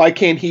him. Yeah. Well, why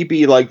can't he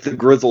be like the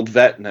grizzled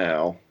vet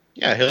now?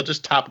 Yeah, he'll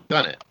just Top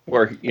Gun it.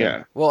 Or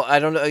yeah. Well, I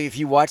don't know if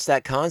you watch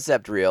that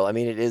concept reel. I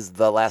mean, it is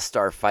The Last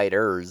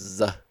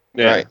Starfighters.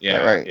 Yeah. Right.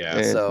 Yeah. Right.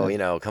 Yeah.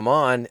 So come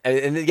on,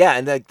 and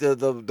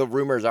the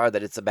rumors are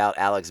that it's about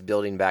Alex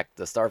building back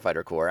the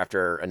Starfighter Corps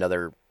after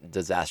another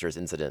disastrous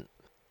incident,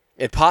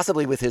 and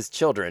possibly with his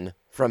children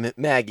from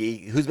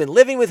Maggie, who's been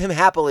living with him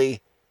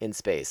happily in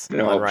space on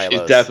Rylos.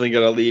 She's definitely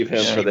gonna leave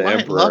him for the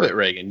might Emperor. love it,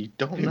 Reagan. You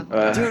don't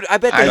know. Dude, I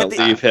bet I they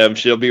don't leave him.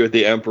 She'll be with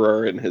the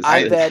Emperor and his.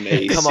 I bet.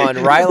 mace. Come on,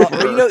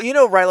 Rylos. You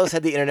know, Rylos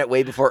had the internet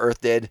way before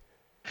Earth did.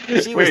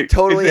 She was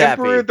totally is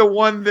happy. Emperor the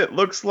one that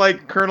looks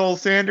like Colonel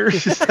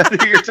Sanders? Is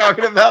that who you're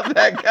talking about?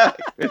 That guy?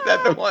 Is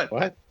that the one?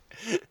 What?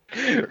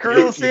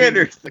 Colonel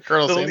Sanders. The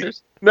Colonel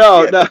Sanders?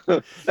 No, that's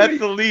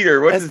the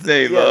leader. What's his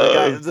name?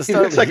 The he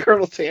looks like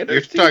Colonel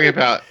Sanders. You're talking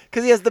about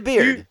because he has the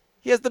beard.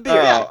 He has the beard.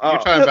 you're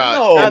talking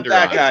about not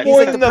that guy. He's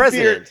like the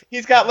president.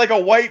 He's got like a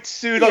white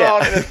suit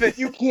on and a fit.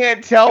 You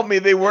can't tell me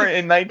they weren't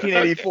in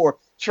 1984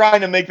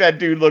 trying to make that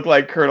dude look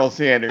like Colonel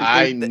Sanders.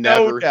 I There's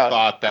never no doubt.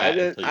 thought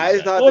that. I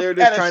thought they were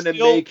just trying to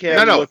make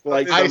him look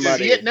like somebody. I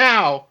see it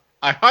now.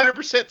 I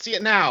 100% see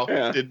it now.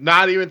 Yeah. Did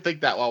not even think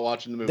that while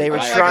watching the movie. They were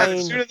As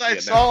trying. soon as I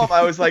saw him,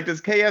 I was like,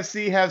 "Does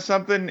KFC have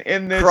something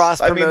in this?"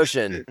 Cross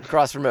promotion,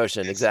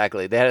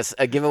 exactly. They had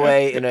a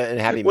giveaway in a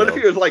Happy Meal. What if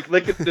he was like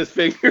licking his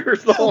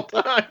fingers the whole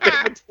time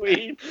in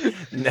between?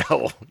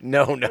 No.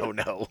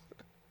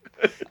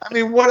 I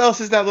mean, what else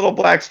is that little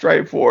black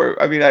stripe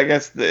for? I mean, I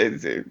guess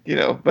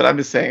but I'm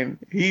just saying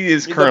he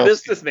is He's Colonel. a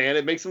businessman.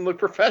 It makes him look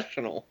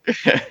professional.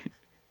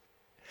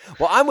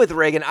 Well, I'm with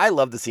Reagan. I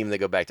love the scene when they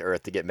go back to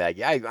Earth to get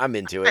Maggie. I'm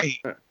into it.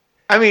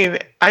 I mean,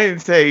 I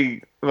didn't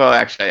say. Well,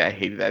 actually, I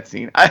hated that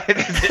scene. I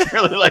didn't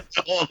really like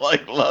the whole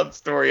love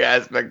story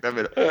aspect of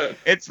it.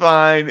 It's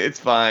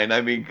fine.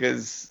 I mean,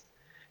 because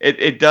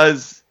it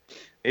does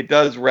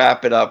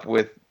wrap it up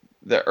with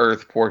the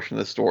Earth portion of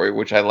the story,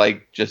 which I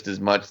like just as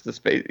much. The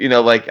space,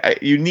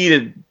 you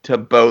needed to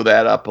bow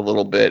that up a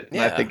little bit, and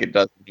I think it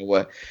does in a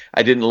way.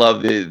 I didn't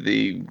love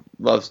the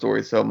love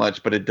story so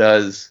much, but it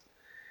does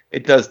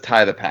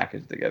tie the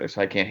package together,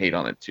 so I can't hate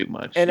on it too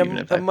much. And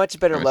a much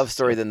better love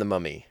story than The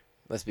Mummy.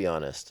 Let's be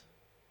honest.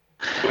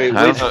 Wait,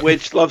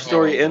 which love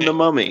story in The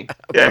Mummy?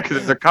 Yeah, because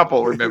it's a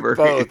couple, remember?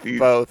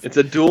 Both. It's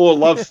a dual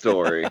love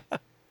story.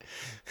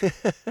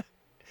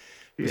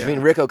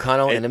 Between Rick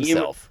O'Connell and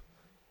himself.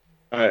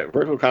 All right,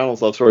 Rick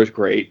O'Connell's love story is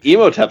great.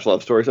 Emotep's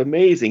love story is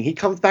amazing. He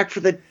comes back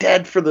for the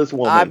dead for this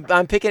woman.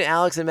 I'm picking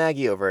Alex and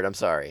Maggie over it. I'm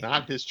sorry.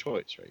 Not his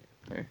choice,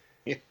 right?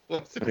 Yeah,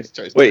 what's his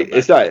choice? Wait,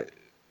 it's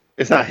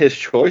not his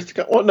choice to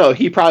go. Well, no,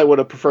 he probably would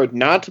have preferred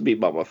not to be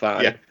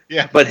mummified.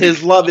 Yeah. But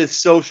his love is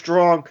so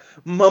strong,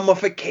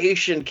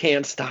 mummification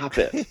can't stop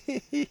it.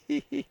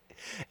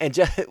 And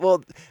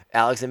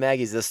Alex and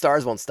Maggie's, the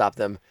stars won't stop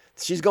them.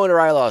 She's going to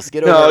Rylos.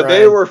 Get over it. No,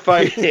 they were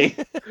fighting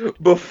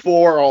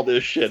before all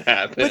this shit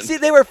happened. But see,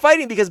 they were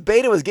fighting because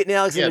Beta was getting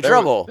Alex into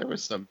trouble. There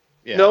was some.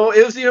 Yeah. No,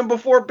 it was even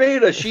before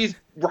Beta. She's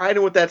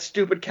riding with that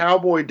stupid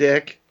cowboy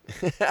dick.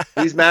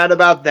 He's mad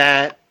about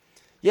that.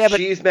 Yeah, but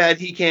she's mad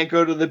he can't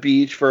go to the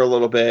beach for a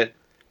little bit.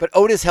 But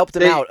Otis helped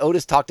him out.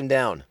 Otis talked him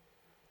down.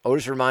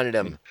 Otis reminded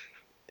him,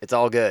 "It's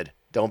all good.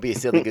 Don't be a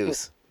silly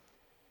goose."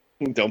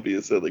 Don't be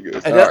a silly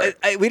goose.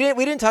 We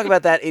didn't talk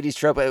about that 80s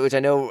trope, which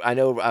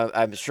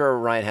I'm sure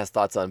Ryan has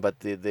thoughts on. But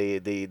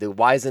the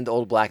wizened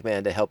old black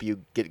man to help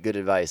you get good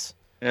advice.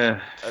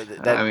 Yeah,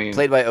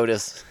 played by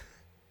Otis,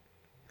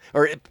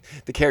 or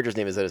the character's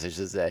name is Otis, I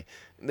should say.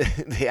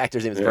 The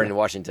actor's name is Vernon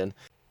Washington.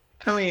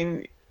 I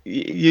mean,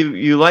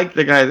 you like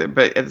the guy,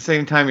 but at the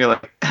same time, you're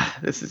like,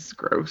 this is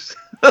gross.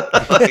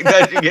 Like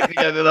that, you get me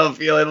a little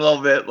feeling a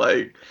little bit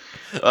like.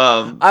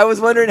 I was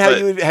wondering how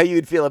you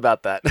would feel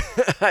about that.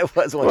 I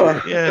was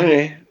wondering.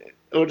 Yeah.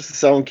 Otis is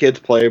selling kids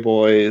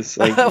Playboys.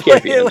 Like,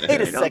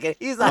 wait a second.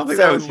 He's not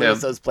selling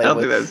Lewis those Playboys. I don't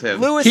think that was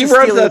him. Lewis he is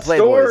runs stealing that the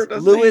store,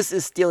 Playboys. Lewis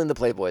is stealing the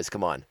Playboys.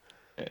 Come on.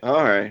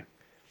 All right.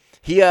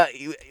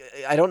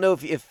 I don't know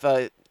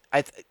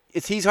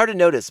he's hard to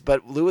notice,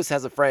 but Lewis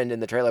has a friend in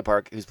the trailer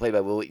park who's played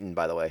by Will Wheaton,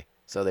 by the way.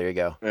 So there you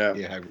go. Yeah,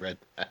 I read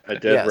that. I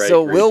did.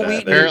 So Will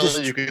Wheaton.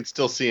 Apparently, you can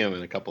still see him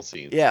in a couple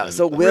scenes. Yeah.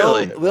 So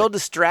Will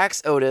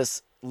distracts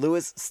Otis.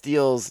 Lewis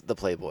steals the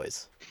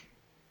Playboys.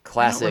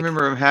 Classic. I don't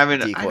remember him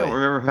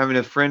having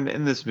a friend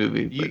in this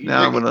movie. But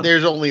now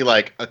there's only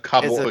like a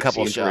couple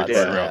shots.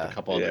 around a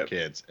couple other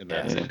kids, and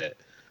that's it.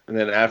 And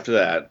then after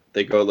that,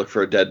 they go look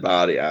for a dead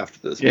body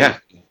after this. Yeah.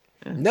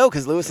 movie. No,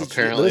 because Lewis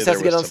Apparently has to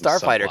there get on was some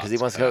Starfighter because he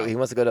subplots wants to go. going on. He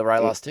wants to go to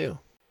Rylos too.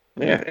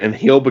 Yeah, and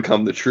he'll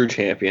become the true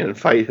champion and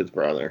fight his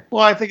brother.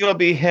 Well, I think it'll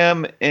be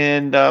him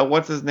and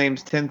what's his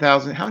name's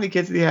 10,000. How many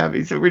kids did he have?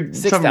 He's some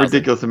 6,000.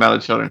 ridiculous amount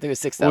of children. I think it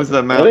was What was 6,000. the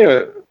amount?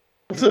 Anyway,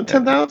 was it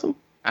 10,000?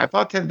 I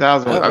thought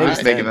 10,000. Oh, I maybe was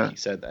it's thinking 10. that. He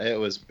said that.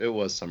 It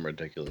was some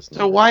ridiculous So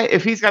number. why,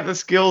 if he's got the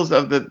skills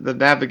of the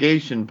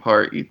navigation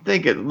part, you'd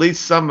think at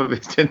least some of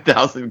his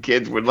 10,000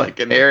 kids would like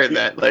inherit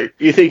that. Like,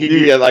 You think he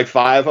could get like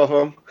 5 of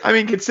them? I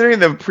mean, considering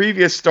the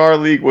previous Star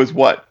League was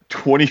what,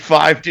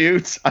 25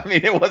 dudes? I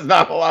mean, it was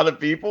not a lot of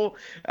people.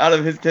 Out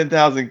of his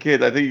 10,000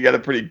 kids, I think you got a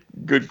pretty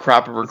good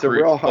crop of It's a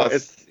recruits. real Plus-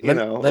 it's Let-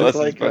 let- it's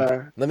like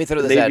Let me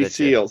throw the this at Navy you.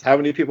 SEALs. How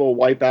many people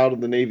wipe out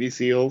of the Navy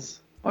SEALs?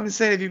 I'm just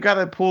saying, if you've got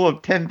a pool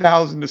of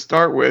 10,000 to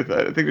start with,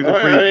 I think there's a All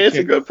pretty right, it's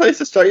a good place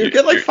to start. You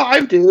get like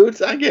 5 dudes.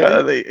 I get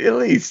it. at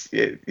least,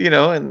 you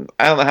know, and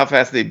I don't know how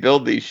fast they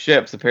build these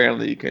ships.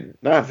 Apparently, you can.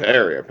 Not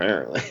very,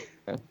 apparently.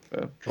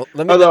 Well,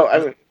 let me Although, I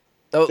mean,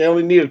 Oh. they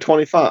only needed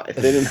 25.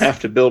 They didn't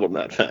have to build them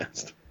that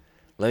fast.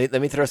 let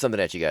me throw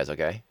something at you guys.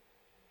 Okay.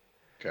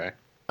 Okay.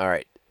 All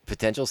right.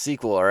 Potential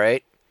sequel. All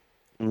right?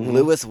 Mhm.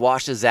 Lewis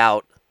washes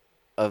out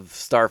of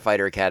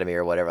Starfighter Academy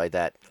or whatever like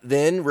that.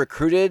 Then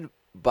recruited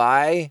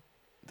by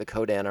the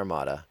Kodan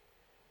Armada.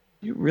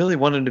 You really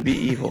want him to be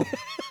evil.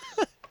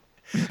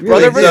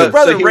 Brother versus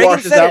brother. So he Reagan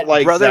washes said out it.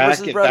 like Brother Zack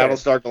versus in brother.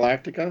 Battlestar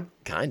Galactica.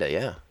 Kinda,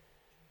 yeah.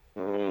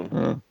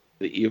 The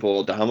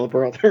evil Adama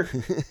brother.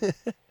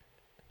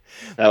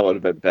 That would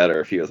have been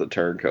better if he was a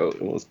turncoat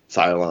and was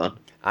Cylon.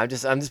 I'm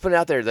just putting it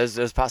out there.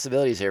 There's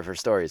possibilities here for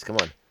stories. Come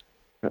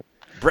on.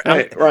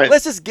 Right.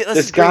 Let's just get. Let's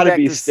There's just bring got to back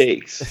be this-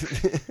 stakes.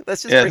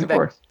 Let's just Yes, bring of back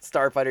course.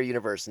 Starfighter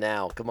universe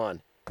now. Come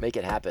on, make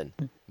it happen.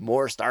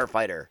 More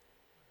Starfighter.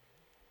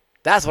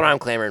 That's what I'm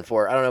clamoring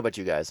for. I don't know about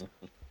you guys.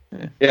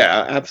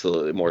 Yeah,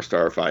 absolutely. More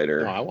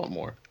Starfighter. No, I want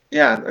more.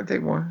 Yeah, I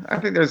think more. I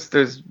think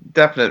there's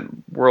definite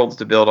worlds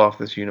to build off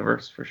this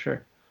universe for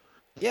sure.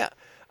 Yeah,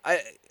 I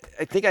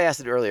think I asked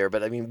it earlier,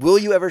 but I mean, will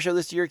you ever show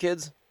this to your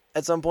kids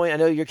at some point? I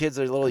know your kids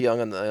are a little young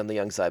on the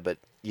young side, but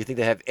you think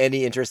they have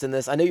any interest in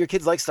this? I know your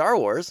kids like Star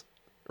Wars,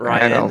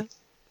 Ryan. I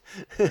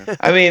know.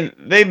 I mean,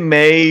 they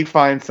may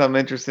find some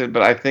interested,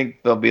 but I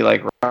think they'll be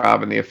like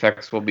Rob, and the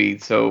effects will be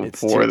so It's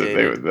poor too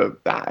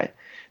that dated.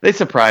 they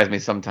surprise me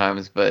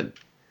sometimes. But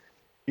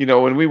you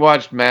know, when we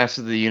watched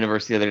Masters of the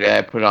Universe the other day,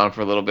 I put it on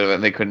for a little bit of it,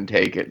 and they couldn't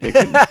take it. They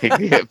couldn't take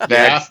the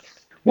effects.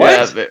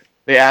 What? Yeah,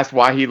 they asked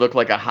why he looked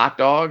like a hot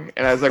dog,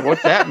 and I was like,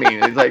 "What's that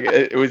mean?" It's like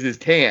it was his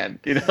tan,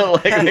 you know.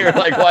 Like they were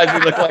like, "Why does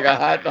he look like a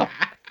hot dog?"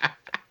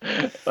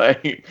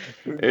 Like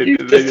You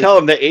just tell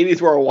them the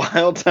 80s were a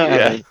wild time.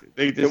 yeah,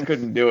 they just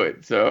couldn't do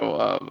it.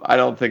 So I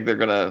don't think they're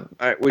gonna.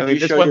 All right, would I mean, you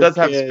this show one your does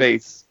have kid-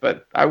 space,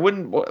 but I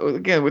wouldn't.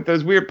 Again, with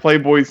those weird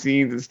Playboy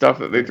scenes and stuff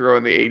that they throw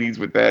in the '80s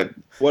with that.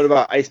 What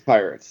about Ice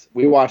Pirates?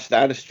 We watched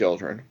that as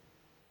children.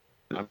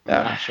 I'm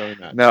not showing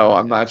that. No,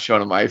 I'm not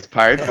showing them Ice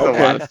Pirates. There's a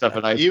Okay. lot of stuff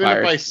in Ice Even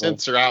Pirates. if I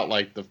censor out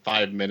like the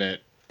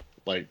 5-minute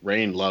like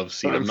Rain love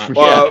scene, I'm not.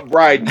 Well,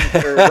 right,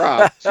 or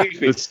Rob,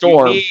 excuse me. The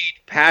Storm. You need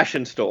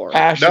Passion Storm.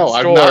 Passion No,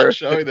 I'm Storm. not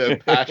showing the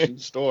Passion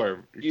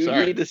Storm. You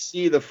Sorry. need to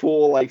see the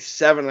full like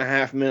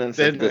 7.5 minutes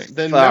Then, of this.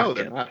 then no, fucking-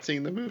 they're not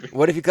seeing the movie.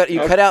 What if you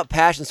cut out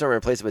Passion Storm and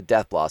replace it with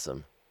Death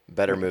Blossom?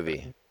 Better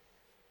movie.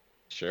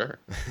 Sure.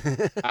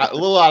 A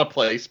little out of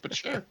place, but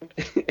sure.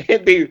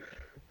 It'd be.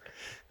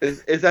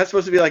 Is that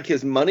supposed to be like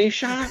his money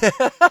shot?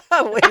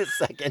 Wait a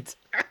second.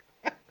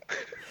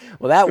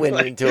 Well, that went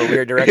into a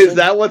weird direction. Is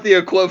that what the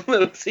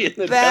equivalent of seeing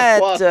the Death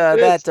Blossom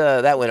is?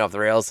 that went off the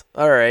rails.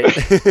 All right.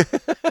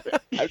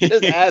 I'm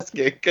just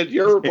asking because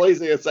you're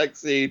replacing a sex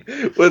scene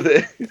with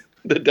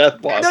the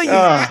Death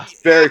Blossom.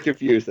 Very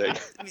confusing.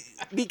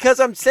 Because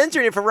I'm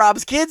censoring it for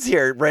Rob's kids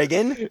here,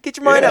 Reagan. Get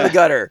your mind out of the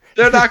gutter.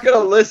 They're not going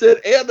to listen,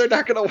 and they're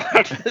not going to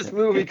watch this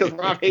movie because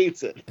Rob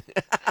hates it.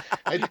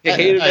 He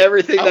hated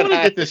everything I that want to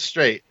get happened. this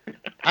straight.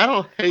 I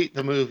don't hate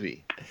the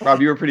movie. Rob,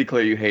 you were pretty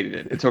clear you hated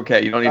it. It's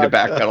okay. You don't need to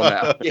backpedal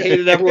now. You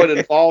hated everyone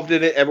involved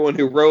in it, everyone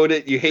who wrote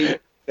it. You hate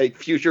like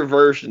future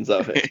versions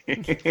of it.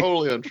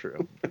 Totally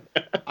untrue.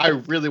 I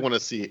really want to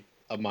see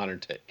a modern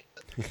take.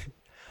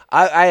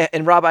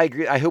 And Rob, I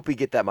agree. I hope we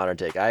get that modern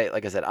take.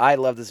 Like I said, I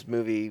love this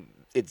movie.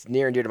 It's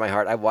near and dear to my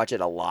heart. I watch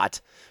it a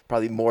lot,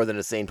 probably more than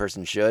a sane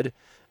person should.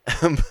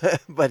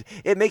 But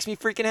it makes me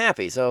freaking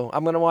happy, so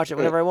I'm gonna watch it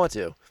whenever I want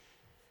to.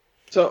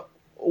 So,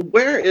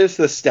 where is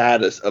the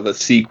status of a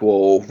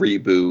sequel,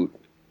 reboot,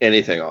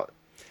 anything on?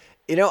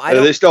 You know, Are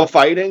they still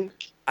fighting?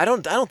 I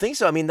don't think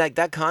so. I mean,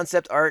 that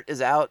concept art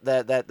is out.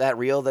 That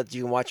reel that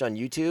you can watch on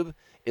YouTube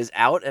is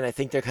out, and I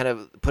think they're kind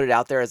of put it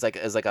out there as like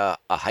a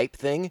hype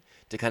thing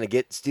to kind of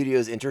get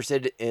studios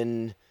interested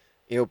in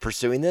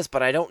pursuing this.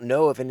 But I don't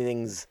know if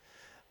anything's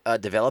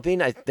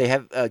developing. They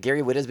have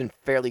Gary Whitta has been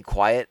fairly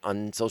quiet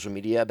on social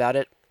media about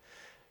it.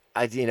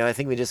 I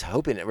think we're just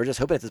hoping at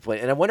this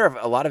point, and I wonder if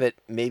a lot of it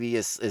maybe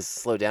is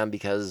slowed down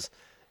because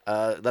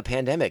the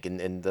pandemic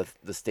and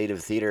the state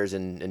of theaters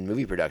and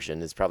movie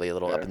production is probably a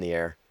little up in the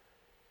air.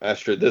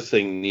 Astrid, this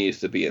thing needs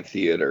to be in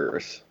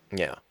theaters.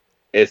 Yeah.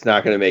 it's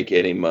not going to make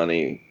any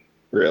money,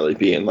 really,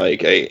 being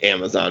like a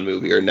Amazon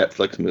movie or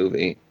Netflix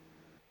movie.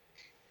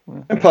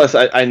 And plus,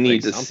 I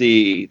need to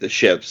see the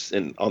ships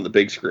on the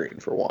big screen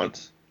for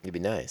once. It'd be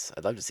nice.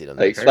 I'd love to see it on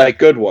the big screen. Like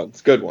good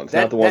ones,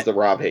 not the ones that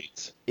Rob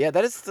hates. Yeah,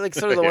 that is like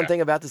sort of the one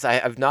thing about this.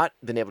 I've not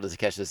been able to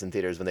catch this in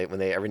theaters when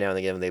they every now and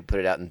again when they put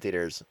it out in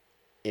theaters,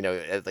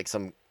 at like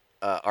some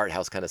art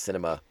house kind of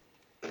cinema.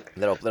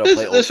 That'll play old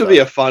This would stuff. be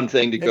a fun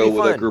thing to It'd go be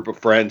with a fun. group of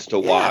friends to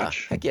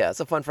watch. Heck yeah, it's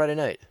a fun Friday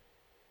night.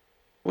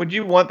 Would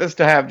you want this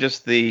to have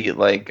just the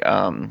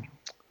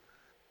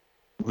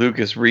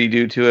Lucas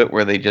redo to it,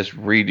 where they just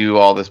redo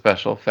all the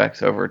special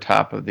effects over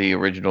top of the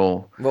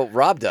original? Well,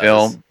 Rob does.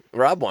 Film?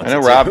 Rob wants. I know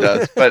it Rob to.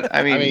 does, but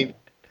I mean,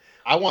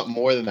 I want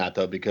more than that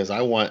though, because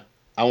I want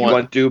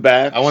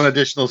do-backs? I want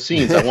additional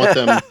scenes. I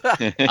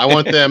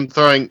want them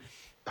throwing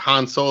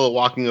Han Solo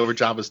walking over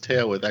Jabba's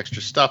tail with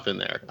extra stuff in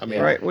there. I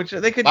mean, right? Which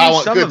they could I use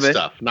want some good of it.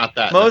 stuff, not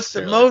that.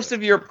 Most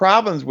of your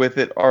problems with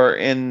it are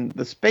in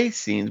the space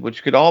scenes,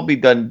 which could all be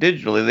done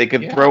digitally. They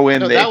could throw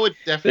in that would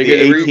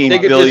definitely the 18 they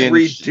could billion.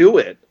 just redo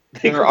it.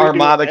 Their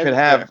armada could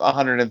have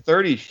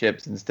 130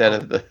 ships instead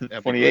of the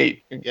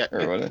 28. Yeah,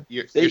 or whatever.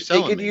 They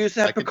could use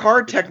that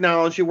Picard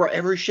technology where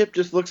every ship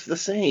just looks the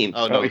same.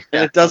 Oh no, and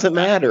it doesn't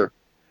matter.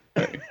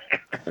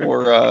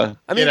 Or I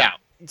mean, get out.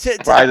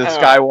 Rise of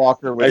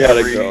Skywalker. I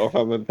gotta go.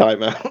 I'm in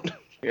timeout.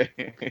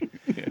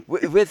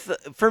 With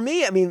for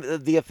me, I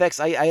mean the effects.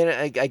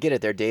 I get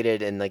it. They're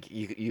dated and like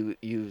you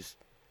use,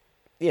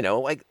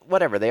 like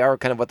whatever they are,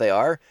 kind of what they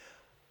are.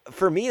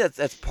 For me,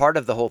 that's part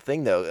of the whole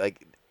thing though.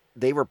 Like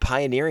they were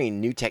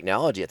pioneering new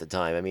technology at the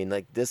time. I mean,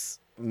 like this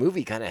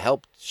movie kind of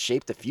helped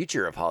shape the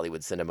future of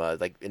Hollywood cinema,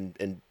 like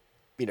in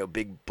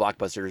big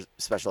blockbuster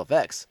special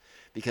effects,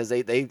 because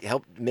they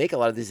helped make a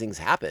lot of these things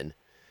happen.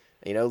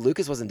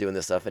 Lucas wasn't doing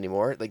this stuff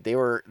anymore. Like they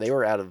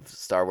were out of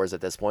Star Wars at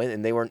this point,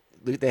 and they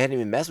hadn't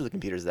even messed with the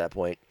computers at that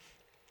point.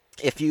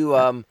 If you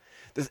I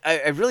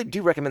really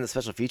do recommend the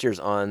special features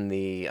on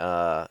the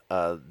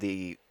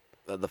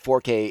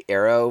 4K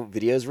Arrow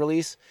videos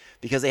release,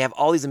 because they have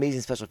all these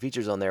amazing special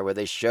features on there where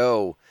they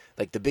show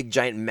like the big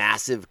giant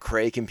massive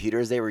Cray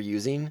computers they were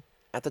using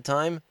at the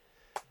time.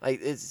 Like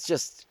it's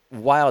just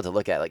wild to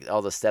look at, like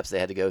all the steps they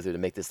had to go through to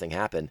make this thing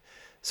happen.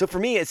 So for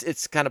me,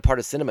 it's kind of part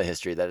of cinema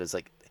history that is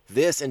like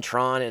this and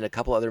Tron and a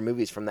couple other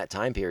movies from that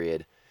time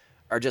period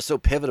are just so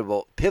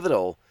pivotal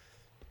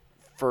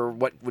for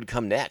what would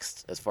come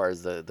next as far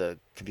as the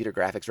computer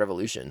graphics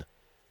revolution.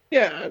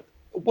 Yeah.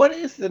 What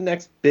is the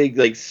next big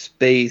like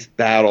space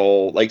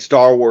battle, like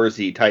Star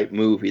Wars-y type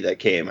movie that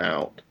came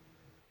out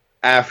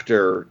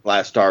after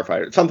Last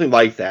Starfighter? Something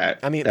like that.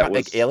 I mean, that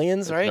like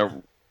Aliens, right?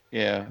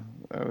 Yeah,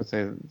 I would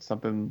say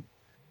something.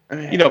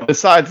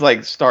 Besides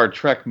like Star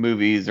Trek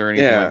movies or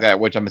anything like that,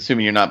 which I'm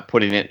assuming you're not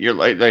putting it. You're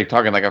like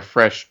talking like a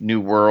fresh new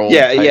world.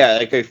 Yeah,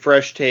 like a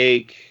fresh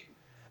take.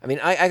 I mean,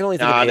 I can only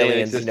think of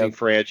Aliens. Existing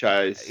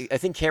franchise. I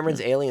think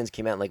Cameron's Aliens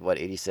came out in like what,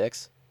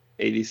 86?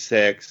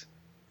 86.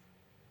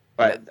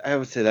 But I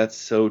would say that's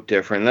so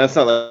different. That's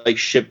not like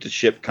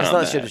ship-to-ship combat. It's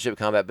not ship-to-ship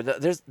combat,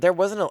 but there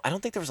wasn't. I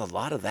don't think there was a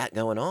lot of that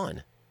going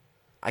on.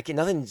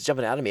 Nothing's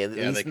jumping out of me.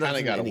 Yeah, they kind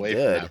of got away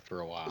from that for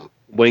a while.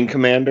 Wing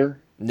Commander?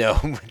 No.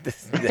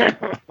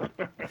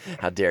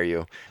 How dare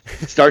you?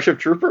 Starship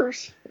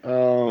Troopers?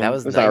 That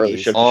was not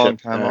really long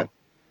time ago.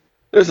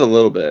 There's a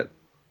little bit.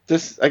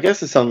 I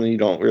guess it's something you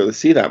don't really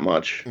see that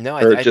much. No,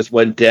 it just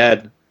went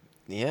dead.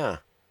 Yeah.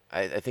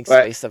 I think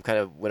space stuff kind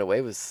of went away.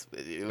 It was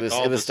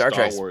Star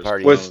Trek's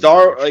party. With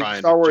Star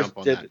Wars jump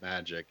on did that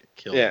magic, it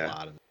killed a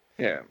lot of it.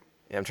 Yeah.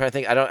 I'm trying to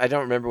think. I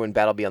don't remember when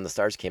Battle Beyond the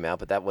Stars came out,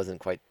 but that wasn't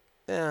quite.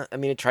 I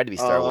mean, it tried to be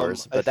Star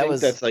Wars, but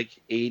that's like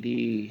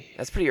 80.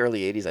 That's pretty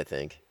early 80s, I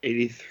think.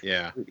 83.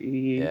 Yeah.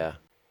 Yeah.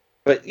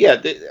 But yeah,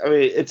 I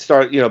mean, it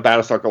started.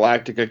 Battlestar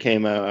Galactica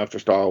came out after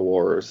Star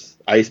Wars.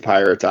 Ice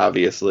Pirates,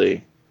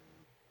 obviously.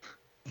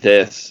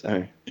 You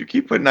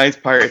keep putting Ice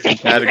Pirates in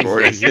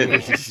categories.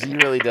 He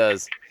really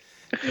does.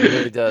 He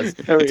really does.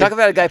 Talk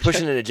about a guy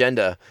pushing an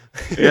agenda.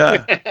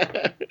 Yeah.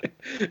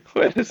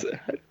 What is it?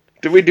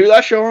 Did we do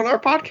that show on our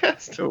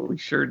podcast? Oh, we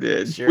sure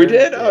did. We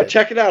did? Oh,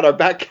 check it out. Our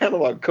back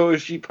catalog,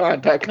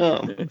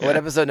 coasgpod.com. What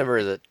episode number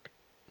is it?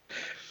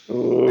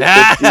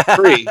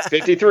 53.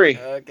 53.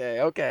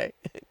 Okay.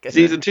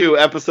 Season 2,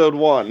 episode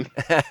 1.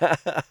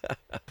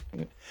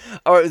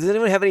 All right, does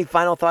anyone have any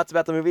final thoughts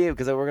about the movie?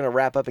 Because we're going to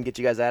wrap up and get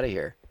you guys out of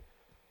here.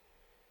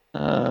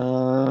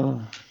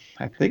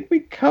 I think we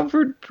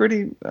covered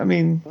pretty. I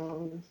mean,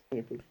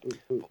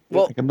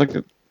 well, I can look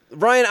at.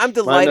 Ryan, I'm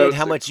delighted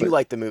how much you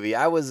liked the movie.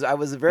 I was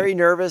very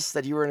nervous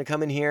that you were going to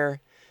come in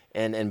here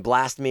and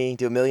blast me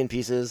to a million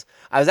pieces.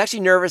 I was actually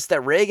nervous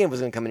that Reagan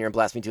was going to come in here and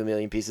blast me to a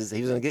million pieces.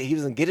 He was going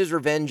to get his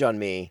revenge on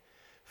me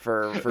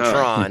for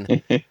Tron.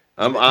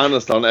 I'm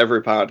honest on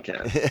every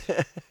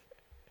podcast.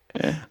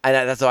 And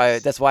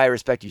that's why I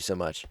respect you so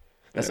much.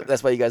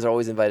 That's why you guys are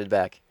always invited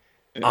back.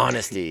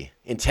 Honesty,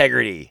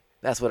 integrity.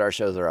 That's what our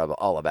shows are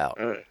all about.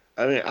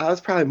 I mean, I was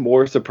probably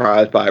more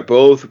surprised by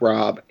both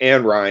Rob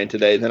and Ryan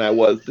today than I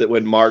was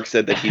when Mark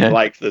said that he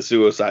liked the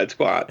Suicide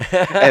Squad,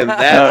 and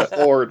that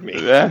floored me.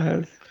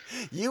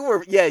 You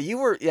were,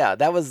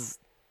 that was,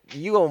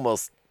 you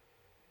almost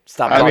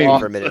stopped talking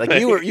for a minute. Like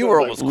you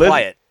were almost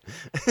quiet.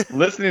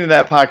 Listening to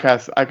that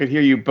podcast, I could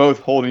hear you both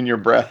holding your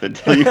breath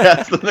until you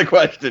asked them the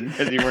question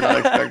because you were not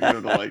expecting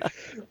them to like.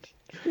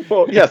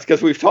 Well, yes,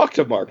 because we've talked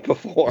to Mark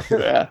before.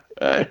 Yeah.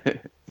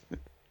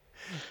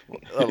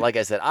 Like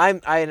I said,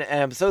 I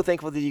am so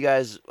thankful that you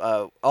guys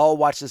all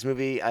watched this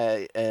movie.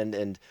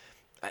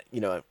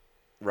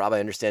 Rob,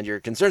 I understand your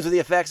concerns with the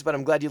effects, but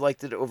I'm glad you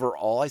liked it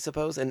overall, I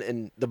suppose.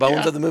 And the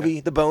bones of the movie,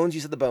 the bones, you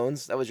said the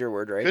bones. That was your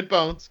word, right? Good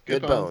bones.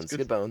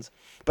 Good bones.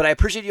 But I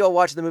appreciate you all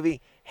watching the movie,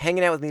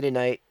 hanging out with me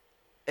tonight.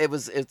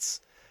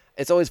 It's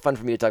always fun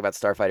for me to talk about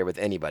Starfighter with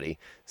anybody.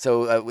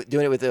 So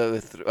doing it with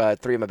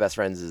three of my best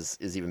friends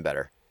is even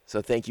better.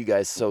 So thank you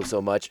guys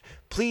so much.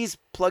 Please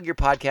plug your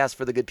podcast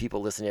for the good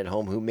people listening at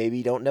home who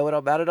maybe don't know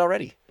about it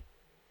already.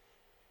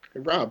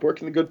 Hey, Rob, where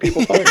can the good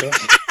people find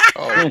us?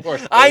 Oh, of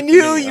course. I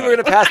knew you were going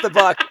to pass the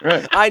buck.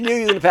 Right. I knew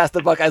you were going to pass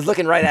the buck. I was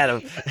looking right at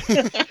him.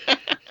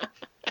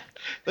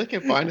 They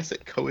can find us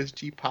at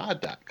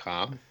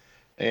coasgpod.com.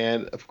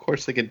 And, of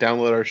course, they can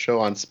download our show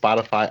on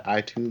Spotify,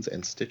 iTunes,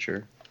 and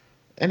Stitcher.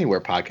 Anywhere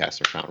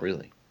podcasts are found,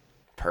 really.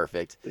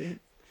 Perfect.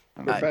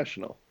 I'm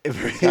professional.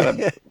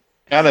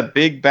 Got a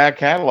big back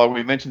catalog.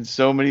 We mentioned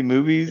so many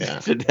movies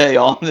today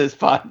on this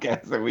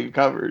podcast that we've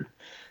covered.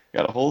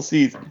 Got a whole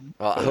season.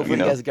 Well, hopefully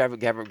you guys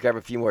grab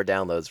a few more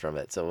downloads from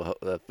it. So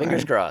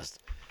fingers crossed.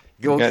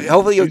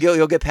 Hopefully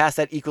you'll get past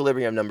that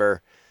equilibrium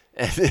number.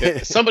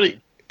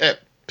 Somebody,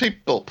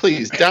 people,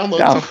 please download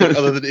something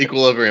other than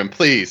Equilibrium,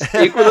 please.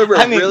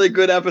 Equilibrium, really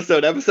good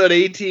episode. Episode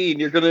 18.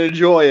 You're going to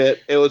enjoy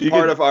it. It was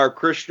part of our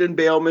Christian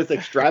Bale myth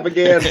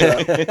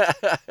extravaganza.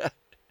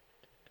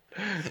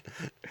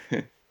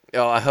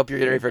 I hope you're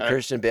getting ready for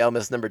Christian Bale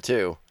myth number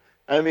 2.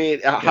 I mean,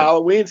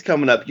 Halloween's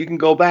coming up. You can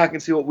go back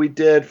and see what we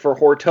did for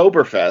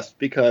Hortoberfest,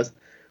 because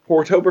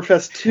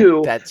Hortoberfest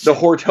 2, the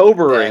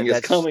Hortobering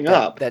is coming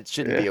up. That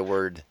shouldn't be a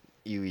word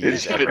you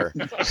use ever.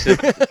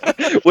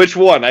 Which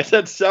one? I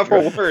said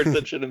several words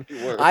that shouldn't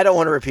be words. I don't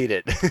want to repeat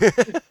it.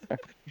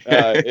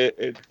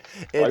 It's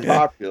quite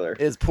popular.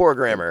 It's poor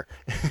grammar.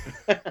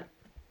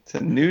 It's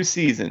a new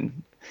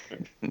season.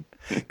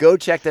 Go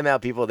check them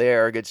out, people. They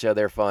are a good show.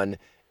 They're fun.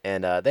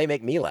 And they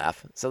make me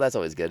laugh, so that's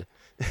always good.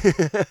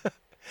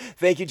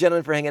 Thank you,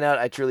 gentlemen, for hanging out.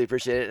 I truly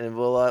appreciate it, and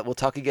we'll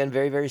talk again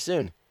very, very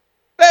soon.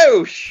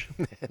 Boosh!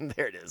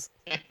 There it is.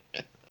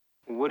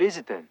 What is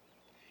it then?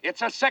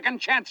 It's a second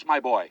chance, my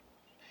boy.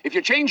 If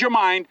you change your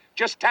mind,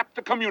 just tap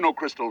the communal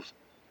crystals.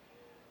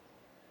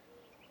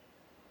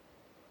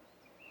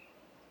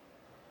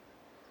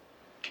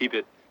 Keep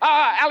it.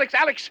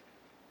 Alex!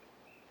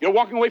 You're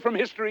walking away from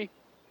history.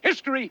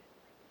 History!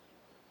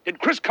 Did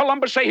Chris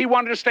Columbus say he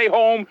wanted to stay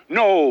home?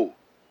 No.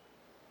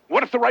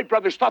 What if the Wright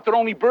brothers thought that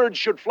only birds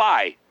should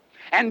fly?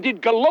 And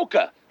did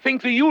Galoka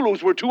think the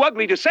Ulus were too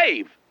ugly to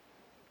save?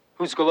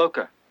 Who's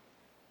Galoka?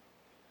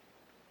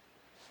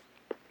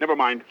 Never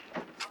mind.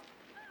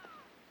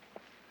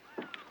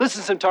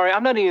 Listen, Centauri,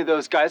 I'm not any of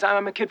those guys.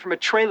 I'm a kid from a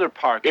trailer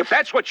park. If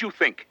that's what you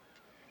think,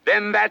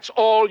 then that's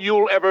all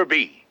you'll ever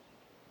be.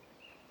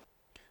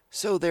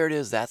 So there it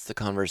is. That's the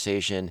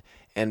conversation,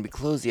 and we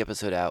close the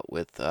episode out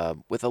with a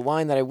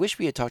line that I wish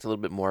we had talked a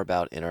little bit more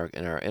about in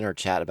our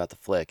chat about the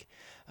flick.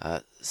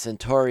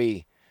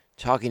 Centauri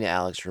talking to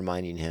Alex,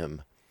 reminding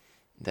him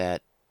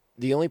that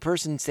the only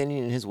person standing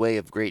in his way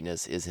of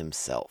greatness is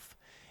himself.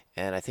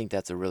 And I think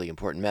that's a really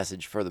important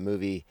message for the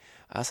movie.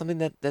 Something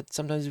that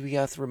sometimes we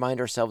have to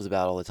remind ourselves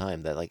about all the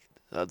time. That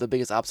the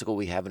biggest obstacle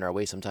we have in our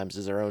way sometimes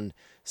is our own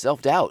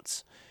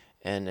self-doubts.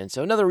 And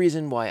so another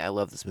reason why I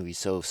love this movie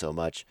so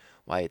much,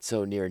 why it's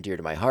so near and dear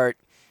to my heart,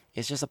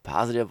 it's just a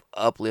positive,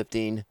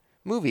 uplifting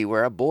movie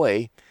where a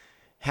boy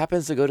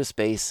happens to go to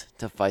space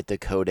to fight the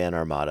Kodan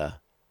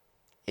Armada.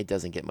 It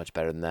doesn't get much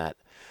better than that.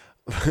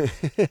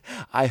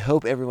 I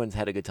hope everyone's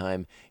had a good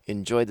time,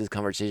 enjoyed this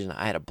conversation.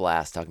 I had a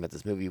blast talking about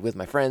this movie with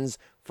my friends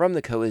from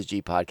the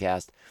CoSG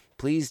podcast.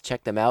 Please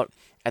check them out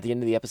at the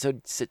end of the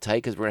episode. Sit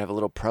tight because we're going to have a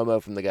little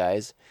promo from the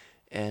guys.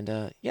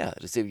 And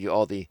just give you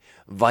all the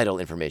vital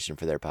information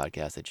for their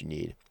podcast that you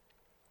need.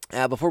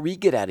 Before we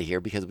get out of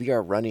here, because we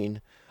are running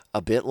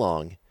a bit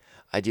long,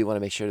 I do want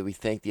to make sure that we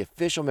thank the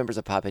official members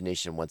of Pophead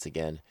Nation once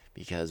again,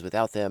 because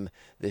without them,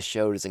 this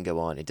show doesn't go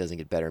on. It doesn't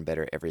get better and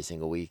better every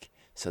single week.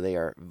 So they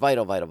are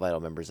vital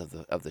members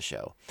of the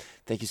show.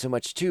 Thank you so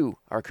much to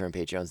our current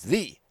Patreons,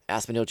 the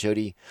Aspen Hill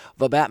Chody,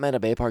 the Batman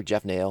of Bay Park,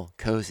 Jeff Nail,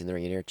 co-hosting the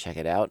Ring-A-Near. Check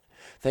it out.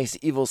 Thanks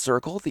to Evil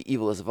Circle, the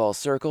evilest of all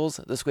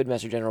circles, the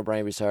Squidmaster General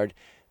Brian Broussard,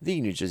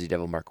 the New Jersey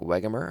Devil Mark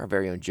Wegemer, our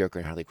very own Joker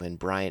and Harley Quinn,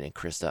 Brian and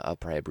Krista of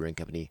Pride Brewing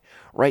Company,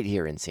 right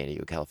here in San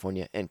Diego,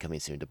 California, and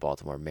coming soon to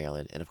Baltimore,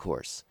 Maryland, and of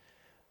course,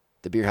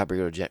 the Beer Hop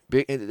Brigadier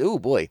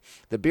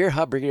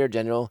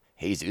General,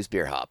 Jesus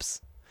Beer Hops.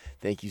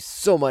 Thank you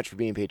so much for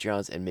being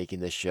Patreons and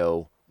making this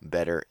show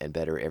better and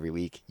better every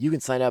week. You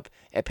can sign up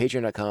at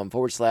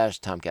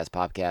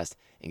patreon.com/TomcastPopcast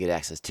and get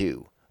access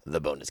to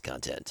the bonus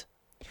content.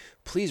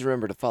 Please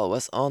remember to follow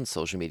us on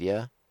social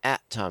media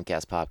at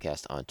Tomcast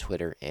Podcast on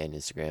Twitter and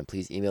Instagram.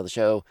 Please email the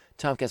show,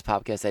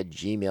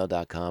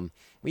 tomcastpodcast@gmail.com.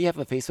 We have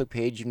a Facebook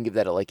page. You can give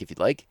that a like if you'd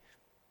like.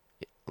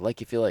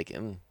 Like if you like.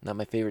 Not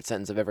my favorite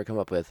sentence I've ever come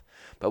up with,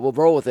 but we'll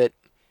roll with it.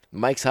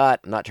 Mike's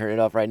hot. I'm not turning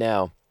it off right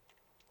now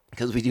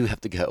because we do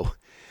have to go.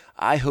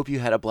 I hope you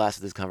had a blast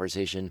with this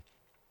conversation.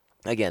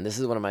 Again, this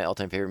is one of my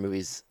all-time favorite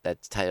movies.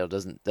 That title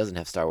doesn't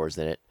have Star Wars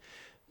in it.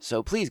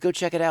 So please go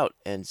check it out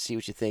and see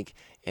what you think,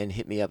 and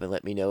hit me up and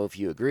let me know if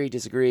you agree,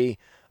 disagree,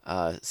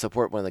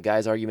 support one of the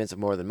guys' arguments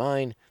more than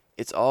mine.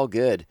 It's all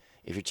good.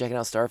 If you're checking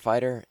out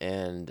Starfighter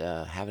and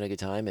having a good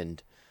time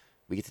and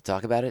we get to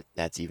talk about it,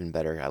 that's even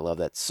better. I love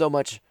that so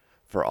much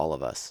for all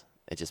of us.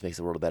 It just makes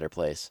the world a better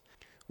place.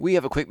 We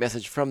have a quick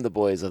message from the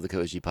boys of the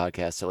Cozy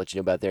Podcast to let you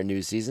know about their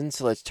new season,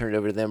 so let's turn it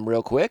over to them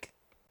real quick.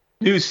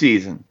 New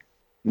season.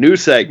 New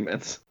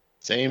segments.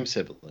 Same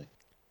sibling.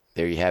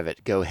 There you have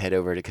it. Go head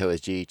over to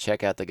CoSG.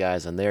 Check out the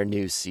guys on their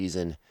new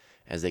season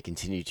as they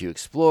continue to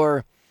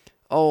explore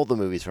all the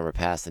movies from our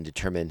past and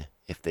determine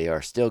if they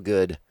are still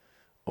good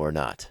or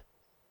not.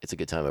 It's a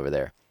good time over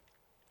there.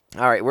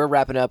 All right, we're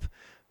wrapping up.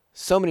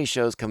 So many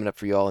shows coming up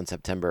for you all in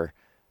September.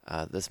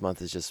 This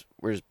month is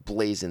we're just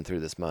blazing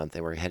through this month,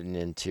 and we're heading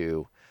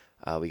into,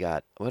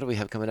 what do we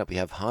have coming up? We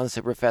have Hans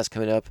Zimmer Fest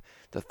coming up.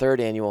 The 3rd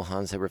annual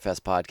Hans Zimmer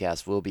Fest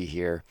podcast will be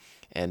here,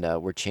 and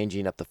we're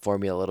changing up the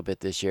formula a little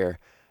bit this year.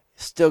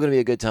 Still going to be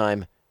a good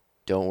time.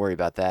 Don't worry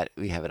about that.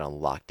 We have it on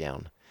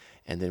lockdown.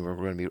 And then we're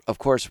going to be, of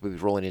course, we'll be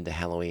rolling into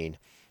Halloween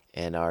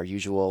and our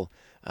usual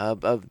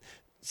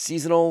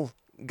seasonal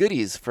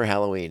goodies for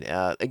Halloween.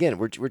 Again,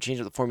 we're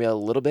changing the formula a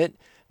little bit.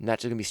 Not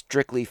just going to be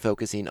strictly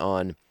focusing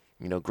on,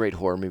 great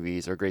horror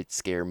movies or great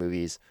scare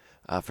movies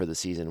for the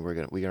season. We're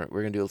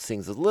gonna do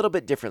things a little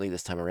bit differently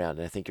this time around,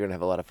 and I think you're gonna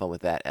have a lot of fun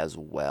with that as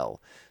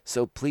well.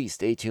 So please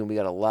stay tuned. We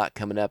got a lot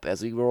coming up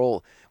as we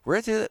roll.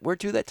 We're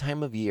to that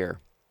time of year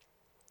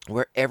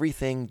where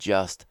everything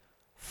just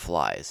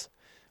flies.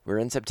 We're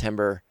in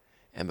September,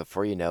 and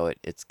before you know it,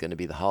 it's going to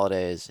be the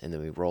holidays, and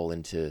then we roll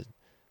into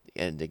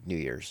the end of New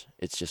Year's.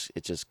 It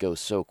just goes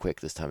so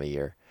quick this time of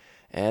year.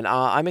 And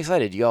I'm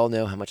excited. You all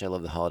know how much I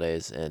love the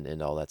holidays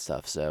and all that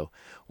stuff. So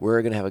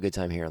we're going to have a good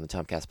time here on the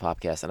Tomcast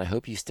Podcast, and I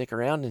hope you stick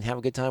around and have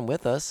a good time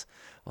with us.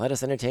 Let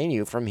us entertain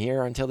you from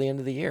here until the end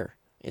of the year.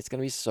 It's going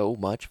to be so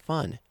much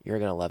fun. You're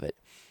going to love it.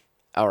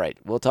 All right,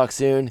 we'll talk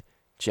soon.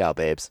 Ciao,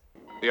 babes.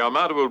 The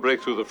Armada will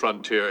break through the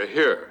frontier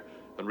here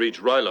and reach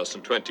Rylos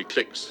in 20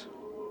 clicks.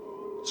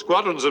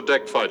 Squadrons of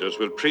deck fighters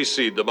will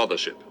precede the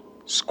mothership.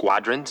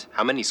 Squadrons?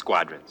 How many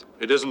squadrons?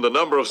 It isn't the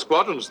number of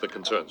squadrons that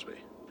concerns me.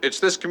 It's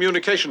this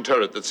communication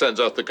turret that sends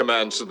out the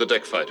commands to the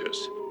deck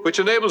fighters, which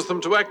enables them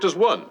to act as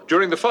one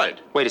during the fight.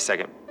 Wait a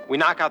second. We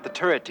knock out the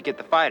turret to get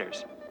the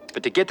fighters.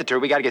 But to get the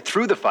turret, we gotta get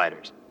through the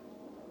fighters.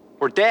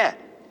 We're dead.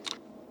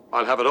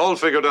 I'll have it all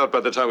figured out by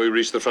the time we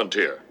reach the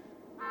frontier.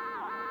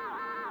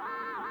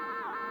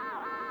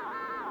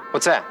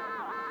 What's that?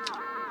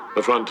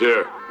 The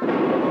frontier.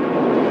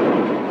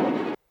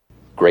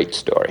 Great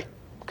story.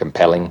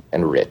 Compelling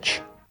and rich.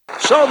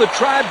 So the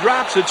Tribe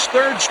drops its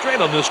 3rd straight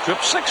on this trip,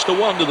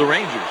 6-1 to the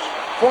Rangers.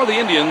 For the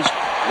Indians,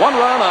 1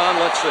 run on,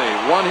 let's see,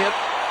 1 hit.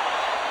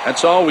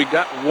 That's all. We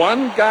got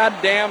 1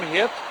 goddamn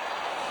hit.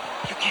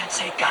 You can't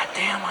say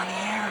goddamn on the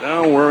air.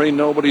 Don't worry,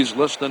 nobody's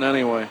listening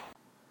anyway.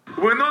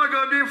 We're not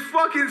gonna be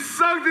fucking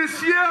sucked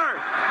this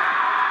year.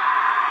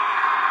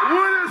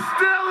 We're the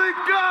Stanley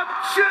Cup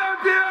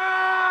champions!